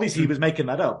Sam, and obviously he was making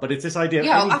that up, but it's this idea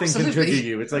of anything can trigger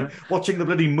you. It's like watching the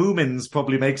bloody Moomins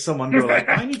probably makes someone go like,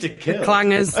 I need to kill.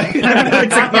 Clangers.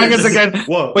 Clangers again.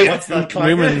 What's that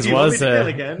Clangers?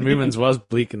 Moomins was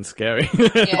bleak and scary.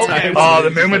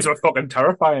 The Moomins were fucking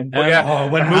terrifying. But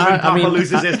when Moomin Papa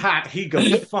loses his hat, he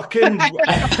goes fucking...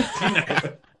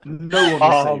 No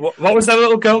one what was that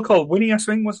little girl called? Winnie, I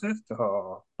think, was it?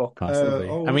 Oh, fuck. Possibly.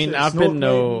 I mean, I've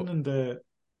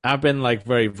been like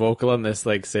very vocal on this,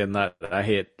 like saying that I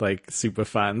hate like super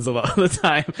fans a lot of the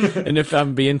time. And if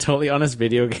I'm being totally honest,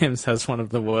 video games has one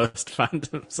of the worst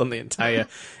fandoms on the entire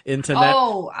internet.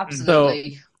 Oh,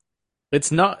 absolutely. So,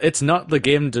 it's not the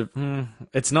game.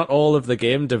 It's not all of the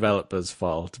game developers'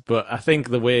 fault, but I think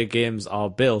the way games are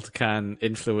built can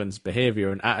influence behavior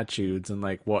and attitudes and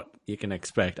like what you can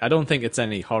expect. I don't think it's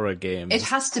any horror game. It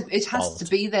has to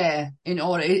be there in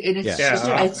order.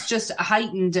 It's just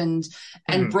heightened and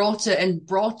brought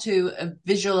to a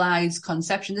visualized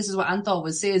conception. This is what Anthor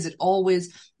was saying. Is it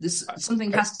always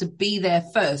something has to be there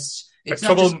first. A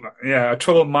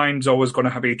troubled mind's always going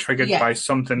to be triggered by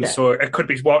something. Yeah. So it could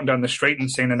be walking down the street and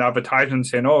seeing an advertisement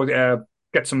saying,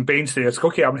 get some beans to this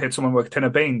cookie. I haven't hit someone with a tin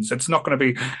of beans. It's not going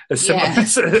to be as simple.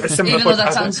 Even though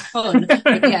that sounds fun,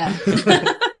 but yeah.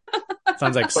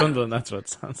 Sounds like Sunderland, that's what it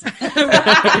sounds like.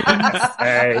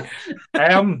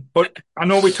 But I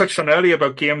know we touched on earlier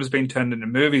about games being turned into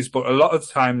movies, but a lot of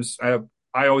times,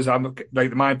 I always have,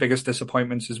 like, my biggest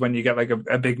disappointments is when you get, like,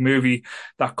 a big movie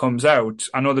that comes out.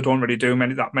 I know they don't really do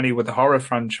that many with the horror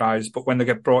franchise, but when they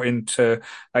get brought into,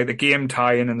 like, the game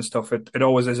tie-in and stuff, it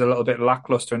always is a little bit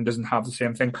lackluster and doesn't have the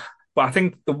same thing. But I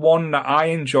think the one that I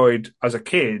enjoyed as a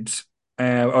kid,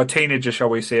 or teenager, shall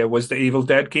we say, was the Evil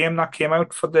Dead game that came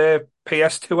out for the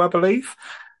PS2, I believe.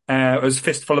 It was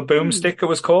Fistful of Boomstick, it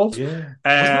was called. Yeah.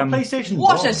 PlayStation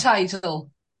What 1? a title!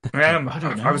 I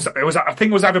think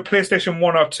it was either PlayStation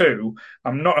 1 or 2.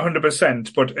 I'm not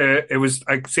 100%, but it was,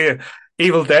 like, say,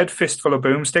 Evil Dead, Fistful of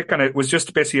Boomstick, and it was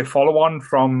just basically a follow-on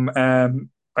from,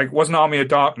 it wasn't Army of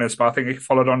Darkness, but I think it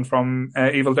followed on from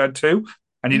Evil Dead 2.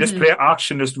 And you just play Ash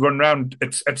and just run around.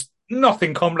 It's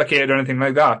nothing complicated or anything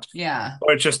like that. Yeah.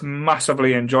 But it's just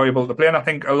massively enjoyable to play. And I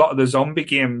think a lot of the zombie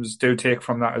games do take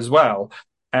from that as well.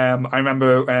 I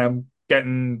remember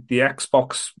getting the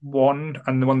Xbox One,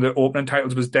 and one of the opening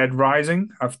titles was Dead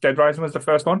Rising. Dead Rising was the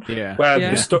first one. Yeah. Where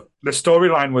the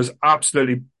storyline was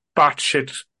absolutely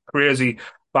batshit crazy.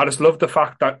 But I just loved the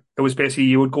fact that it was basically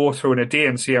you would go through in a day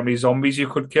and see how many zombies you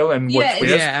could kill and which ways.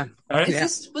 Yeah.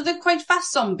 Were they quite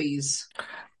fast zombies?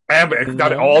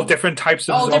 That all different types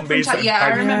of zombies.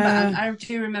 I remember. I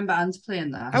do remember Ant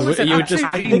playing that. I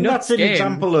think that's an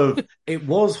example of it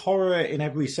was horror in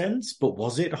every sense, but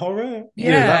was it horror?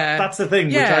 Yeah, that's the thing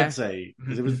which I'd say,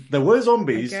 because there were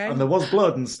zombies and there was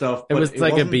blood and stuff. It was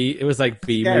like it was like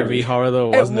B movie horror though,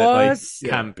 wasn't it? Like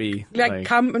campy, like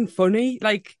camp and funny.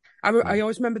 Like I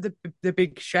always remember the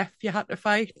big chef you had to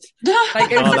fight.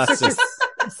 Like it was such a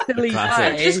silly.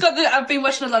 I've been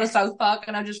watching a lot of South Park,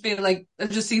 and I just feel like I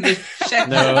just see the chef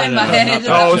in my head.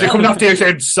 Oh, is it coming after you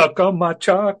saying "suck on my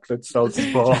chocolate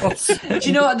salty balls"? Do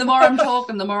you know what? The more I'm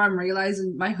talking, the more I'm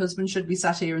realizing my husband should be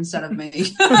sat here instead of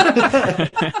me.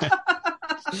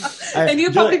 And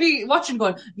you'll probably be watching,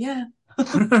 going, "Yeah."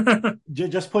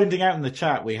 Just pointing out in the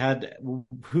chat, we had,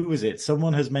 who was it?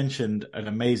 Someone has mentioned an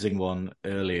amazing one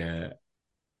earlier,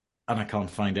 and I can't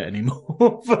find it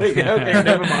anymore. But, okay,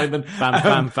 never mind then.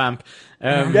 Vamp.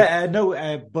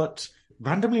 But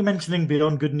randomly mentioning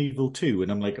Beyond Good and Evil 2,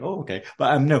 and I'm like, oh, okay.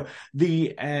 But no,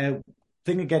 the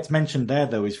thing that gets mentioned there,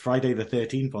 though, is Friday the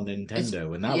 13th on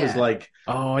Nintendo, and that was like...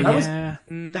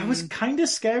 That was kind of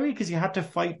scary, because you had to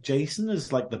fight Jason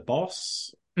as, like, the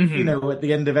boss... you know, at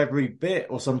the end of every bit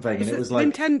or something, and it was like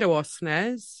Nintendo or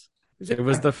SNES. It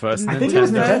was the first. I think it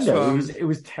was Nintendo. It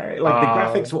was terrible. Like the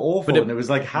graphics were awful, and it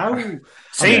was like how.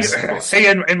 See,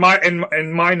 in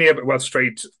my neighborhood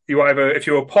street, you either if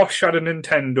you were posh had a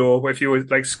Nintendo, or if you were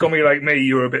like scummy like me,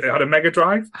 you were had a Mega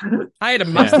Drive. I had a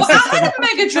Master System. I had a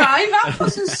Mega Drive. I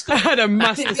wasn't scummy. I had a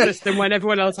Master System when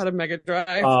everyone else had a Mega Drive.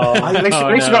 At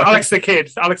least you got Alex the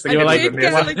Kid. Alex the Kid.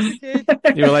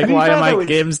 You were like, why are my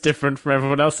games different from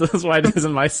everyone else's? Why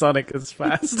isn't my Sonic as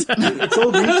fast? It's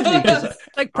all new to me because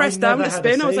like press down to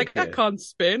spin. I was like, I can't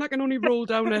spin. I can only roll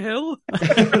down a hill.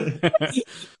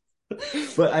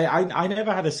 But I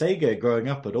never had a Sega growing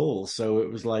up at all, so it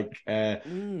was like,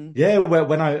 when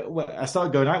I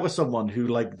started going out with someone who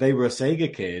like they were a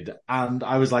Sega kid, and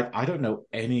I was like, I don't know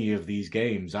any of these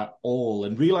games at all,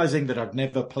 and realizing that I'd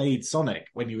never played Sonic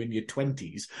when you're in your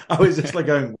 20s, I was just like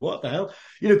going, what the hell?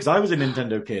 You know, because I was a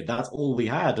Nintendo kid, that's all we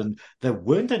had, and there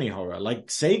weren't any horror. Like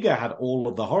Sega had all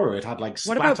of the horror. It had like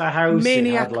Splatterhouse,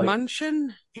 Maniac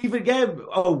Mansion. Even again,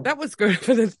 that was good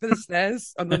for the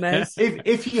SNES on the NES.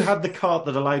 If you had the cart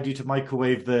that allowed you to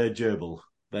microwave the gerbil,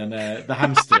 then the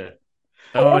hamster.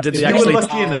 Did they actually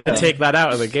take that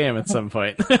out of the game at some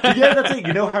point? Yeah, that's it.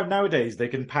 You know how nowadays they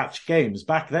can patch games.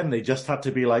 Back then, they just had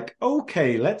to be like,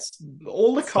 okay,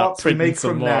 all the carts we make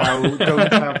from now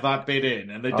don't have that bit in,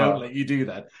 and they don't let you do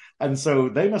that. And so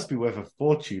they must be worth a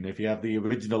fortune if you have the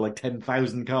original like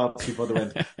 10,000 cards before they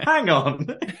went, hang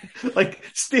on. Like,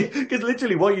 because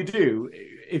literally what you do,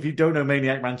 if you don't know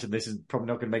Maniac Mansion, this is probably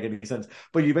not going to make any sense,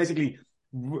 but you basically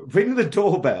ring the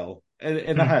doorbell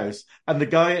in the house, and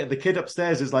the kid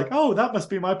upstairs is like, oh, that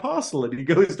must be my parcel. And he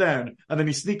goes down, and then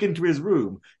you sneak into his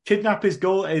room, kidnap his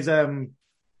hamster,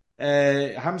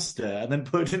 and then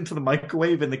put it into the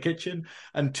microwave in the kitchen.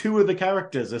 And two of the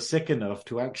characters are sick enough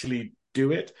to actually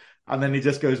do it. And then he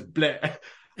just goes bleh.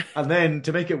 And then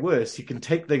to make it worse, you can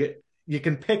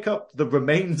pick up the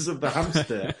remains of the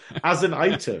hamster as an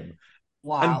item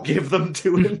and give them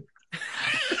to him.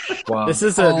 Wow. This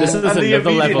is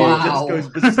another level.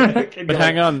 But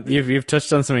hang on, you've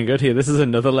touched on something good here. This is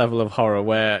another level of horror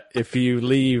where if you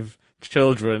leave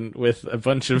children with a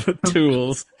bunch of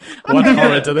tools, what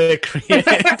horror do they create?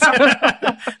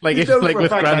 like with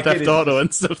Grand Theft Auto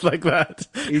and stuff like that.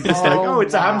 He's just like, oh,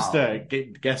 it's a hamster.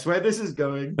 Guess where this is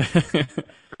going?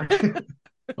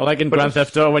 Or like in Grand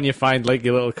Theft Auto, when you find like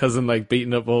your little cousin like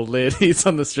beating up old ladies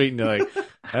on the street, and you're like,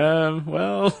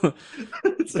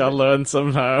 gotta learn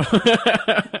somehow.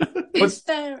 Is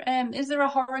there a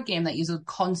horror game that you will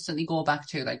constantly go back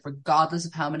to, like regardless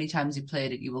of how many times you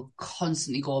played it, you will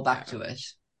constantly go back to it?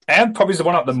 And probably the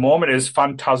one at the moment is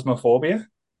Phantasmaphobia,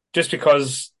 just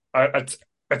because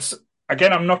it's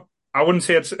again, I wouldn't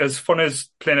say it's as fun as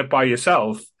playing it by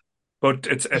yourself. But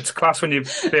it's class when you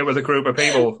play it with a group of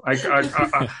people. I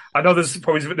know there's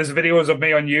videos of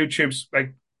me on YouTube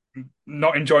like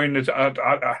not enjoying it at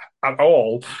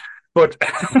all, but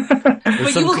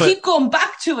you will keep going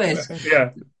back to it. Yeah.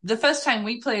 The first time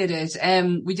we played it,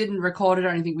 we didn't record it or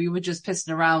anything. We were just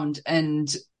pissing around,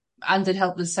 and it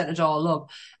helped us set it all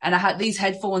up. And I had these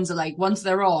headphones that like once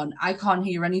they're on, I can't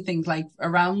hear anything like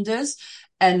around us,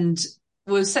 and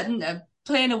we're setting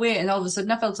playing away, and all of a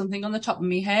sudden I felt something on the top of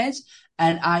my head,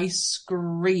 and I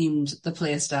screamed the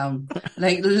place down.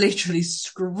 Like, literally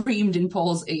screamed in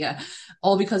Paul's ear,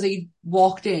 all because he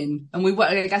walked in, and we were,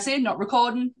 like I said, not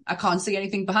recording. I can't see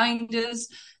anything behind us.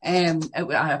 I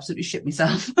absolutely shit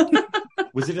myself.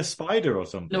 Was it a spider or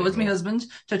something? No, it was my husband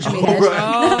touching my Oh, head. right.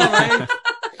 Oh, right.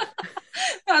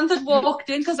 And that walked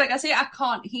in, because like I say, I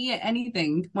can't hear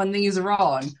anything when these are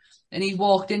on. And he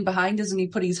walked in behind us and he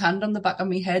put his hand on the back of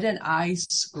my head, and I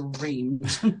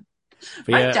screamed.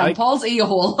 Right down Paul's ear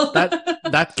hole.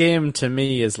 that game to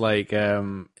me is like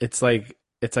it's like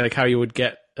how you would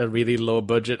get a really low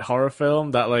budget horror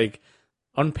film that, like,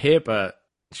 on paper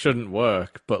shouldn't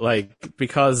work, but like,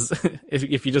 because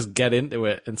if you just get into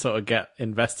it and sort of get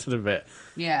invested a bit,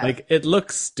 yeah, like, it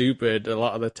looks stupid a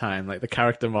lot of the time. Like, the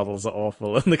character models are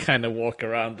awful and they kind of walk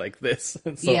around like this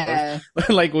and sort of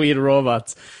like weird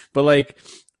robots, but like,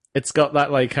 it's got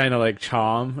that like kind of like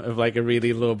charm of like a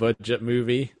really low budget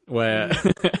movie where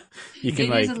you can,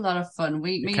 like, it is a lot of fun.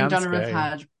 Me and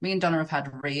Donna have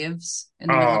had raves in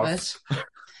the middle of it.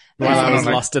 Well, I was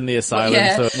lost in the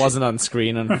asylum, so it wasn't on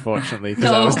screen, unfortunately,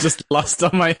 because I was just lost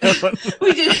on my own.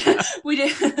 We did.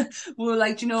 We were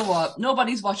like, you know what?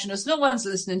 Nobody's watching us. No one's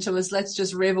listening to us. Let's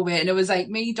just rave away. And it was like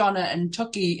me, Donna, and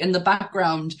Tucky in the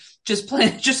background, just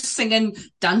singing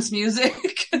dance music.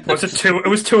 Was it it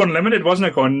was too unlimited, wasn't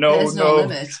it? Going, There's no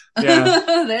limit.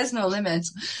 Yeah. There's no limit.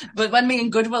 But when me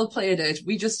and Goodwill played it,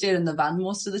 we just stayed in the van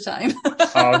most of the time.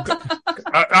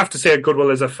 I have to say,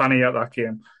 Goodwill is a fanny at that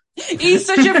game. He's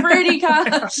such a pretty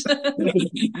cat.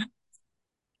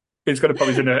 He's got to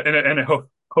probably in a hook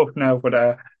now,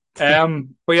 but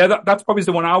yeah, that's probably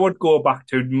the one I would go back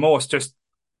to most. Just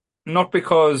not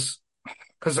because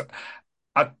to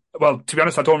be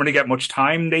honest, I don't really get much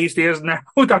time these days now.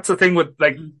 That's the thing with,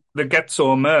 like, they get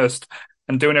so immersed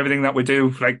and doing everything that we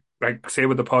do, like say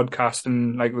with the podcast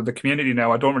and like with the community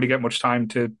now, I don't really get much time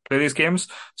to play these games.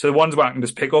 So the ones where I can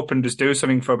just pick up and just do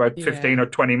something for about 15 or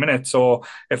 20 minutes, or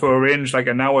if we arrange like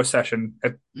an hour session,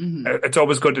 it's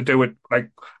always good to do it, like,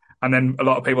 and then a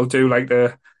lot of people do like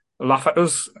the laugh at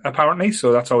us, apparently,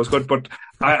 so that's always good. But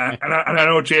I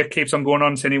know Jake keeps on going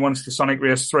on saying he wants the Sonic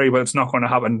Race 3, but it's not going to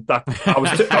happen.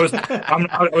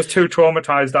 I was too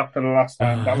traumatized after the last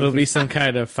time. There'll be some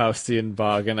kind of Faustian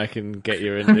bargain I can get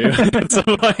you into at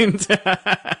some point.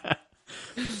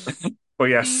 But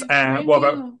yes, what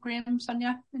about Graham,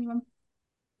 Sonia? Anyone?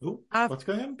 Ooh, what's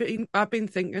going on? I've been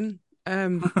thinking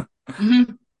about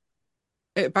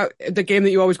the game that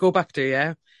you always go back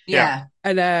to, Yeah.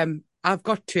 And I've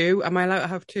got two. Am I allowed to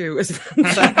have two?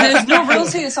 There's no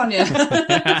rules here, Sonia.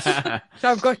 So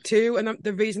I've got two, and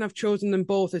the reason I've chosen them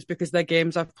both is because they're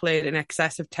games I've played in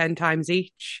excess of 10 times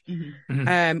each,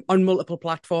 on multiple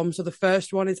platforms. So the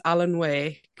first one is Alan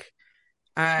Wake,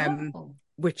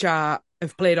 which I've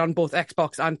played on both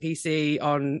Xbox and PC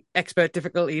on expert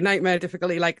difficulty, nightmare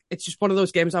difficulty. Like, it's just one of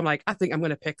those games I'm like, I think I'm going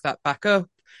to pick that back up.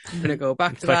 I'm going to go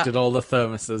back to that. Collected all the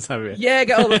thermoses, have you? Yeah,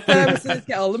 get all the thermoses,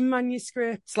 get all the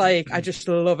manuscripts. Like, I just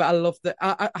love it. I love that.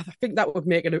 I think that would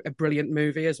make it a brilliant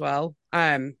movie as well.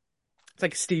 It's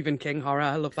like Stephen King horror.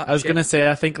 I love that. I was going to say,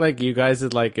 I think like you guys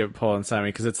would like it, Paul and Sammy,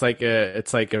 because it's like a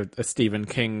Stephen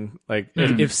King, like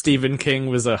if Stephen King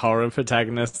was a horror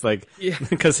protagonist, like,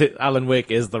 because Alan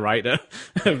Wake is the writer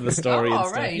of the story and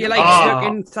stuff. Right. You're like stuck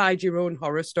inside your own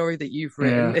horror story that you've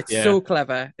written. It's so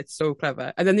clever. It's so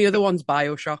clever. And then the other one's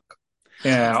BioShock.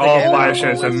 Yeah,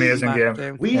 BioShock's an amazing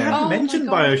game. We haven't mentioned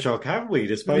BioShock, have we?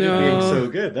 Despite it being so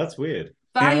good. That's weird.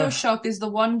 BioShock is the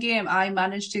one game I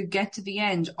managed to get to the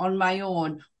end on my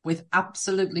own with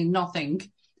absolutely nothing.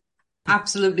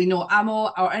 Absolutely no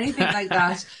ammo or anything like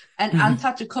that. And Ant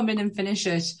had to come in and finish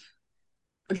it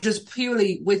just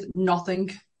purely with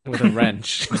nothing. With a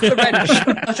wrench.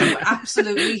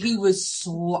 Absolutely. He was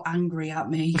so angry at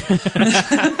me.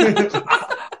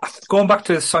 Going back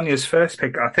to Sonia's first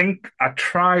pick, I think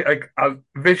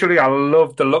visually I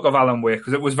loved the look of Alan Wake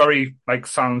because it was very like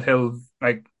Silent Hill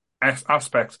like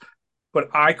aspects, but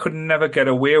I could never get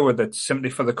away with it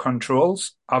simply for the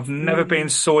controls. I've never been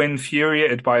so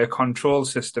infuriated by a control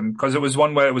system because it was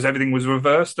one where everything was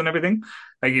reversed and everything.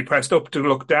 Like you pressed up to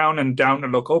look down and down to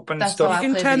look up and stuff.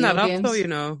 You can turn that up though, you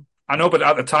know. I know, but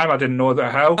at the time I didn't know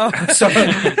how. That's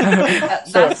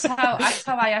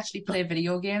how I actually play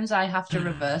video games. I have to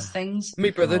reverse things.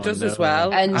 My brother does as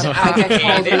well. And I get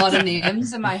called a lot of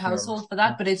names in my household for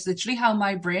that, but it's literally how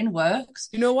my brain works.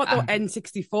 You know what though?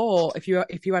 N64, if you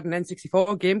had an N64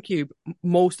 or GameCube,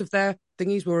 most of the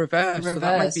thingies were reversed, so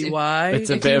that might be why. It's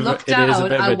a If bit you of look it is a down,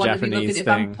 bit of I a want to be looking. Japanese If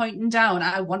I'm thing. pointing down,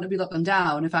 I want to be looking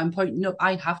down. If I'm pointing up,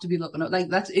 I have to be looking up. Like,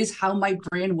 that is how my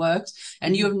brain works.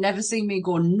 And you have never seen me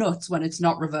go nuts when it's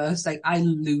not reversed. Like, I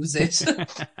lose it.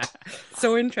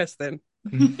 So interesting.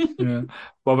 Yeah.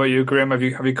 What about you, Graham? Have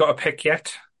you got a pick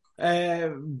yet?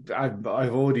 I've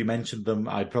already mentioned them.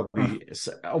 I'd probably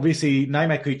obviously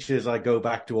Nightmare Creatures I go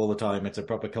back to all the time. It's a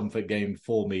proper comfort game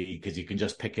for me because you can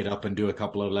just pick it up and do a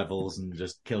couple of levels and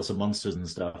just kill some monsters and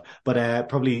stuff. But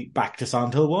probably back to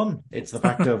Silent Hill 1. It's the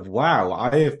fact of wow,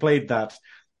 I have played that.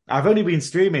 I've only been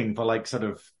streaming for like sort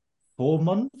of 4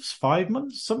 months, 5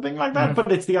 months, something like that.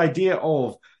 But it's the idea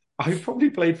of I've probably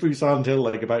played through Silent Hill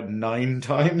like about 9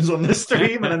 times on the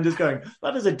stream, and I'm just going,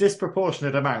 that is a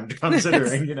disproportionate amount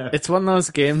considering, you know. It's one of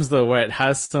those games though where it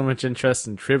has so much interest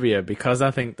in trivia because I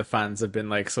think the fans have been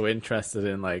like so interested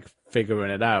in like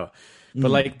figuring it out. But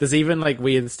like there's even like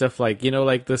weird stuff like, you know,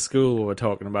 like the school we were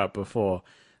talking about before.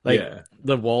 Like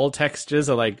the wall textures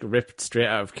are like ripped straight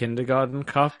out of Kindergarten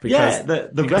Cop because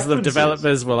the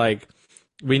developers were like,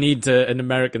 we need an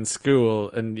American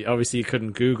school, and obviously you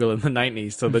couldn't Google in the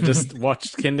 90s, so they just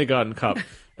watched Kindergarten Cop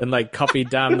and like copied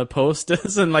down the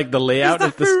posters and like the layout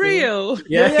of the school. For real?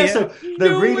 Yeah. So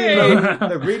they're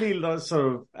really low,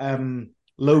 sort of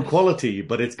low quality,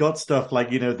 but it's got stuff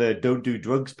like, you know, the don't do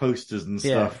drugs posters and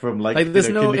stuff from like there's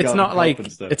no, it's not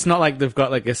like they've got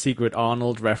like a secret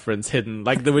Arnold reference hidden.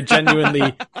 Like they were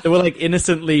like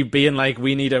innocently being like,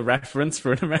 we need a reference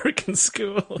for an American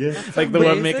school. Yeah. Like they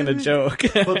weren't making a joke.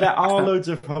 But there are loads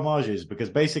of homages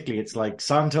because basically it's like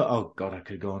Santa. Oh God, I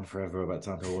could go on forever about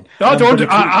Santa Hill. No, don't.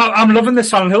 I'm loving this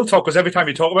Silent Hill talk because every time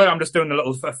you talk about it, I'm just doing a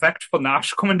little effect from the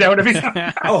ash coming down every time.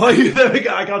 There we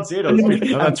go. I can't see it on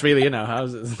screen. That's really in our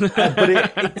houses.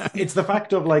 But it's the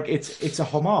fact of like it's a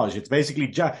homage. It's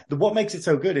basically what makes it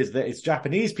so good is that it's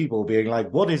Japanese people being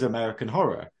like, what is American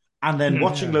horror? And then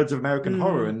watching loads of American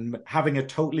horror and having a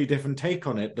totally different take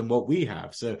on it than what we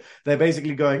have. So they're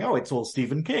basically going, oh, it's all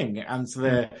Stephen King. And so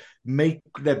they're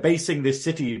basing this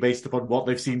city based upon what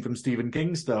they've seen from Stephen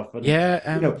King stuff. And,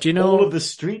 do you know all of the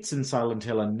streets in Silent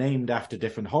Hill are named after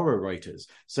different horror writers.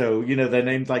 So, you know, they're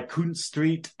named like Kuntz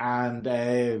Street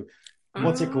and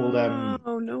what's it called?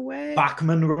 Oh, no way.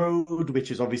 Bachman Road,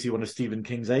 which is obviously one of Stephen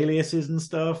King's aliases and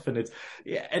stuff. And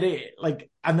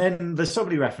and then there's so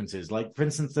many references. Like, for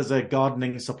instance, there's a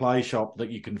gardening supply shop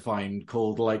that you can find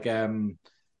called like,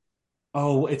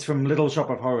 it's from Little Shop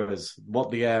of Horrors.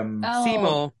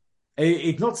 Seymour.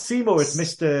 It's not Seymour, it's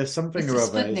Mr. something or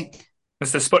other.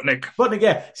 Mr. Sputnik. Sputnik,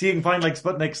 yeah. So you can find like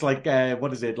Sputnik's like,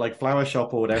 like flower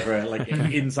shop or whatever, like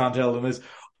in Silent Hill. And there's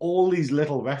all these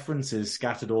little references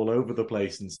scattered all over the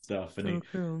place and stuff. And,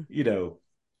 cool. you know,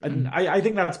 and I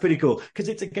think that's pretty cool because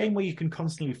it's a game where you can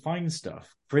constantly find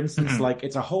stuff. For instance, like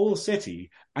it's a whole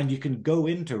city and you can go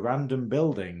into random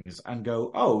buildings and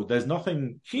go, oh, there's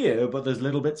nothing here, but there's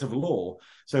little bits of lore.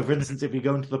 So for instance, if you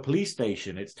go into the police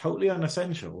station, it's totally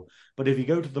unessential. But if you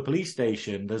go to the police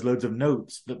station, there's loads of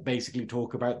notes that basically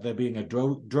talk about there being a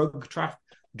drug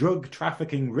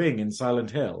trafficking ring in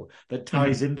Silent Hill that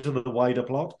ties into the wider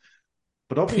plot.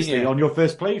 But obviously, on your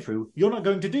first playthrough, you're not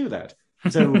going to do that.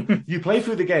 So you play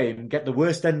through the game, get the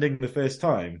worst ending the first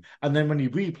time, and then when you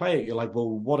replay it, you're like,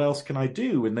 well, what else can I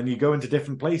do? And then you go into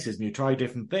different places and you try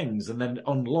different things, and then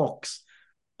unlocks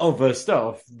other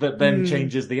stuff that then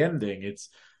changes the ending.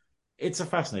 It's a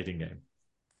fascinating game.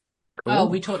 Cool. Oh,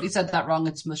 we totally said that wrong.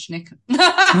 It's Mushnik.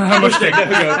 Mushnik, there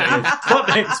we go.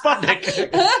 Sputnik.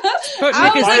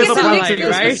 Sputnik is the spotlight,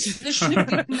 right? The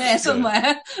Schnick in there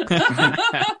somewhere.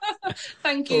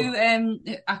 Thank you.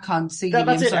 I can't see your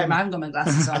name. Sorry, I haven't got my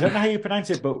glasses on. I don't know how you pronounce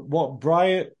it, but what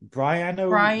Brian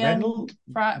Ryan.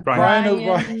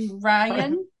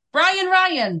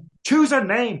 Choose a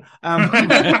name.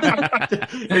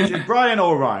 It's Brian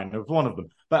or Ryan, it's one of them.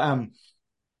 But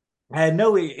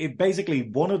no, it basically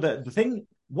one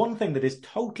thing that is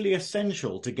totally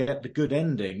essential to get the good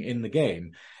ending in the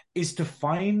game is to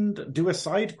do a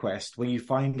side quest where you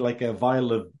find like a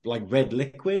vial of like red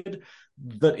liquid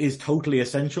that is totally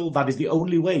essential. That is the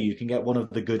only way you can get one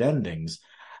of the good endings.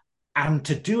 And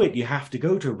to do it, you have to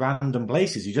go to random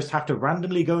places. You just have to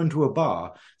randomly go into a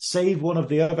bar, save one of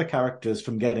the other characters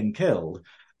from getting killed,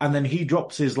 and then he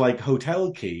drops his like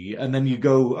hotel key, and then you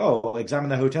go, examine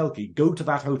the hotel key, go to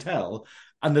that hotel,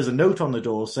 and there's a note on the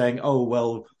door saying, oh,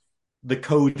 well, the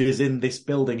code is in this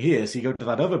building here, so you go to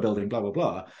that other building, blah, blah,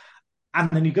 blah. And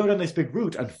then you go down this big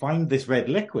route and find this red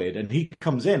liquid, and he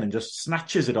comes in and just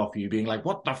snatches it off you, being like,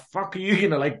 "What the fuck are you?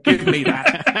 Like, give me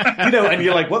that." And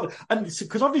you're like, "What?" And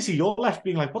because obviously you're left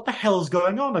being like, "What the hell's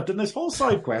going on? I've done this whole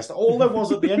side quest. All there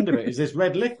was at the end of it is this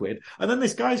red liquid, and then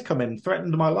this guy's come in,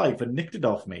 threatened my life, and nicked it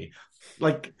off me."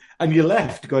 Like, and you're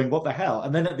left going, "What the hell?"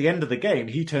 And then at the end of the game,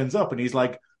 he turns up and he's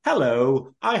like,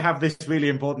 "Hello, I have this really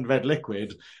important red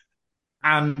liquid,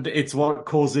 and it's what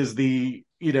causes the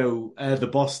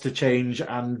boss to change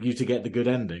and you to get the good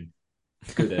ending."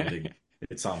 Good ending.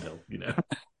 It's Sandhill,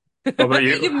 What about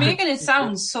you? You're making it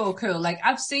sound so cool. Like,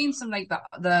 I've seen some, like,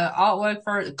 the artwork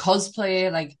for it,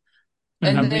 cosplay, like,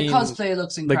 and the cosplay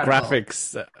looks incredible. The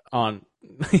graphics on,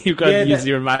 you've got to use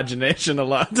your imagination a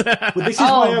lot. Well, this is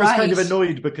why I was kind of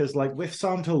annoyed, because like with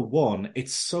Sandhill 1,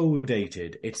 it's so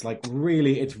dated. It's like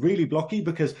it's really blocky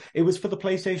because it was for the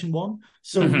PlayStation 1.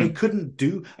 So they couldn't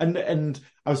do, and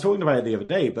I was talking about it the other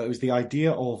day, but it was the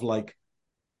idea of like,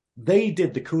 they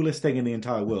did the coolest thing in the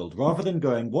entire world. Rather than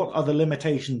going, what are the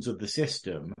limitations of the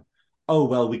system? Oh,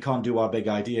 well, we can't do our big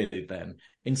idea then.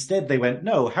 Instead, they went,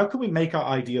 no, how can we make our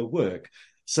idea work?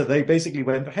 So they basically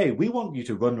went, hey, we want you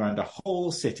to run around a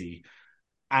whole city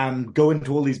and go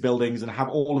into all these buildings and have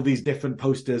all of these different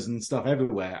posters and stuff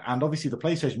everywhere. And obviously the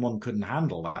PlayStation 1 couldn't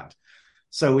handle that.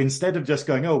 So instead of just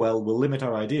going, oh, well, we'll limit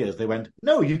our ideas, they went,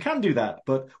 no, you can do that,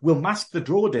 but we'll mask the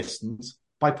draw distance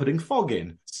by putting fog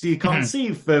in. So you can't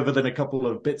see further than a couple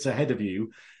of bits ahead of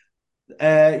you.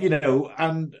 And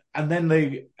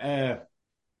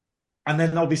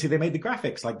then obviously they made the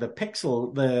graphics, like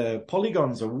the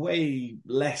polygons are way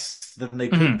less than they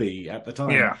could be at the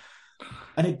time. Yeah.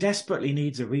 And it desperately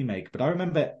needs a remake. But I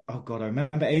remember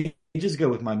ages ago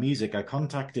with my music, I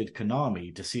contacted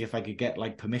Konami to see if I could get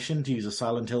like permission to use a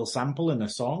Silent Hill sample in a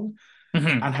song,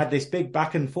 and had this big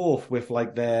back and forth with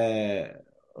like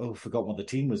forgot what the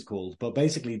team was called, but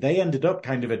basically they ended up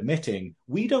kind of admitting,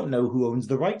 we don't know who owns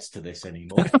the rights to this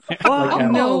anymore.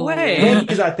 No way.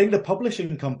 Because I think the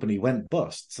publishing company went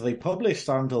bust. So they published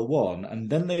Silent Hill 1 and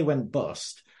then they went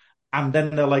bust. And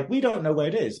then they're like, we don't know where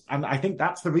it is. And I think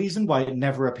that's the reason why it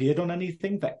never appeared on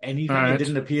anything for anything. Right. It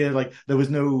didn't appear, like there was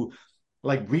no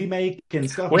like remake and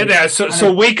stuff. Wait there,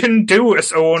 so we can do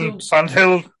its own Silent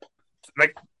Hill,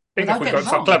 like, I think we got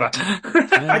so clever.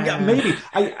 Maybe.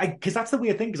 Because that's the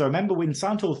weird thing, because I remember when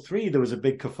Silent Hill 3, there was a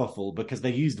big kerfuffle because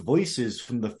they used voices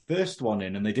from the first one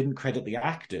in and they didn't credit the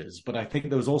actors. But I think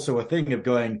there was also a thing of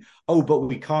going, oh, but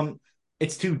we can't,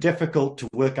 it's too difficult to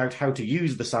work out how to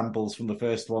use the samples from the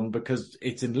first one because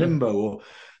it's in limbo or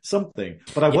something.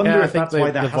 But I wonder if that's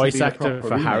why that hasn't voice been a actor for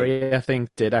remake. Harry, I think,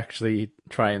 did actually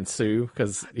try and sue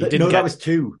because he didn't that was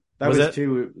 2. That was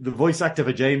 2. The voice actor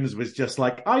for James was just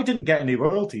like, I didn't get any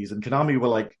royalties. And Konami were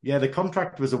like, yeah, the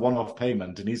contract was a one-off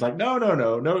payment. And he's like, no, it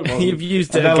wasn't. You've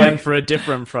used it again for a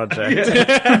different project.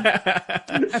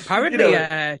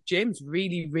 Apparently, James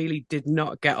really, really did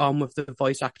not get on with the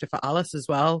voice actor for Alice as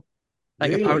well.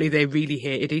 Like, really? Apparently they really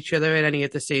hated each other in any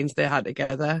of the scenes they had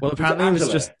together. Well, apparently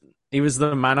he was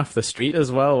the man off the street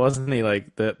as well, wasn't he?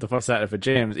 Like the voice actor for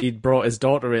James, he'd brought his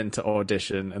daughter in to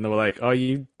audition, and they were like, "Oh,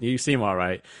 you seem all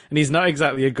right." And he's not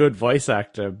exactly a good voice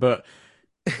actor, but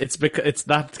it's because it's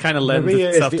that kind of lends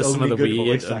itself to some of the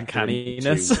weird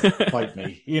uncanniness. Fight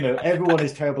me, everyone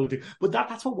is terrible to do. But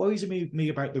that's what worries me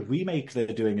about the remake they're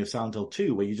doing of Silent Hill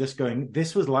 2, where you're just going,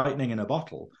 "This was lightning in a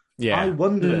bottle." Yeah, I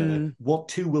wonder what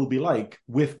 2 will be like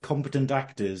with competent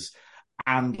actors.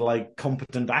 And like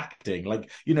competent acting,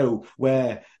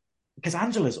 where, because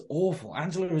Angela's awful.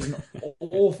 Angela is an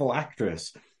awful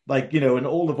actress, and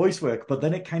all the voice work, but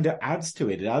then it kind of adds to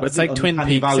it. But it's like Twin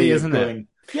Peaks, isn't it?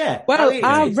 Yeah. Well,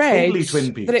 I read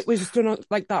that it was done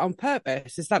like that on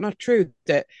purpose. Is that not true?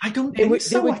 That I don't think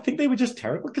so. I think they were just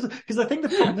terrible because I think the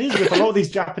problem is with a lot of these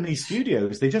Japanese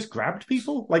studios, they just grabbed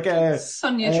people. Like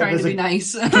Sonia trying to be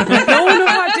nice. No,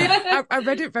 I did. I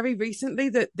read it very recently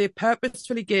that they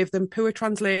purposefully gave them poor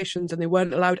translations and they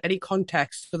weren't allowed any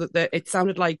context, so that it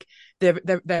sounded like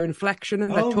their inflection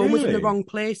and their tone was in the wrong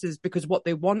places, because what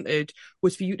they wanted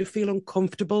was for you to feel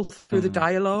uncomfortable through the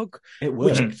dialogue. It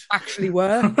worked. Which actually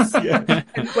works. Yeah.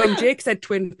 And when Jake said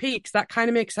Twin Peaks, that kind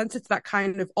of makes sense. It's that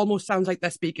kind of almost sounds like they're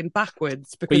speaking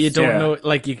backwards. Because, but you don't know,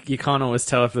 like you can't always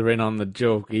tell if they're in on the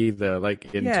joke either.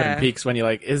 Like in Twin Peaks, when you're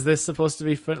like, is this supposed to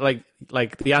be fun?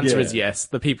 Like the answer is yes.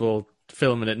 The people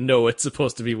filming it know it's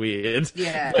supposed to be weird.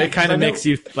 Yeah, but it kind of makes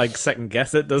you like second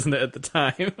guess it, doesn't it, at the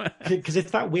time? Because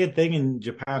it's that weird thing in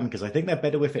Japan, because I think they're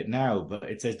better with it now, but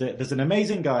it says that there's an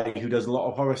amazing guy who does a lot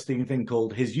of horror thing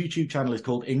called, his YouTube channel is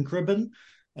called Inkraben,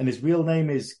 and his real name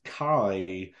is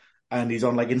Kai, and he's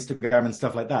on like Instagram and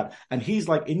stuff like that. And he's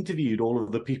like interviewed all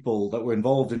of the people that were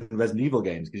involved in Resident Evil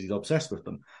games because he's obsessed with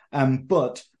them.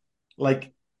 But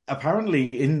like apparently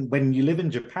when you live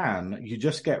in Japan, you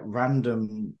just get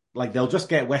random, like they'll just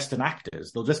get Western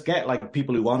actors. They'll just get like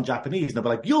people who aren't Japanese, and they'll be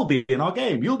like, "You'll be in our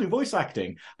game. You'll do voice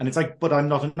acting." And it's like, "But I'm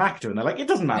not an actor." And they're like, "It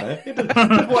doesn't matter. It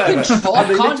doesn't,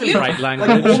 whatever." Right language.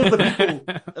 Like all of the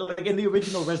people, like in the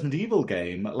original Resident Evil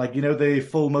game, like the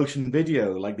full motion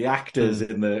video, like the actors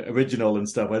in the original and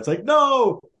stuff, where it's like,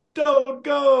 "No, don't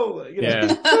go."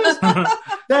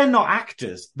 They're not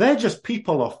actors. They're just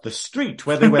people off the street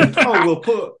where they went, "Oh, we'll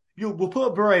put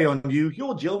a beret on you.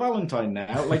 You're Jill Valentine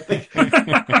now." Like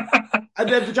and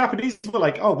then the Japanese were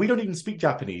like, "Oh, we don't even speak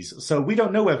Japanese, so we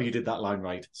don't know whether you did that line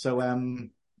right." So,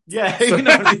 yeah,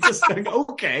 it's just like,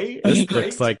 okay. This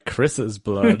looks like Chris's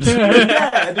blood.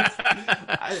 And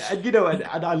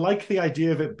I like the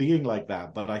idea of it being like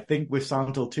that, but I think with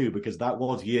Silent Hill 2, because that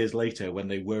was years later when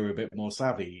they were a bit more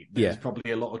savvy, there's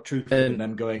probably a lot of truth in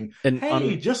them going,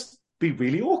 "Hey, just be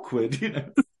really awkward,"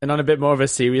 And on a bit more of a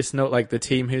serious note, like the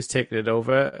team who's taken it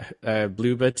over,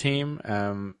 Bloober team,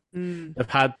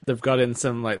 they've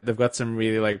got some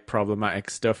really like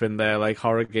problematic stuff in there, like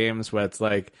horror games where it's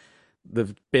like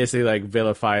they've basically like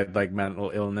vilified like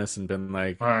mental illness and been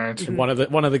like, one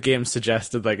of the games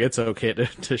suggested like it's okay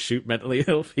to shoot mentally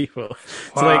ill people.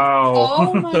 So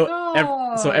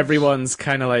God. So everyone's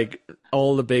kind of like,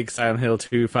 all the big Silent Hill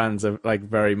 2 fans are like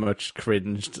very much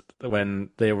cringed when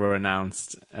they were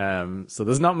announced. So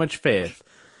there's not much faith.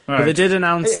 Right. But they did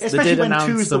announce. Especially when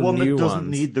 2 is the one that doesn't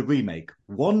ones. need the remake.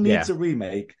 1 needs a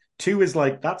remake. 2 is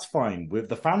like, that's fine.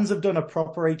 The fans have done a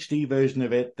proper HD version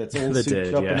of it that's all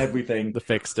souped up and everything. They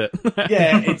fixed it.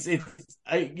 It's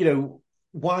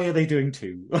why are they doing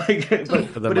 2? For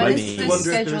the money. I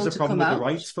wonder if there's a problem with the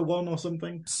rights for 1 or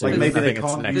something. Like maybe they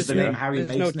can't use the name Harry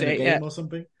Mason in a game or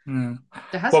something. There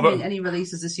hasn't been any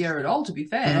releases this year at all, to be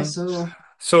fair.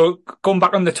 So going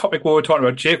back on the topic we were talking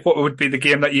about, Jake, what would be the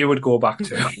game that you would go back to?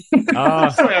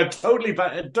 Sorry, I'm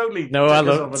totally. No, I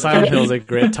love Silent Hill's a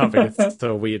great topic. It's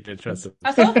so weird and interesting.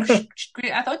 I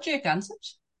thought Jake answered.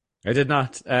 I did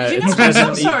not. Did you not?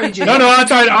 I'm sorry, Jake. No,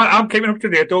 I'm keeping up to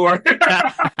date. Don't worry.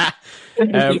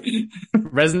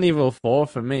 Resident Evil 4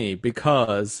 for me,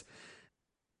 because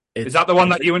is that the one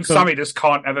that you and Sammy just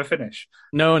can't ever finish?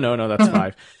 No, that's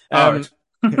 5.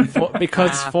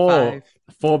 Because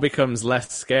 4 becomes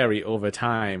less scary over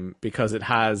time because it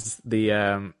has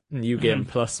the New Game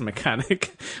Plus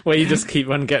mechanic where you just keep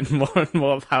on getting more and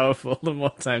more powerful the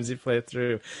more times you play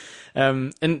through.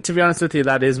 And to be honest with you,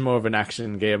 that is more of an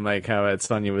action game, like how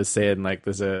Sonia was saying. Like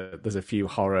there's a few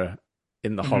horror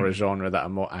in the horror genre that are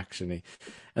more actiony,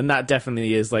 and that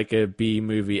definitely is like a B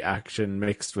movie action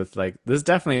mixed with like there's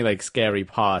definitely like scary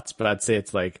parts, but I'd say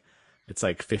it's like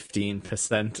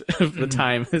 15% of the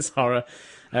time is horror.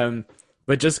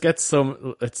 But it just gets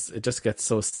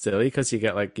so silly because you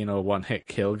get like, one hit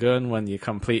kill gun when you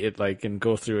complete it, like, and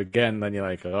go through again. Then you're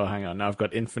like, oh, hang on, now I've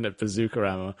got infinite bazooka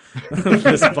ammo.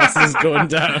 This boss is going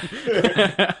down.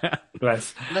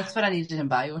 That's what I needed in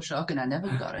BioShock, and I never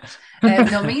got it.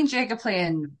 No, me and Jake are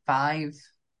playing 5.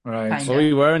 Right. So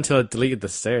we were until it deleted the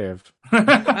save.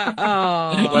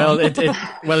 Well,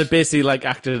 it basically like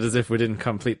acted as if we didn't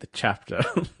complete the chapter.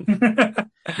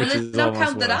 Will it not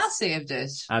count that I saved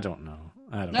it? I don't know.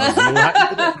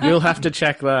 You'll have to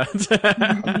check that.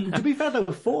 To be fair though,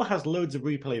 4 has loads of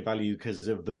replay value because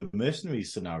of the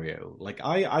mercenaries scenario. Like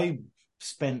I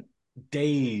spent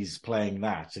days playing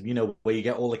that, and where you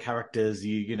get all the characters,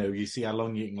 you see how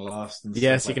long you can last. And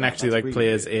yes, you can actually like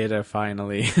play as Ada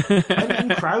finally.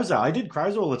 and Krauser, I did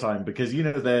Krauser all the time because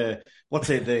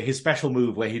his special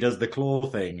move where he does the claw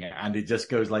thing and it just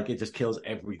goes like it just kills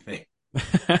everything.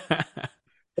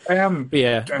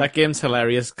 That game's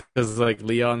hilarious because like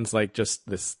Leon's like just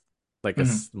this like a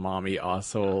smarmy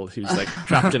arsehole who's like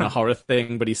trapped in a horror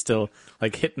thing, but he's still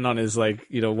like hitting on his like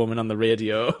woman on the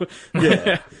radio.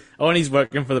 And he's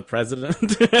working for the president.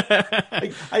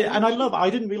 I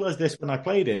didn't realize this when I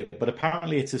played it, but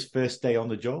apparently it's his first day on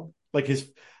the job.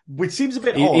 Which seems a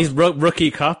bit odd. He's rookie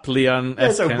cop, Leon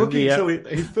S. Kennedy. So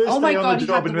his first day on the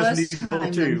job in Resident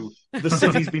Evil 2, the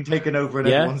city's been taken over and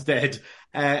everyone's dead.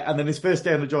 And then his first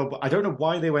day on the job, I don't know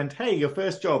why they went, hey, your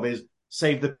first job is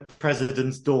save the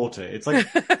president's daughter. It's like...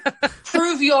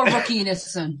 Prove your rookie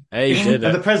innocent. Hey, you did it.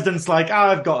 And the president's like,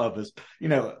 I've got others.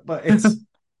 But it's...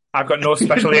 I've got no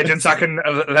special agents I can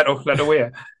let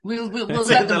away. We'll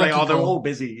let them like, they're all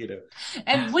busy, you know.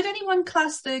 And would anyone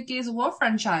class the Gears of War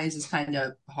franchise as kind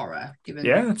of horror? Given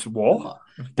it's war.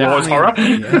 War's horror.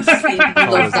 Yes.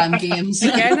 Love them games.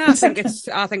 Again, I think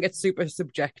it's super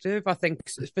subjective. I think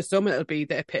for some it'll be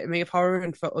the epitome of horror,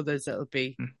 and for others it'll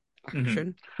be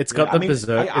action. It's got the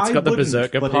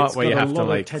berserker part where you have to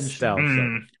like stealth.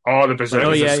 The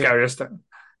berserker is the scariest.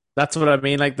 That's what I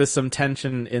mean. Like, there's some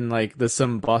tension in like there's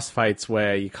some boss fights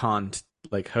where you can't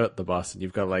like hurt the boss, and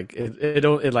you've got like it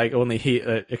can only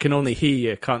hear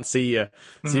you, can't see you.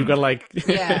 So you've got like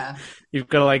you've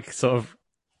got to like sort of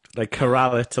like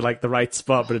corral it to like the right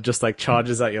spot, but it just like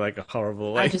charges at you like a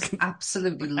horrible. Like... I just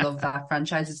absolutely love that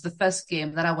franchise. It's the first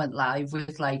game that I went live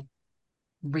with like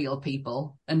real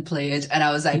people and played, and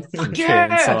I was like,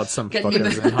 sawed some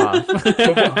fuckers in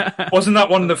half. Wasn't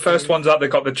that one of the first ones that they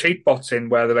got the cheat bots in,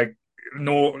 where they're like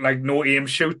no aim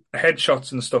shoot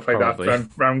headshots and stuff like that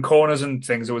around corners and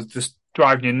things? It was just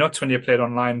driving you nuts when you played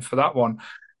online for that one.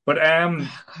 But I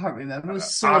can't remember. It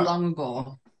was so long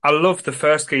ago. I loved the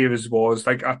first Gears Wars.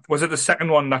 Like, was it the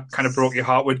second one that kind of broke your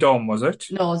heart with Dom? Was it?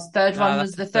 No, the third one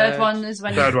was the third one. Is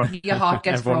when your heart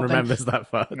gets Everyone broken. remembers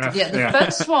that part. The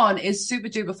first one is super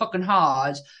duper fucking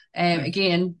hard.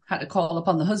 Again, had to call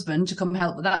upon the husband to come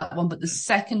help with that one. But the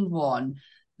second one,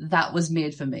 that was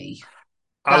made for me.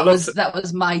 That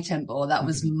was my tempo. That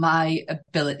was my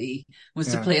ability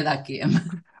to play that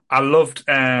game. I loved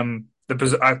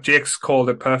Jake's called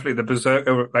it perfectly. The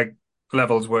berserker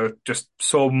levels were just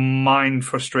so mind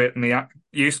frustrating. You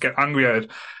used to get angry at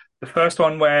it. The first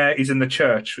one where he's in the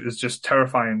church is just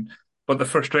terrifying, but the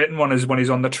frustrating one is when he's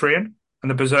on the train and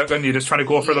the berserker and you're just trying to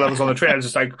go through the levels on the train. It's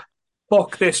just like,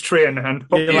 fuck this train and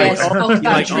fuck you're like,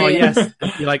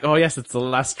 oh yes, it's the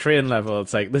last train level.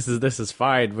 It's like, this is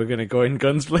fine. We're gonna go in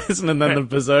guns blazing, and then the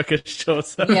berserker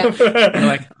shows up. Yeah. You're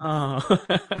like, oh.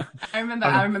 I remember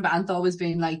Anthony always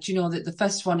being like, do you know that the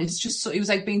first one is just so, he was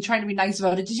like trying to be nice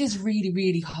about it. It's just really,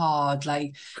 really hard.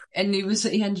 Like, and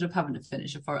he ended up having to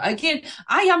finish it for it. Again,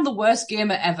 I am the worst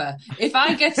gamer ever. If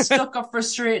I get stuck or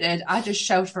frustrated, I just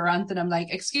shout for Anthony. I'm like,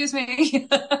 excuse me,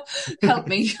 help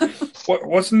me.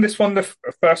 Wasn't this one the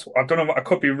first? I don't know. I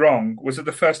could be wrong. Was it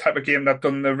the first type of game that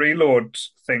done the reload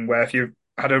thing, where if you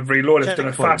had a reload, it's done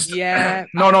it fast? Yeah.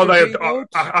 They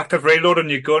active reload on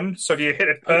your gun. So if you hit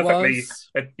it perfectly,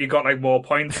 you got like more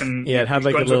points. And it had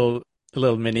like a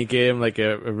little mini game, like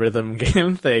a rhythm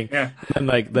game thing. Yeah. And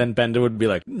then Bender would be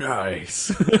like, nice.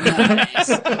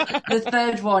 The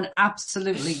third one,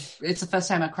 absolutely. It's the first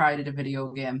time I cried at a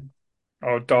video game.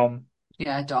 Oh, Dom.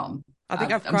 Yeah, Dom. I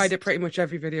think I've cried at pretty much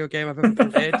every video game I've ever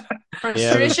played.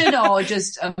 Frustration or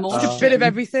just emotion? Just a bit of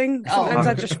everything. Sometimes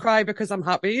I just cry because I'm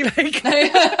happy. Like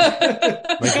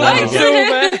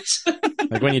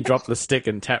when you drop the stick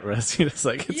in Tetris, you're just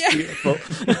like, it's beautiful.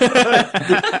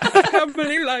 How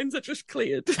many lines are just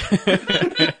cleared?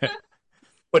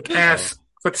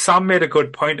 But Sam made a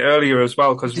good point earlier as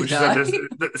well, because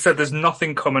said there's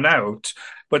nothing coming out,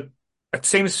 but it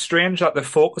seems strange that they're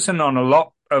focusing on a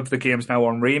lot of the games now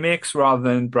on remakes rather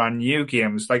than brand new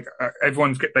games. Like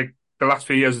everyone's like the last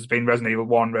few years, it's been Resident Evil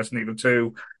 1, Resident Evil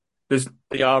 2.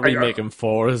 They are remaking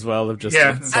 4 as well. I've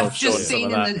just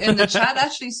seen in the chat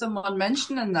actually someone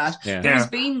mentioning that there's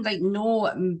been like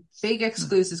no big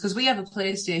exclusives, because we have a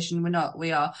PlayStation.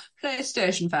 We are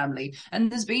PlayStation family, and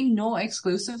there's been no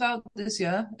exclusive out this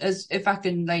year. As if I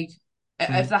can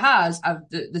if there has,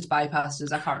 that's bypassed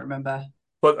us. I can't remember.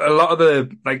 But a lot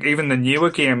of even the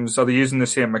newer games are using the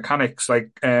same mechanics.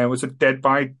 Like, was it Dead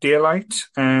by Daylight?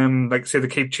 Say they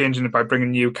keep changing it by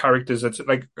bringing new characters. It's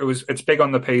big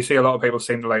on the PC. A lot of people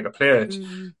seem to like to play it.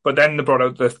 But then they brought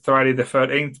out the Friday the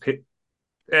 13th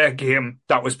game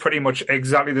that was pretty much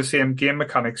exactly the same game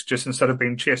mechanics, just instead of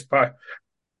being chased by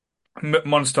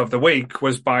Monster of the Week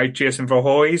was by Jason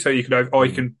Voorhees. So you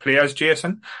can play as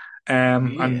Jason,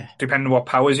 and depending on what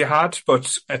powers you had.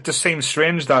 But it just seems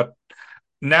strange that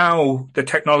now the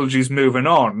technology's moving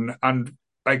on, and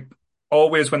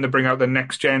always when they bring out the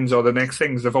next gens or the next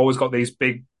things, they've always got these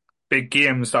big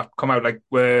games that come out, like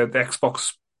where the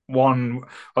Xbox One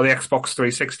or the Xbox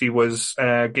 360 was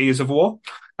Gears of War.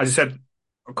 As you said,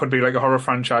 it could be like a horror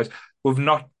franchise. We've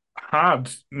not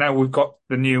had, now we've got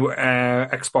the new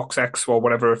Xbox X or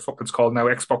whatever it's called now,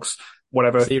 Xbox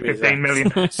whatever, Series 15 X.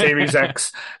 million Series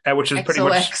X, which is pretty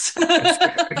much,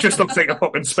 it just looks like a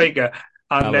fucking speaker.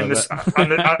 And then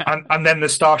the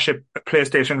Starship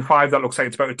PlayStation 5 that looks like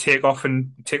it's about to take off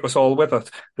and take us all with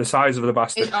it. The size of the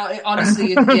bastard.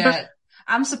 Honestly,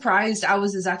 I'm surprised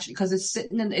ours is actually, because it's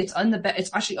it's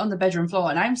actually on the bedroom floor,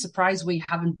 and I'm surprised we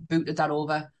haven't booted that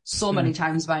over so many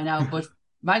times by now. But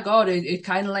my God, it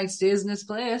kind of like stays in its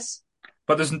place.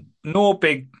 But there's no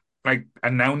big like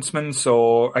announcements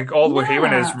or like all we're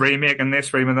hearing is remaking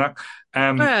this, remaking that.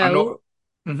 I know.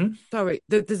 Sorry,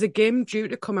 there's a game due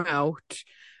to come out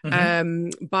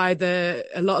by a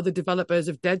lot of the developers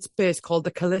of Dead Space called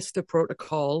the Callisto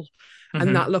Protocol,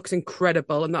 and that looks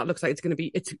incredible, and that looks like it's going to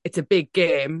be it's a big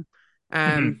game,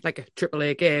 like a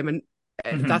AAA game, and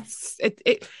that's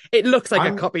it. It looks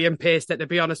like a copy and paste, to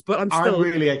be honest, but I'm still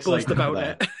really excited about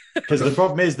it. Because the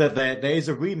problem is that there is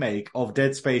a remake of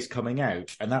Dead Space coming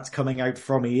out, and that's coming out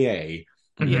from EA.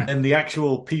 Yeah. And the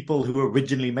actual people who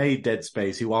originally made Dead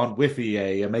Space, who aren't with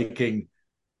EA, are making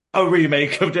a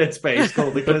remake of Dead Space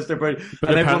called the Callisto Protocol.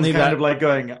 And everyone's kind of like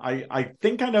going, I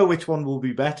think I know which one will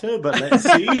be better, but let's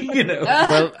see, you know.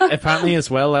 Well, apparently as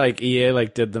well, like EA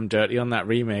like did them dirty on that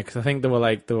remake. 'Cause I think they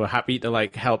were happy to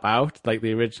like help out like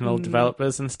the original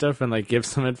developers and stuff and like give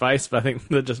some advice, but I think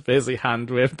they just basically hand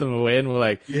waved them away and were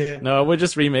like, no, we're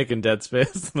just remaking Dead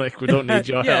Space. Like we don't need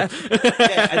your help.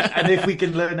 And if we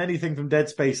can learn anything from Dead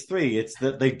Space 3, it's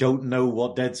that they don't know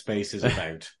what Dead Space is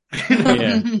about.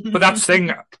 But that's the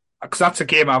thing, because that's a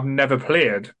game I've never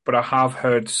played, but I have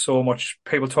heard so much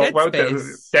people talk about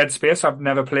Dead Space. I've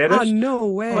never played it. Oh, no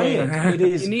way. It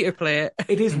is, you need to play it.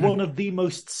 It is one of the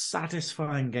most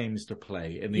satisfying games to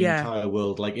play in the entire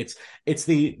world. Like it's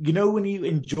the, you know, when you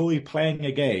enjoy playing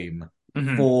a game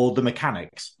for the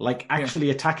mechanics, like actually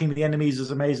attacking the enemies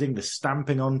is amazing. The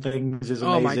stamping on things is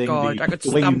amazing. Oh my God, I could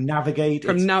the way you navigate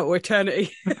from now to eternity.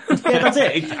 That's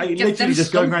it. I literally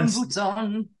just going around. Boots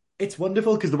on. It's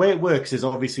wonderful because the way it works is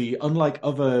obviously, unlike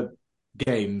other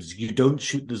games, you don't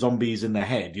shoot the zombies in the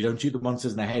head. You don't shoot the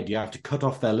monsters in the head. You have to cut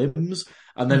off their limbs.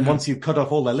 And then once you've cut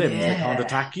off all their limbs, they can't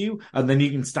attack you. And then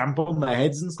you can stamp on their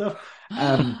heads and stuff,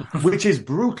 which is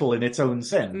brutal in its own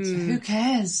sense. Who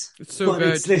cares? It's so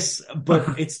good.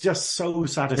 But it's just so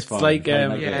satisfying. It's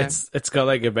like, it's got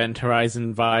like Event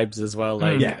Horizon vibes as well.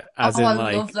 Like, as in I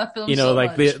like, love that film you know, so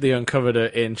like much. they uncovered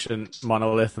an ancient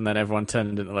monolith and then everyone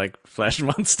turned into like flesh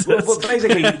monsters. Well,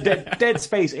 basically, Dead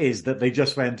Space is that they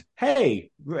just went, hey,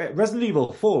 Resident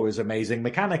Evil 4 is amazing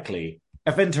mechanically.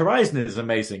 Event Horizon is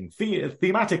amazing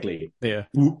thematically. Yeah.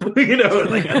 You know,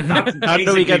 like, how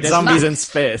do we get zombies in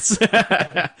space?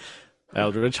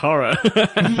 Eldritch horror.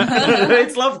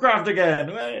 It's Lovecraft again.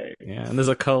 Yeah, and there's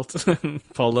a cult.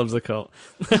 Paul loves a cult.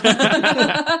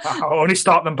 I only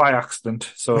start them by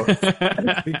accident. So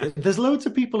there's loads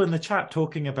of people in the chat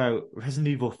talking about Resident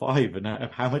Evil 5 and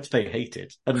how much they hate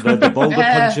it, and the boulder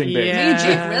punching bit. Me and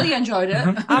Jake really enjoyed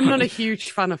it. I'm not a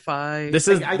huge fan of 5. This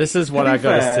is what I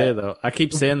gotta say though. I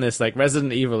keep saying this, like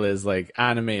Resident Evil is like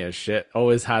anime as shit.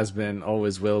 Always has been,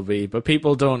 always will be. But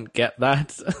people don't get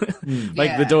that.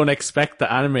 They don't expect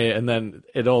the anime, and then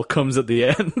it all comes at the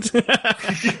end.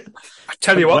 I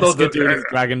tell you what, though, doing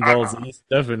Dragon Ball Z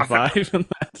stuff in 5. And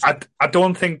that. I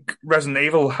don't think Resident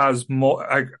Evil has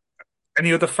more.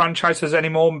 Any other franchises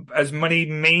anymore as many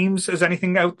memes as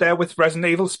anything out there with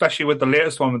Resident Evil, especially with the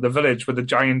latest one with the village with the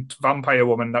giant vampire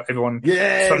woman that everyone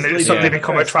suddenly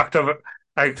become attractive.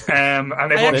 And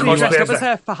everyone dressed up as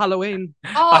her for Halloween.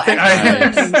 Oh,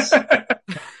 excellent.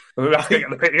 You have to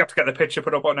get the picture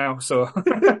put up on now. So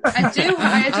I do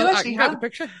actually have the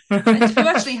picture. I do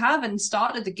actually have, and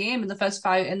started the game in the first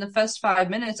 5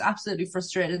 minutes. Absolutely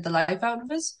frustrated the life out of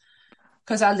us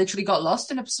because I literally got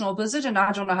lost in a snow blizzard and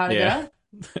I don't know how to get out.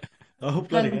 Oh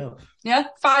bloody hell! Yeah,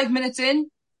 5 minutes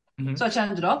in, so I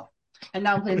turned it off, and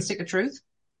now I'm playing Stick of Truth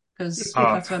because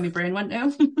that's where my brain went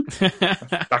to.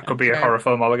 That could be a horror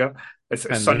film all again. It's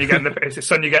Sonia getting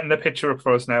the picture up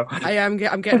for us now. I'm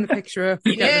getting the picture up.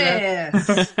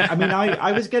 Yes. I mean,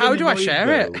 I was getting. How do I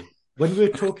share it? When we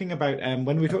were talking about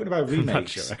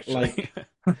remakes, like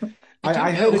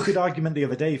I heard a good argument the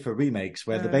other day for remakes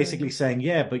where they're basically saying,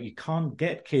 yeah, but you can't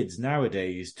get kids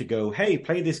nowadays to go, hey,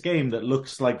 play this game that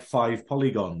looks like 5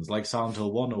 polygons, like Silent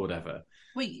Hill 1 or whatever.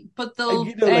 Wait, but they'll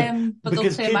because they'll play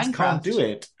kids Minecraft. can't do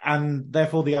it, and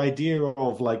therefore the idea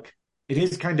of like it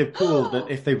is kind of cool that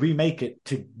if they remake it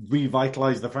to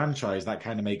revitalize the franchise, that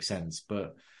kind of makes sense.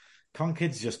 But can't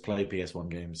kids just play PS1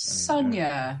 games?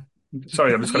 Sonia.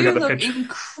 Sorry, I'm just going to get the picture.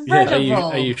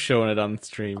 Incredible. Are you showing it on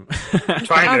stream?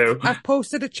 I've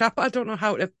posted a chat, but I don't know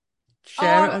how to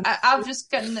share it. I'm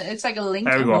just getting it's like a link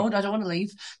mode. I don't want to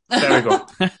leave. There we go.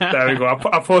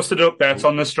 I posted it up there. It's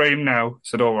on the stream now,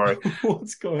 so don't worry.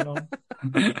 What's going on?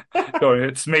 Don't worry,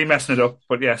 it's me messing it up,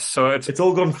 but yes. So it's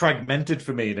all gone fragmented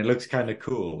for me, and it looks kind of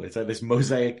cool. It's like this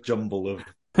mosaic jumble of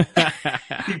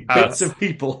bits of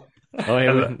people. Oh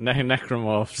yeah,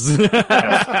 necromorphs.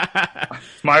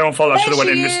 My own fault. I should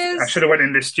have went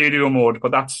in the studio mode,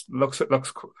 but looks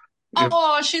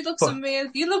Oh, she looks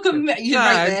amazing. You look amazing. You're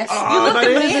right there. Oh, you look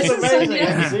amazing. Sonia. I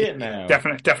can see it now.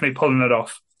 Definitely pulling it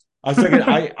off. I was thinking,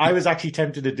 I was actually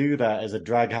tempted to do that as a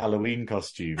drag Halloween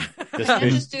costume, just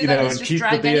and keep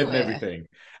the beard and everything.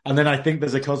 And then I think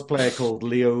there's a cosplayer called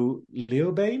Leo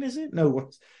Bane, is it? No,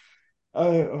 what's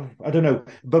I don't know.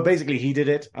 But basically, he did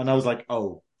it, and I was like,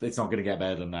 oh, it's not going to get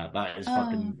better than that. That is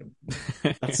fucking.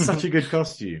 That's such a good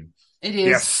costume. It is.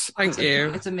 Yes. Thank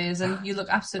you. It's amazing. You look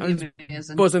absolutely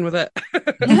amazing. Buzzing with it.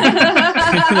 Then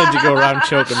you go around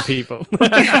choking people.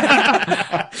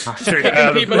 If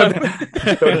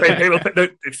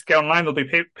you go online, they'll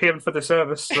be paying for the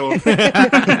service. So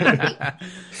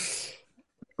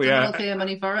We'll pay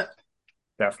money for it.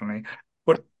 Definitely.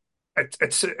 But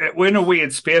we're in a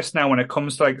weird space now when it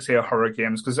comes to, like, say, horror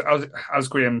games, because as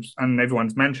Graham and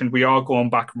everyone's mentioned, we are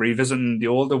going back revisiting the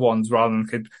older ones rather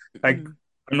than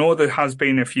I know there has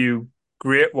been a few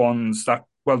great ones that,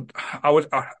 well, I was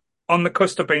on the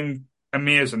cusp of being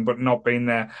amazing, but not being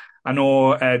there. I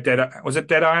know was it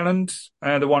Dead Island,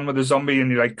 the one with the zombie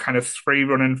and you like kind of free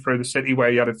running through the city where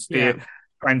you had to stay,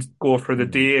 try and go through the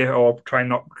day or try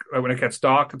not when it gets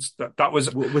dark. That was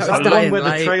that the one where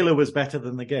the trailer was better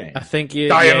than the game? I think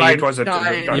Dying Light was it?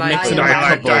 Dying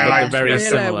Light, but very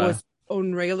similar. Was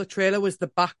unreal. The trailer was the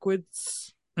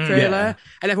backwards trailer,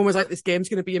 and everyone was like, "This game's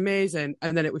going to be amazing,"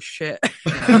 and then it was shit.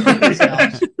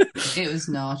 It was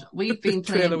not. We've been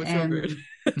playing.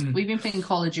 We've been playing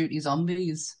Call of Duty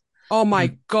Zombies. Oh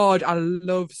my god, I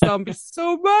love zombies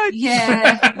so much.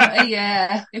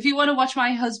 Yeah. If you want to watch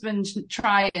my husband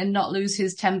try and not lose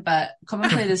his temper, come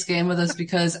and play this game with us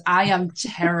because I am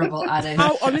terrible at it.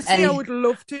 Honestly, I would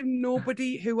love to.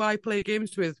 Nobody who I play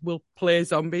games with will play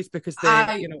zombies because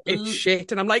it's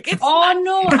shit, and I'm like, no,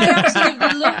 I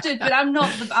absolutely loved it, but I'm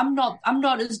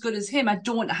not as good as him. I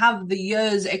don't have the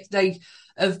years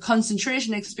of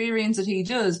concentration experience that he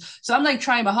does. So I'm like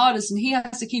trying my hardest and he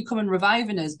has to keep coming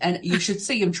reviving us. And you should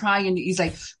see him trying. He's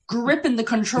like gripping the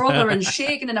controller and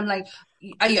shaking. And I'm like,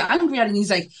 are you angry at it? And he's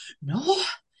like, no,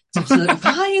 it's absolutely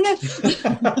fine.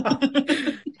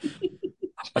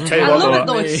 I love it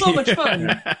though. It's so much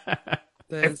fun.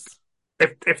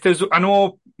 If there's, I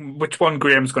know which one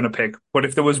Graham's going to pick, but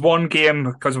if there was one game,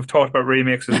 because we've talked about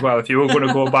remakes as well, if you were going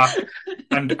to go back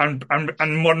and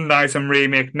modernize and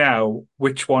remake now,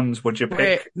 which ones would you pick?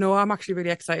 Wait, no, I'm actually really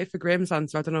excited for Graham's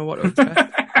answer. I don't know what to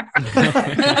expect.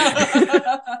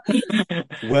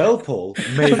 Well, Paul,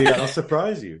 maybe I'll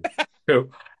surprise you. Cool.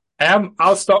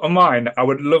 I'll start with mine. I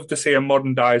would love to see a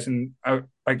modernize and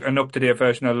like an up-to-date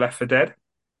version of Left 4 Dead.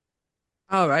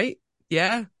 All right.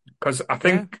 Yeah. Because I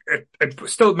think it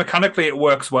still mechanically it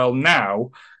works well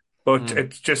now, but it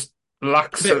just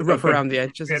lacks a bit rough around the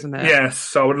edges, isn't it? Yes,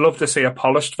 so I would love to see a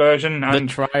polished version. They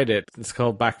tried it. It's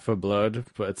called Back 4 Blood,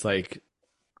 but it's like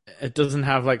it doesn't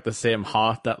have like the same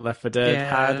heart that Left 4 Dead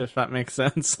had, if that makes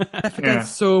sense. Left 4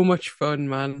 Dead's so much fun,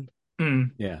 man.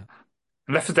 Yeah.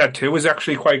 Left 4 Dead 2 was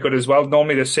actually quite good as well.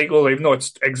 Normally the sequel, even though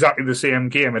it's exactly the same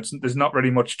game, there's not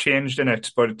really much changed in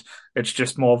it, but it's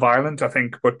just more violent, I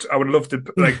think. But I would love to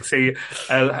see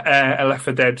a Left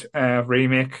 4 Dead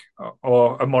remake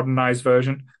or a modernized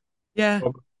version. Yeah.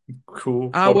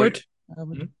 Cool. I would.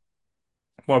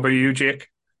 What about you, Jake?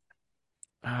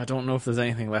 I don't know if there's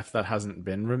anything left that hasn't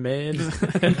been remade.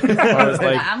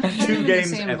 I'm 2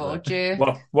 games ever.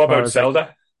 What about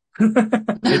Zelda?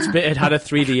 It had a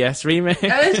 3DS remake.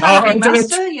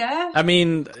 Yeah. I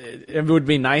mean, it would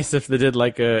be nice if they did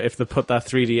if they put that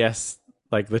 3DS,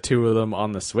 like the two of them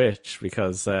on the Switch,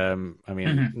 because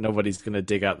nobody's gonna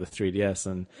dig out the 3DS,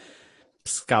 and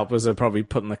scalpers are probably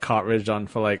putting the cartridge on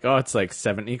for it's like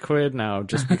 70 quid now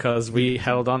just because we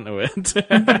held on to it.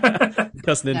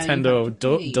 Because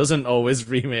Nintendo doesn't always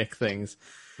remake things.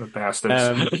 The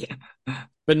bastards.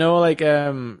 But no,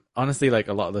 honestly,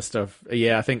 a lot of the stuff,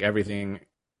 I think everything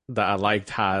that I liked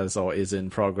has or is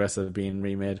in progress of being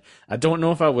remade. I don't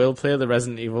know if I will play the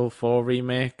Resident Evil 4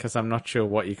 remake, because I'm not sure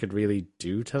what you could really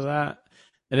do to that.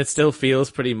 And it still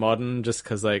feels pretty modern just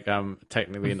because, I'm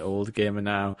technically an old gamer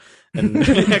now. And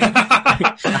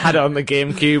I had it on the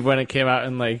GameCube when it came out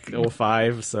in,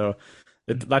 2005, so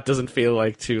that doesn't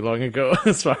feel too long ago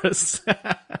as far as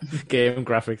game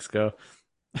graphics go.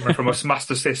 From us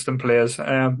Master System players,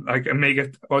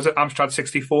 Amiga, was it Amstrad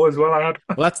 64 as well? I had.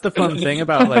 Well, that's the fun thing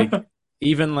about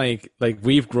even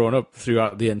we've grown up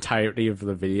throughout the entirety of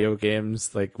the video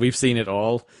games. We've seen it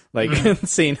all.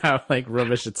 Seen how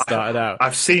rubbish it started out.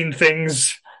 I've seen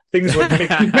things. Things would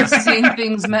make. I've seen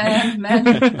things, man.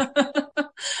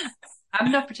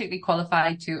 I'm not particularly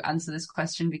qualified to answer this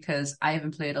question because I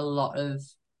haven't played a lot of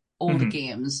older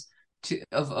games.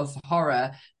 of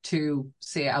horror to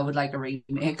say I would like a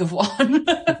remake of one.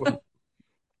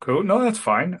 Cool. No, that's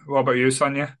fine. What about you,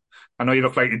 Sonia? I know you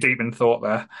look like you're deep in thought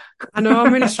there. I know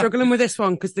I'm really struggling with this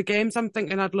one because the games I'm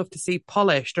thinking I'd love to see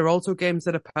polished are also games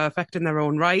that are perfect in their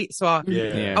own right. So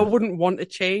I wouldn't want to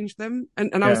change them.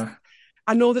 And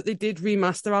I know that they did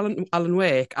remaster Alan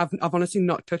Wake. I've honestly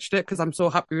not touched it because I'm so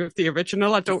happy with the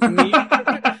original. I don't need.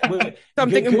 So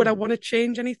I'm thinking, would I want to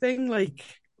change anything? Like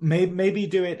maybe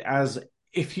do it as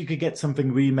if you could get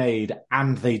something remade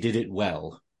and they did it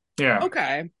well. Yeah.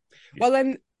 Okay. Well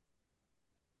then.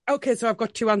 Okay, so I've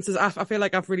got two answers. I feel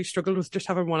like I've really struggled with just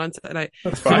having one answer tonight.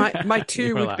 That's fine. So my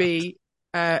two would be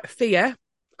Fear.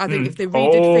 I think if they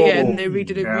redid Fear and they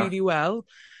redid it really well,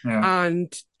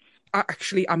 and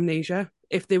actually Amnesia,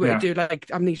 if they were to do like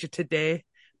Amnesia today,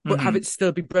 but have it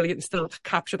still be brilliant and still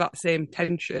capture that same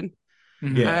tension,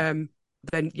 then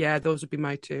those would be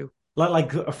my two.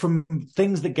 Like from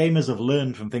things that gamers have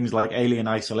learned from things like Alien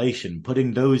Isolation,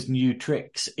 putting those new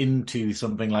tricks into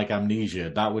something like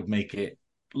Amnesia, that would make it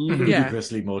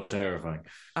ludicrously more terrifying.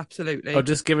 Absolutely. Or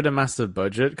just give it a massive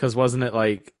budget, because wasn't it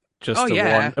like just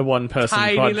a one person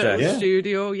tiny project? Little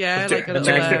studio, like a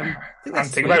little. And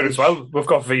think about it as well. We've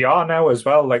got VR now as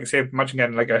well. Like, say, imagine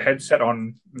getting like a headset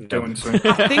on doing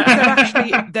something. I think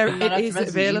it is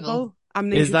available.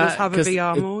 Amnesia does have a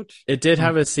VR mode. It did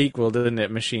have a sequel, didn't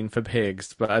it? Machine for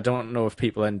Pigs, but I don't know if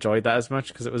people enjoyed that as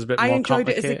much because it was a bit more complicated. I enjoyed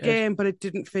it as a game, but it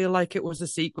didn't feel like it was a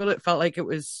sequel. It felt like it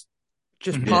was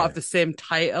just part of the same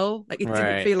title. Like it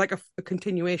didn't feel like a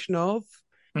continuation of.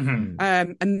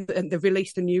 And they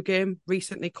released a new game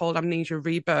recently called Amnesia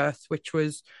Rebirth, which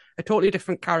was a totally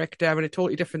different character and a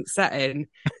totally different setting,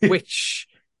 which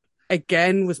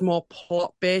again was more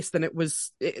plot based than it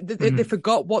was. They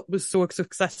forgot what was so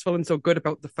successful and so good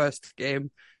about the first game,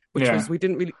 which was we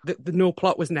didn't really the no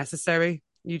plot was necessary.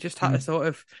 You just had to sort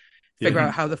of figure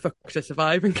out how the fuck to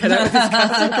survive and get out of this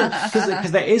castle.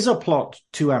 Because there is a plot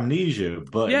to Amnesia,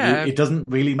 but it doesn't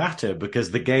really matter because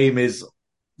the game is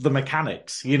the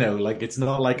mechanics, like it's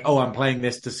not like, oh, I'm playing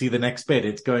this to see the next bit.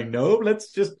 It's going, no,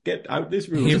 let's just get out this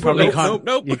room. You probably you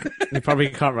probably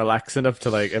can't relax enough to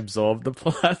like absorb the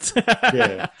plot.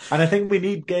 And I think we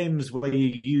need games where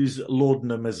you use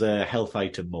laudanum as a health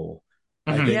item more.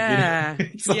 I think,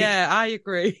 I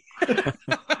agree.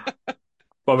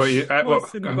 What about you?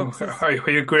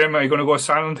 Are you, Graham? Are you going to go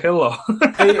Silent Hill? Or?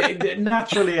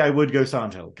 Naturally, I would go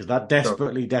Silent Hill because that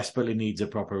desperately needs a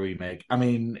proper remake. I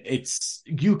mean,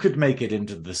 you could make it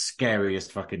into the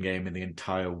scariest fucking game in the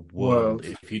entire world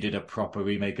if you did a proper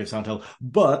remake of Silent Hill.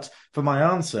 But for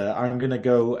my answer, I'm going to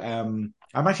go. I'm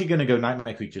actually going to go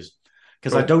Nightmare Creatures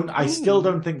because I still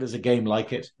don't think there's a game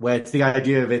like it where it's the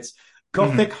idea of it's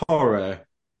gothic horror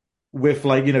with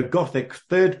gothic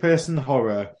third-person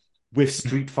horror with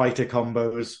Street Fighter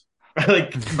combos.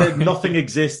 Like nothing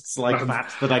exists like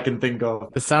that I can think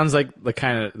of. It sounds like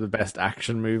the best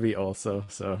action movie also,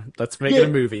 so let's make it a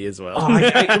movie as well.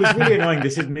 It was really annoying.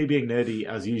 This is me being nerdy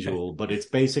as usual, but it's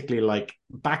basically like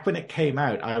back when it came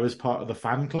out, I was part of the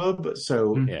fan club,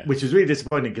 which was really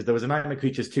disappointing because there was a Nightmare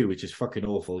Creatures 2, which is fucking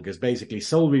awful because basically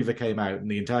Soul Reaver came out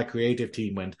and the entire creative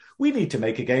team went, we need to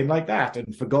make a game like that,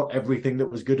 and forgot everything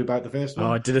that was good about the first one.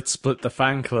 Oh, did it split the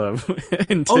fan club?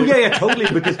 Totally.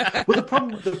 Because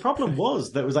the problem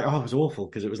was that it was like, it was awful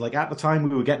because it was like at the time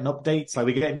we were getting updates, like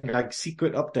we were getting like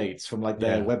secret updates from like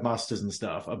their webmasters and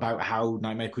stuff about how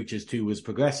Nightmare Creatures 2 was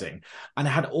progressing, and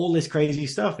it had all this crazy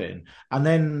stuff in, and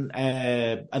then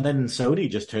Sony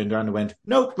just turned around and went,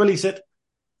 nope, release it.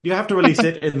 You have to release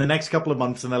it in the next couple of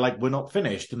months. And they're like, we're not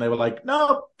finished. And they were like,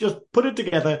 no, just put it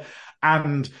together.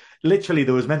 And literally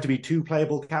there was meant to be 2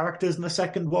 playable characters in the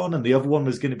second one, and the other one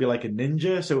was going to be like a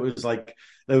ninja. So it was like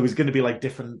there was going to be like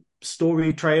different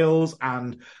story trails,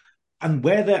 and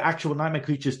where the actual Nightmare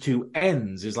Creatures 2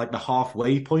 ends is like the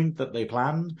halfway point that they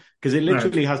planned, because it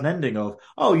literally has an ending of,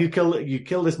 you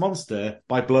kill this monster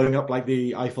by blowing up like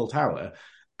the Eiffel Tower,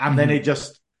 and then it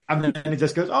just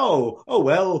goes, oh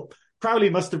well, Crowley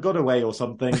must have got away or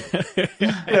something,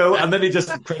 and then it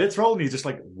just credits roll, and you're just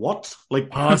like, what?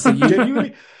 Like, so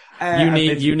genuinely.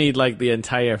 You need like the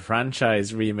entire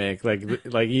franchise remake, like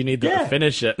you need to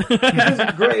finish it.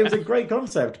 It was a great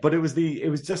concept, but it was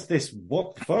just this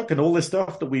what the fuck and all this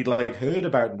stuff that we'd like heard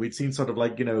about and we'd seen sort of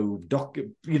like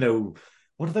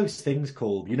what are those things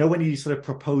called? When you sort of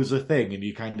propose a thing and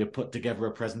you kind of put together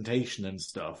a presentation and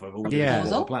stuff of all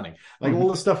the planning, like all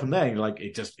the stuff from there, like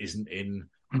it just isn't in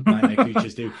Nightmare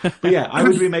Creatures 2. But I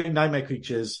would remake Nightmare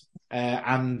Creatures,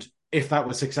 and if that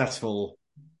was successful,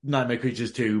 Nightmare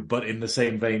Creatures 2, but in the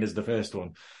same vein as the first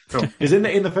one. Cool. Because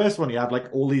in the first one, you have like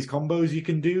all these combos you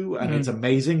can do, and it's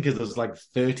amazing because there's like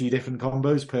 30 different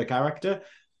combos per character.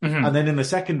 And then in the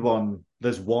second one,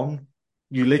 there's one.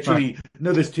 You literally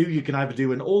there's two. You can either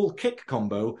do an all kick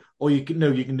combo, or you can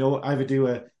either do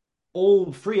a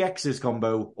all 3 X's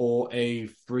combo or a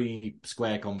 3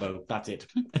 square combo. That's it.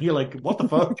 And you're like, what the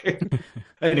fuck?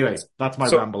 Anyway, that's my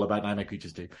ramble about Nightmare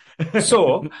Creatures 2.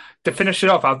 So, to finish it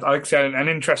off, I'll say an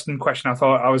interesting question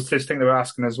I was just thinking of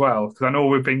asking as well, because I know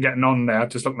we've been getting on there,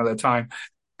 just looking at the time.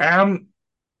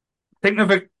 Think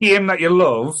of a game that you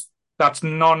love that's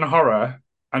non-horror,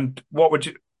 and what would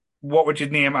you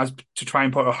name as to try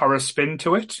and put a horror spin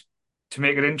to it to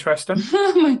make it interesting?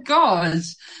 Oh my god!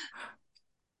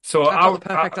 So I've got the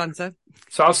perfect answer.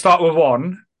 So I'll start with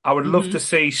one. I would love to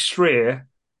see Stray,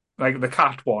 like the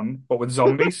cat one, but with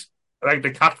zombies, like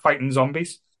the cat fighting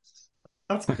zombies.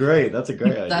 That's great. That's a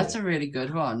great idea. That's a really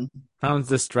good one. Sounds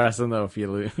distressing though if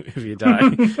you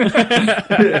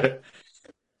die.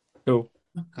 Cool.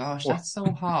 Oh gosh, that's so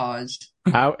hard.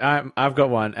 I've got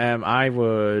one. I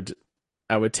would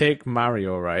take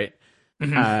Mario, right?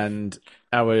 And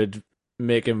I would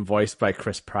make him voiced by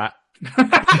Chris Pratt. Oh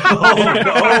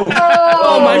no!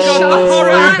 Oh my god!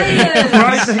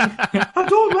 I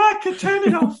don't like it. Turn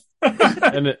it off.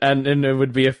 and it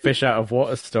would be a fish out of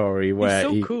water story where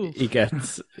cool. he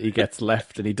gets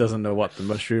left and he doesn't know what the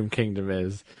Mushroom Kingdom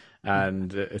is,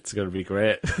 and it's going to be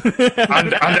great.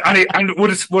 and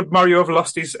would Mario have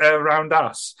lost his round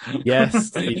ass? Yes,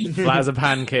 flat as a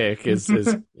pancake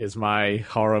is my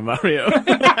horror Mario.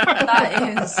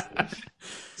 That is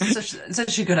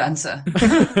such a good answer.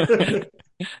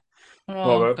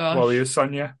 What were you,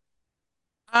 Sonia?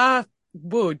 I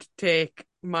would take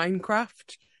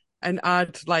Minecraft and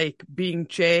add like being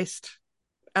chased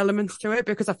elements to it,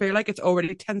 because I feel like it's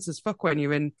already tense as fuck when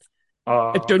you're in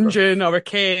a dungeon or a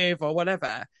cave or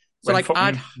whatever. So like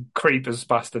add creepers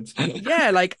bastards.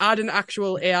 Yeah, like add an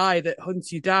actual AI that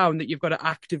hunts you down that you've got to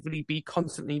actively be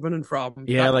constantly running from.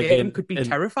 Yeah, that like game could be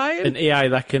terrifying. An AI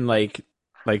that can like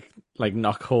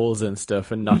knock holes and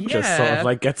stuff and not just sort of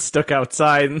like get stuck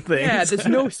outside and things. Yeah, there's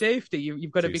no safety.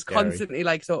 You've got to be scary. Constantly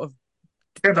like sort of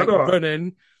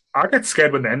running. I get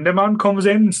scared when the Enderman comes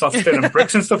in and starts stealing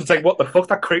bricks and stuff. It's like, what the fuck,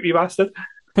 that creepy bastard.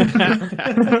 But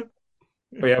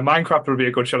yeah, Minecraft would be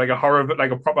a good show, like a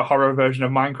proper horror version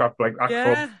of Minecraft, like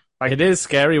actual. Like, it is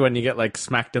scary when you get like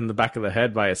smacked in the back of the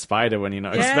head by a spider when you're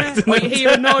not expecting it. Or you hear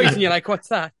a noise and you're like, what's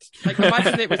that? Like,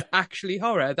 imagine it was actually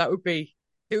horror.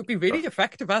 It would be really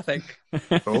effective, I think.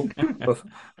 Oh, we can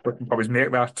probably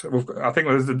make that. I think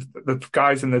there's the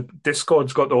guys in the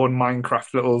Discord's got their own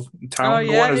Minecraft little town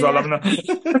going as well, haven't they?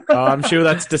 Oh, I'm sure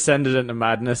that's descended into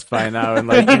madness by now, and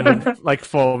like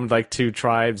formed like 2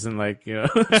 tribes, and like 2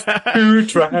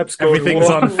 tribes. Everything's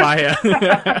on fire.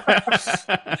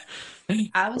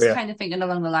 I was kind of thinking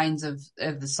along the lines of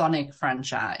the Sonic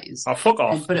franchise. Oh, fuck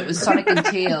off! But it was Sonic and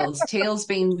Tails. Tails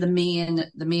being the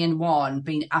main one,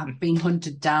 being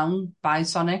hunted down by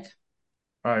Sonic.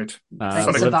 Right. Like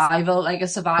a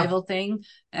survival thing.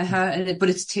 But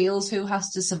it's Tails who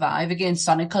has to survive against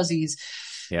Sonic because he's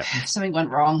something went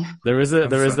wrong. There is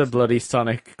a bloody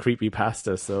Sonic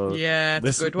creepypasta, so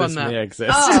it's a good one. This may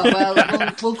exist. Oh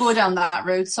well, we'll go down that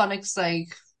road. Sonic's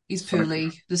like. He's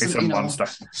poorly. He's a monster.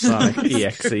 Sonic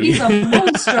EXE. He's a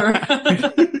monster.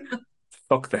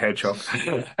 Fuck the hedgehog.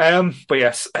 But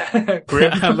yes,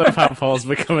 great. I love how Paul's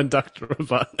becoming Dr.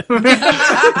 Robotnik.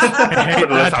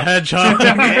 Hedgehog.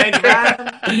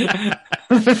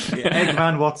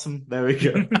 Eggman Watson. There we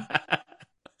go.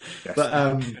 Yes. But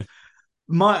I'm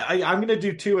going to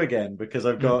do 2 again because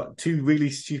I've got 2 really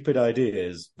stupid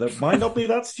ideas that might not be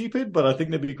that stupid, but I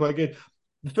think they'd be quite good.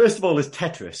 First of all is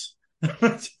Tetris.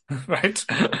 Right.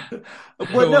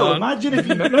 Well, no, imagine if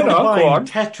you combined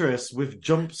Tetris with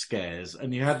jump scares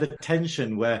and you had the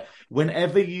tension where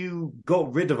whenever you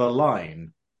got rid of a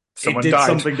line, it did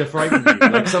something to frighten you.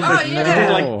 Like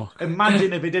something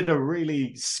imagine if it did a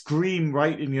really scream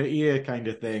right in your ear kind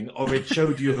of thing, or it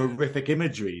showed you horrific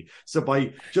imagery. So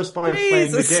by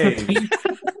playing the game,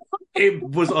 it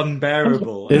was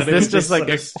unbearable. Is this just like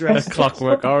a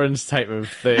Clockwork Orange type of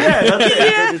thing? Yeah, that's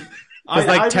it. It's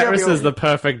like Tetris is the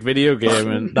perfect video game,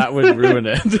 and that would ruin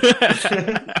it.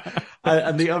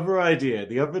 And the other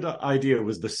idea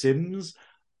was The Sims,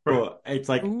 But it's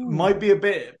like, might be a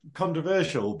bit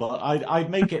controversial, but I'd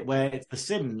make it where it's The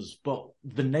Sims, but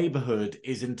the neighborhood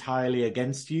is entirely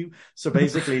against you. So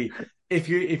basically, if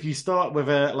you start with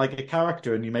a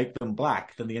character and you make them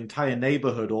black, then the entire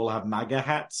neighborhood all have MAGA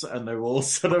hats and they're all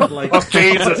sort of like, oh,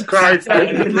 Jesus Christ.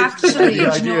 Actually,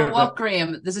 do you know what,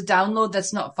 Graham? There's a download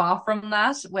that's not far from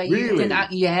that where you can,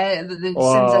 the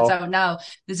Sims that's out now.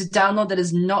 There's a download that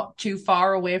is not too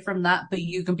far away from that, but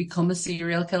you can become a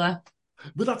serial killer.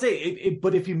 But that's it.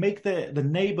 But if you make the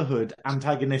neighborhood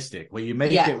antagonistic, where you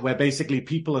make it where basically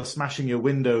people are smashing your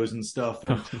windows and stuff,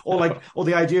 or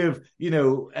the idea of,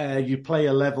 you play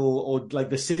a level, or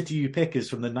like the city you pick is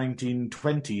from the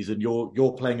 1920s and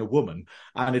you're playing a woman,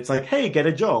 and it's like, hey, get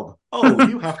a job. Oh,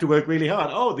 you have to work really hard.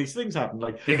 Oh, these things happen.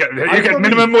 Like you get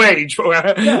minimum wage.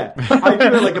 Yeah, I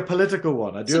do like a political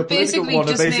one. I do a political one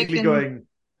of basically going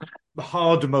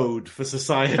hard mode for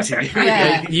society.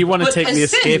 Yeah. You want to take the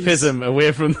escapism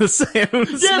away from the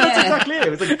Sims. Yeah, that's exactly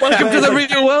it. It's like, welcome to the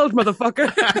real world,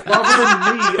 motherfucker. Rather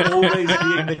than me always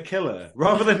being the killer,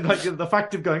 rather than like the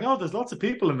fact of going, oh, there's lots of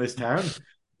people in this town.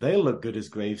 They'll look good as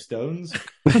gravestones.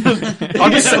 which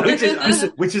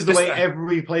is the way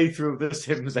every playthrough of The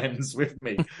Sims ends with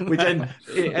me.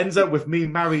 It ends up with me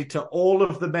married to all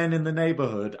of the men in the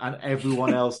neighborhood and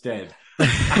everyone else dead.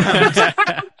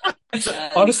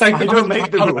 Honestly, I don't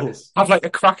make the rules. Have like a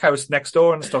crack house next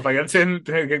door and stuff like that.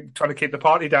 Trying to keep the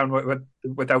party down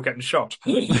without getting shot.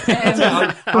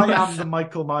 I am the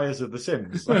Michael Myers of The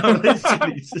Sims.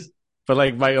 But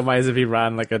like Michael Myers, if he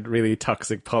ran like a really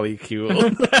toxic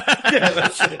polycule.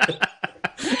 That's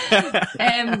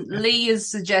it. Lee has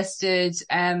suggested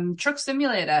Truck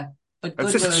Simulator, but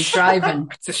Goodwill is driving.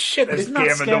 It's the shittest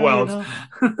game in the world.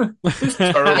 It's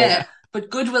terrible. Yeah, but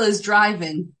Goodwill is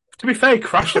driving. To be fair, he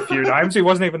crashed a few times. He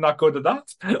wasn't even that good at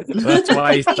that.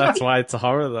 That's why it's a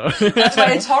horror, though. That's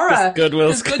why it's horror.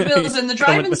 Goodwill's in the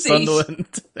driving seat. Sunderland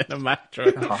in a Mack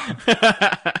truck.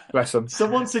 Bless him.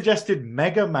 Someone suggested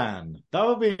Mega Man. That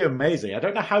would be amazing. I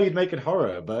don't know how you'd make it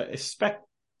horror, but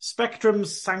Spectrum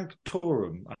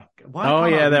Sanctorum.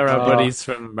 There are buddies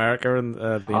from America and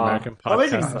the American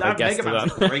podcast that I guessed on.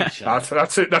 Great show.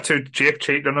 That's who Jake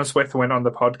cheated on us with, went on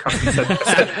the podcast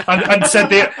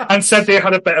and said they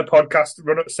had a better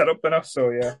podcast set up than us. So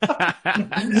yeah,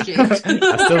 I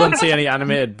still don't see any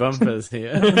animated bumpers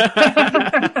here.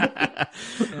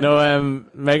 No,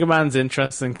 Mega Man's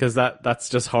interesting because that's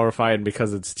just horrifying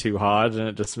because it's too hard and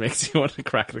it just makes you want to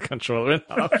crack the controller in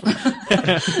half.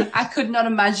 I could not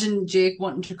imagine Jake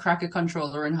wanting to crack a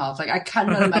controller in half. Like, I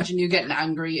cannot imagine you getting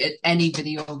angry at any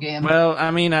video game. Well,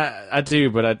 I mean, I do,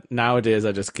 but nowadays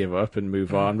I just give up and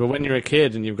move on. But when you're a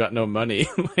kid and you've got no money,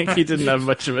 like, you didn't have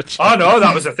much of a chance. Oh no,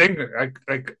 that was the thing.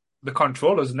 Like the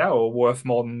controllers now are worth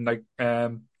more than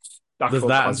there's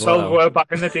that as well. Were back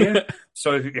in the day.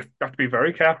 So you have to be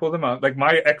very careful with them. Like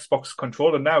my Xbox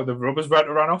controller now, the rubber's about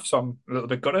to run off, so I'm a little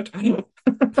bit gutted. And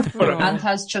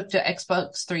has chucked an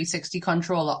Xbox 360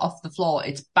 controller off the floor.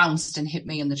 It's bounced and hit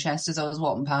me in the chest as I was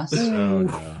walking past. Oh,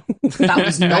 no. That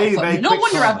was not fun. No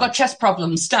wonder I've got chest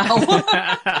problems now.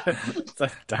 It's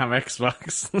a damn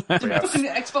Xbox.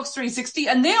 Xbox 360,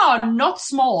 and they are not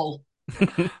small.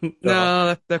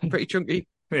 No, they're pretty chunky.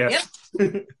 Yeah.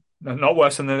 Yep. Not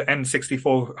worse than the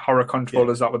N64 horror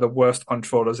controllers that were the worst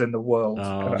controllers in the world.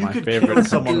 Oh, you my could favorite kill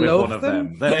someone with one of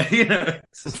them.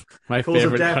 My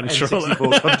favorite controller.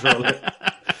 Controller.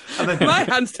 And then, my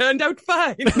hands turned out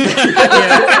fine.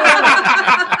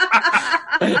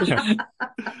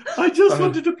 I just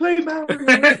wanted to play Mario.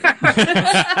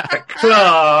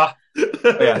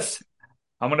 Yes.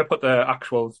 I'm going to put the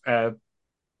actual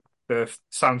the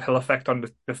Silent Hill effect on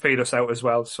to fade us out as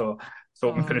well, so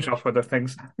we can finish off with the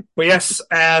things. But yes,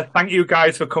 thank you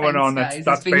guys for coming on. Guys.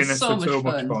 That's been so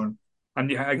much fun. And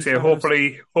like I say,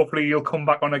 hopefully you'll come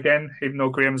back on again, even though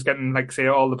Graham's getting, like say,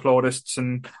 all the plaudits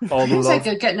and all the love. It's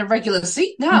like getting a regular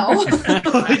seat now.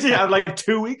 I have like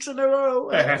 2 weeks in a row.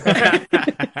 Trying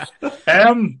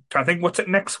to think, what's it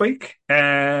next week?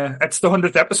 It's the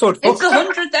 100th episode. It's the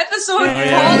 100th episode.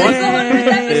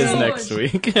 It is next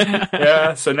week.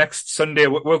 Yeah, so next Sunday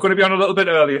we're going to be on a little bit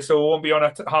earlier, so we won't be on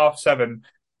at 7:30.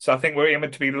 So I think we're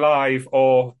aiming to be live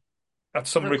or at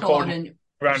some recording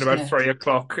around about 3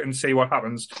 o'clock and see what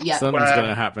happens. Yeah, something's going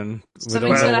to happen.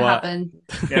 Something's going to happen.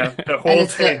 Yeah, the whole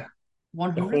team.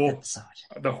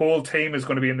 The whole team is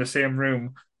going to be in the same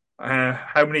room.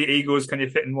 How many egos can you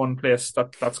fit in one place?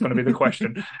 That's going to be the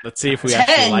question. Let's see if we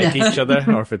actually like each other,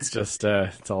 or if it's just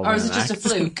it's all. Or is it just a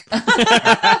fluke? But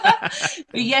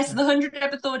yes, the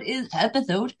 100th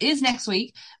episode is next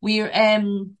week. We're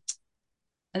and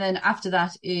then after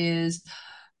that is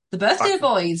the Birthday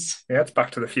Boys. Yeah, it's Back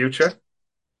to the Future.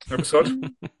 episode.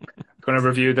 Going to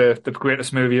review the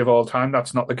greatest movie of all time.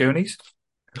 That's not The Goonies.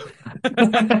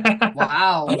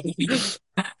 Wow.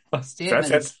 That's Statements.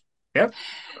 it. Yep.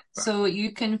 So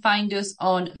you can find us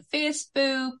on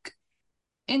Facebook,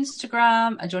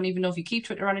 Instagram. I don't even know if you keep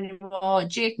Twitter on anymore.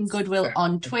 Jake and Goodwill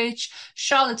on Twitch,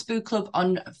 Charlotte's Book Club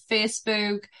on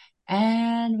Facebook,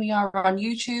 and we are on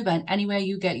YouTube and anywhere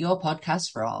you get your podcasts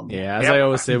from. Yeah, as I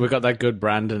always say, we've got that good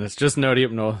brand, and it's just Nerdy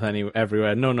Up North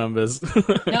everywhere. No numbers.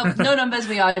 No numbers.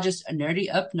 We are just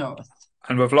Nerdy Up North.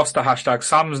 And we've lost the hashtag.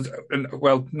 Sam's,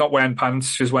 well, not wearing pants.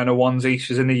 She's wearing a onesie.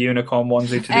 She's in the unicorn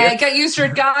onesie today. Get used to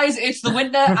it, guys. It's the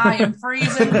winter. I am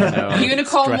freezing.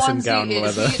 Unicorn onesie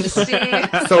is here to stay.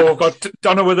 So we've got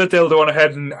Donna with a dildo on her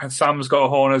head, and Sam's got a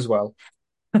horn as well.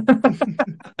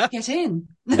 Get in.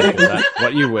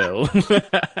 What you will.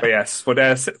 But yes,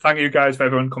 but thank you guys for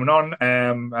everyone coming on.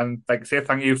 And like I say,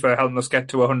 thank you for helping us get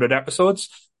to 100 episodes.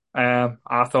 I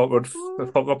thought we'd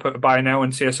fuck up by now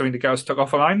and say something to get us stuck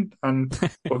off a line, and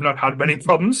we've not had many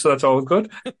problems, so that's all good.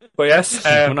 But yes,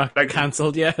 we're not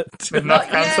cancelled yet. We're not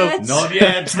cancelled. Not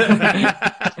yet.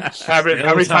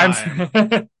 every time.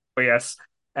 But yes,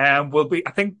 we'll be.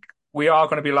 I think we are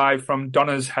going to be live from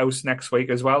Donna's house next week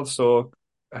as well. So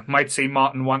I might see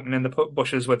Martin wanking in the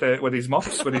bushes with his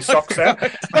mops, with his socks there.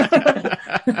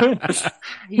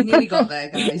 He nearly got there,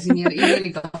 guys. He nearly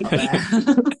got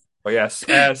there. But yes,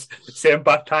 same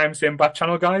bat time, same bat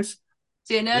channel, guys.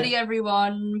 Stay nerdy,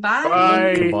 everyone. Bye.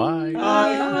 Bye. Bye.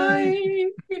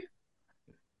 Bye.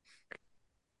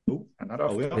 And that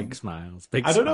off. Big smiles. Big I don't know.